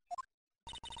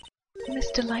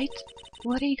 Miss Delight,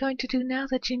 what are you going to do now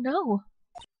that you know?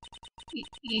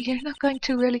 You're not going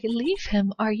to really leave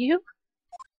him, are you?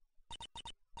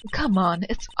 Come on,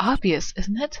 it's obvious,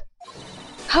 isn't it?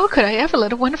 How could I ever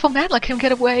let a wonderful man like him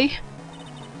get away?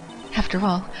 After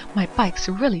all, my bike's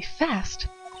really fast.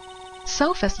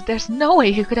 So fast that there's no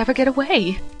way he could ever get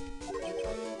away.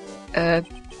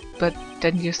 But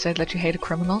didn't you say that you hated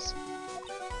criminals?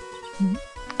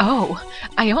 Oh,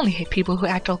 I only hate people who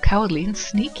act all cowardly and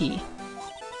sneaky.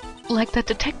 Like that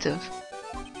detective.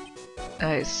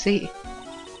 I see.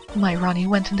 My Ronnie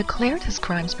went and declared his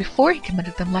crimes before he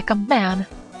committed them like a man.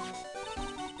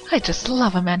 I just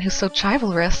love a man who's so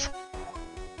chivalrous.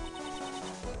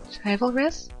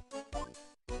 Chivalrous?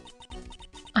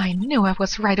 I knew I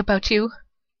was right about you.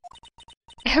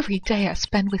 Every day I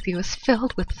spend with you is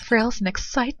filled with thrills and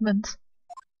excitement.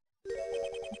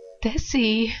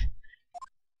 Desi.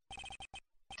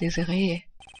 Desiree,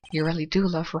 you really do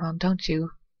love Ron, don't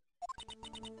you?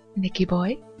 Nicky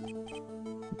boy?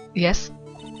 Yes?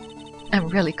 I'm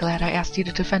really glad I asked you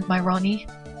to defend my Ronnie.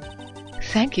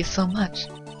 Thank you so much.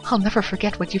 I'll never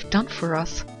forget what you've done for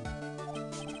us.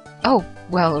 Oh,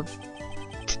 well,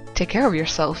 take care of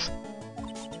yourself.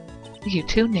 You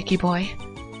too, Nicky boy.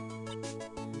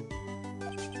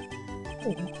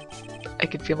 I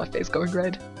can feel my face going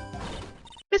red.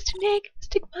 Mr. Nick,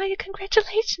 Stigmaya,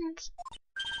 congratulations!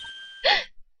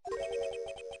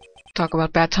 Talk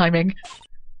about bad timing.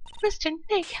 Mr.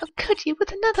 Nick, how could you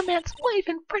with another man's wife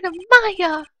in front of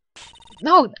Maya?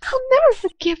 No, I'll never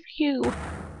forgive you!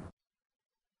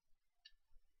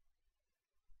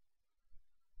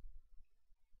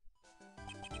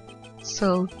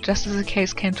 So, just as the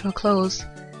case came to a close,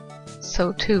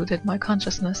 so too did my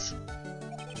consciousness.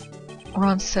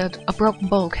 Ron said a broken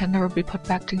bowl can never be put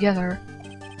back together.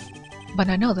 But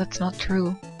I know that's not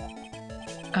true.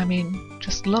 I mean,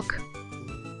 just look.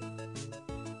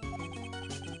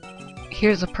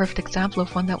 Here's a perfect example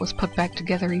of one that was put back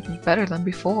together even better than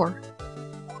before.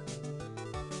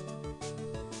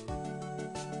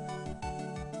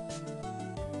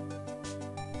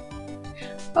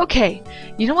 Okay,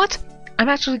 you know what? I'm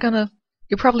actually gonna...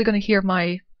 You're probably gonna hear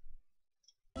my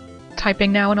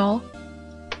typing now and all.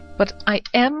 But I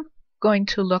am going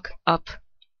to look up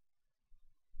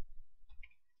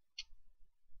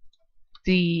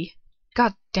the...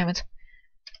 God damn it.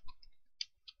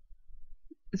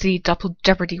 The double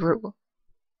Jeopardy rule.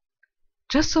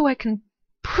 Just so I can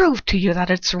prove to you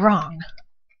that it's wrong.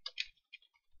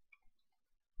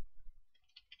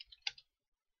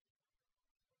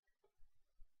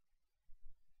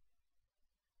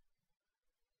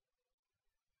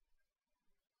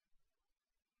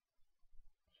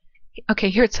 Okay,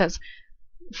 here it says,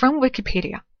 from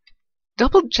Wikipedia,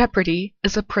 double jeopardy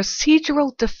is a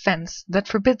procedural defense that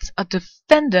forbids a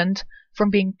defendant from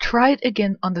being tried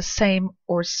again on the same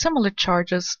or similar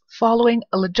charges following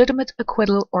a legitimate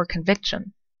acquittal or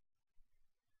conviction.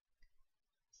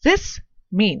 This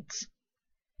means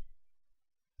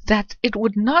that it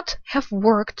would not have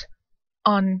worked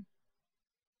on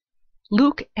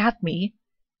Luke Atmey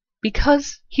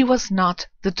because he was not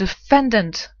the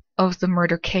defendant of the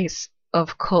murder case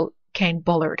of Kane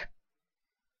Bullard.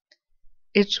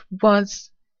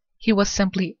 He was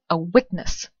simply a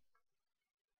witness.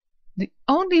 The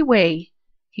only way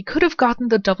he could have gotten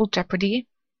the double jeopardy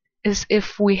is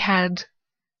if we had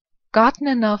gotten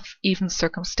enough even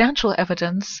circumstantial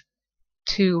evidence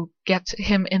to get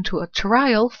him into a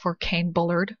trial for Kane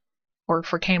Bullard, or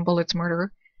for Kane Bullard's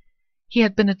murder. He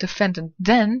had been a defendant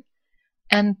then,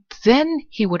 and then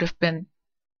he would have been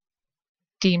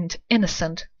deemed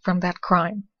innocent from that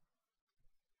crime.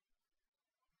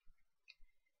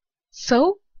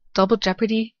 So, double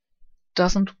jeopardy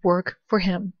doesn't work for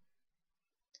him.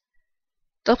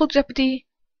 Double jeopardy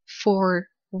for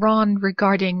Ron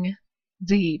regarding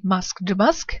the Masque de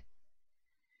Masque,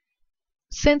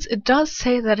 since it does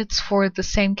say that it's for the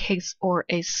same case or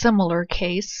a similar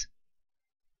case,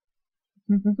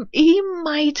 he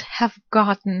might have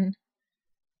gotten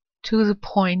to the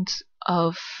point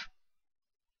of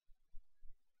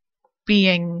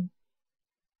being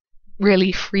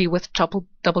really free with double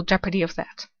jeopardy of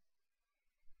that.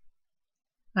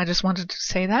 I just wanted to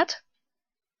say that,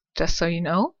 just so you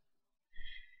know.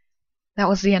 That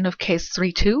was the end of case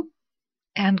 3-2,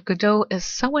 and Godot is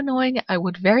so annoying I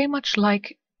would very much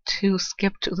like to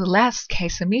skip to the last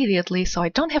case immediately so I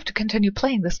don't have to continue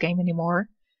playing this game anymore,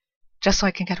 just so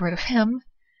I can get rid of him,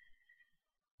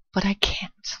 but I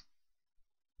can't.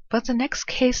 But the next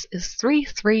case is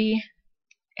 3-3.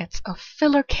 It's a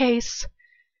filler case.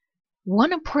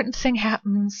 One important thing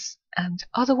happens, and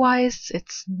otherwise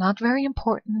it's not very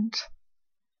important.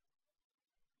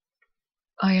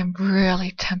 I am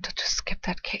really tempted to skip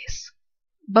that case,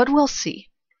 but we'll see.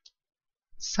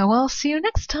 So I'll see you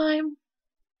next time.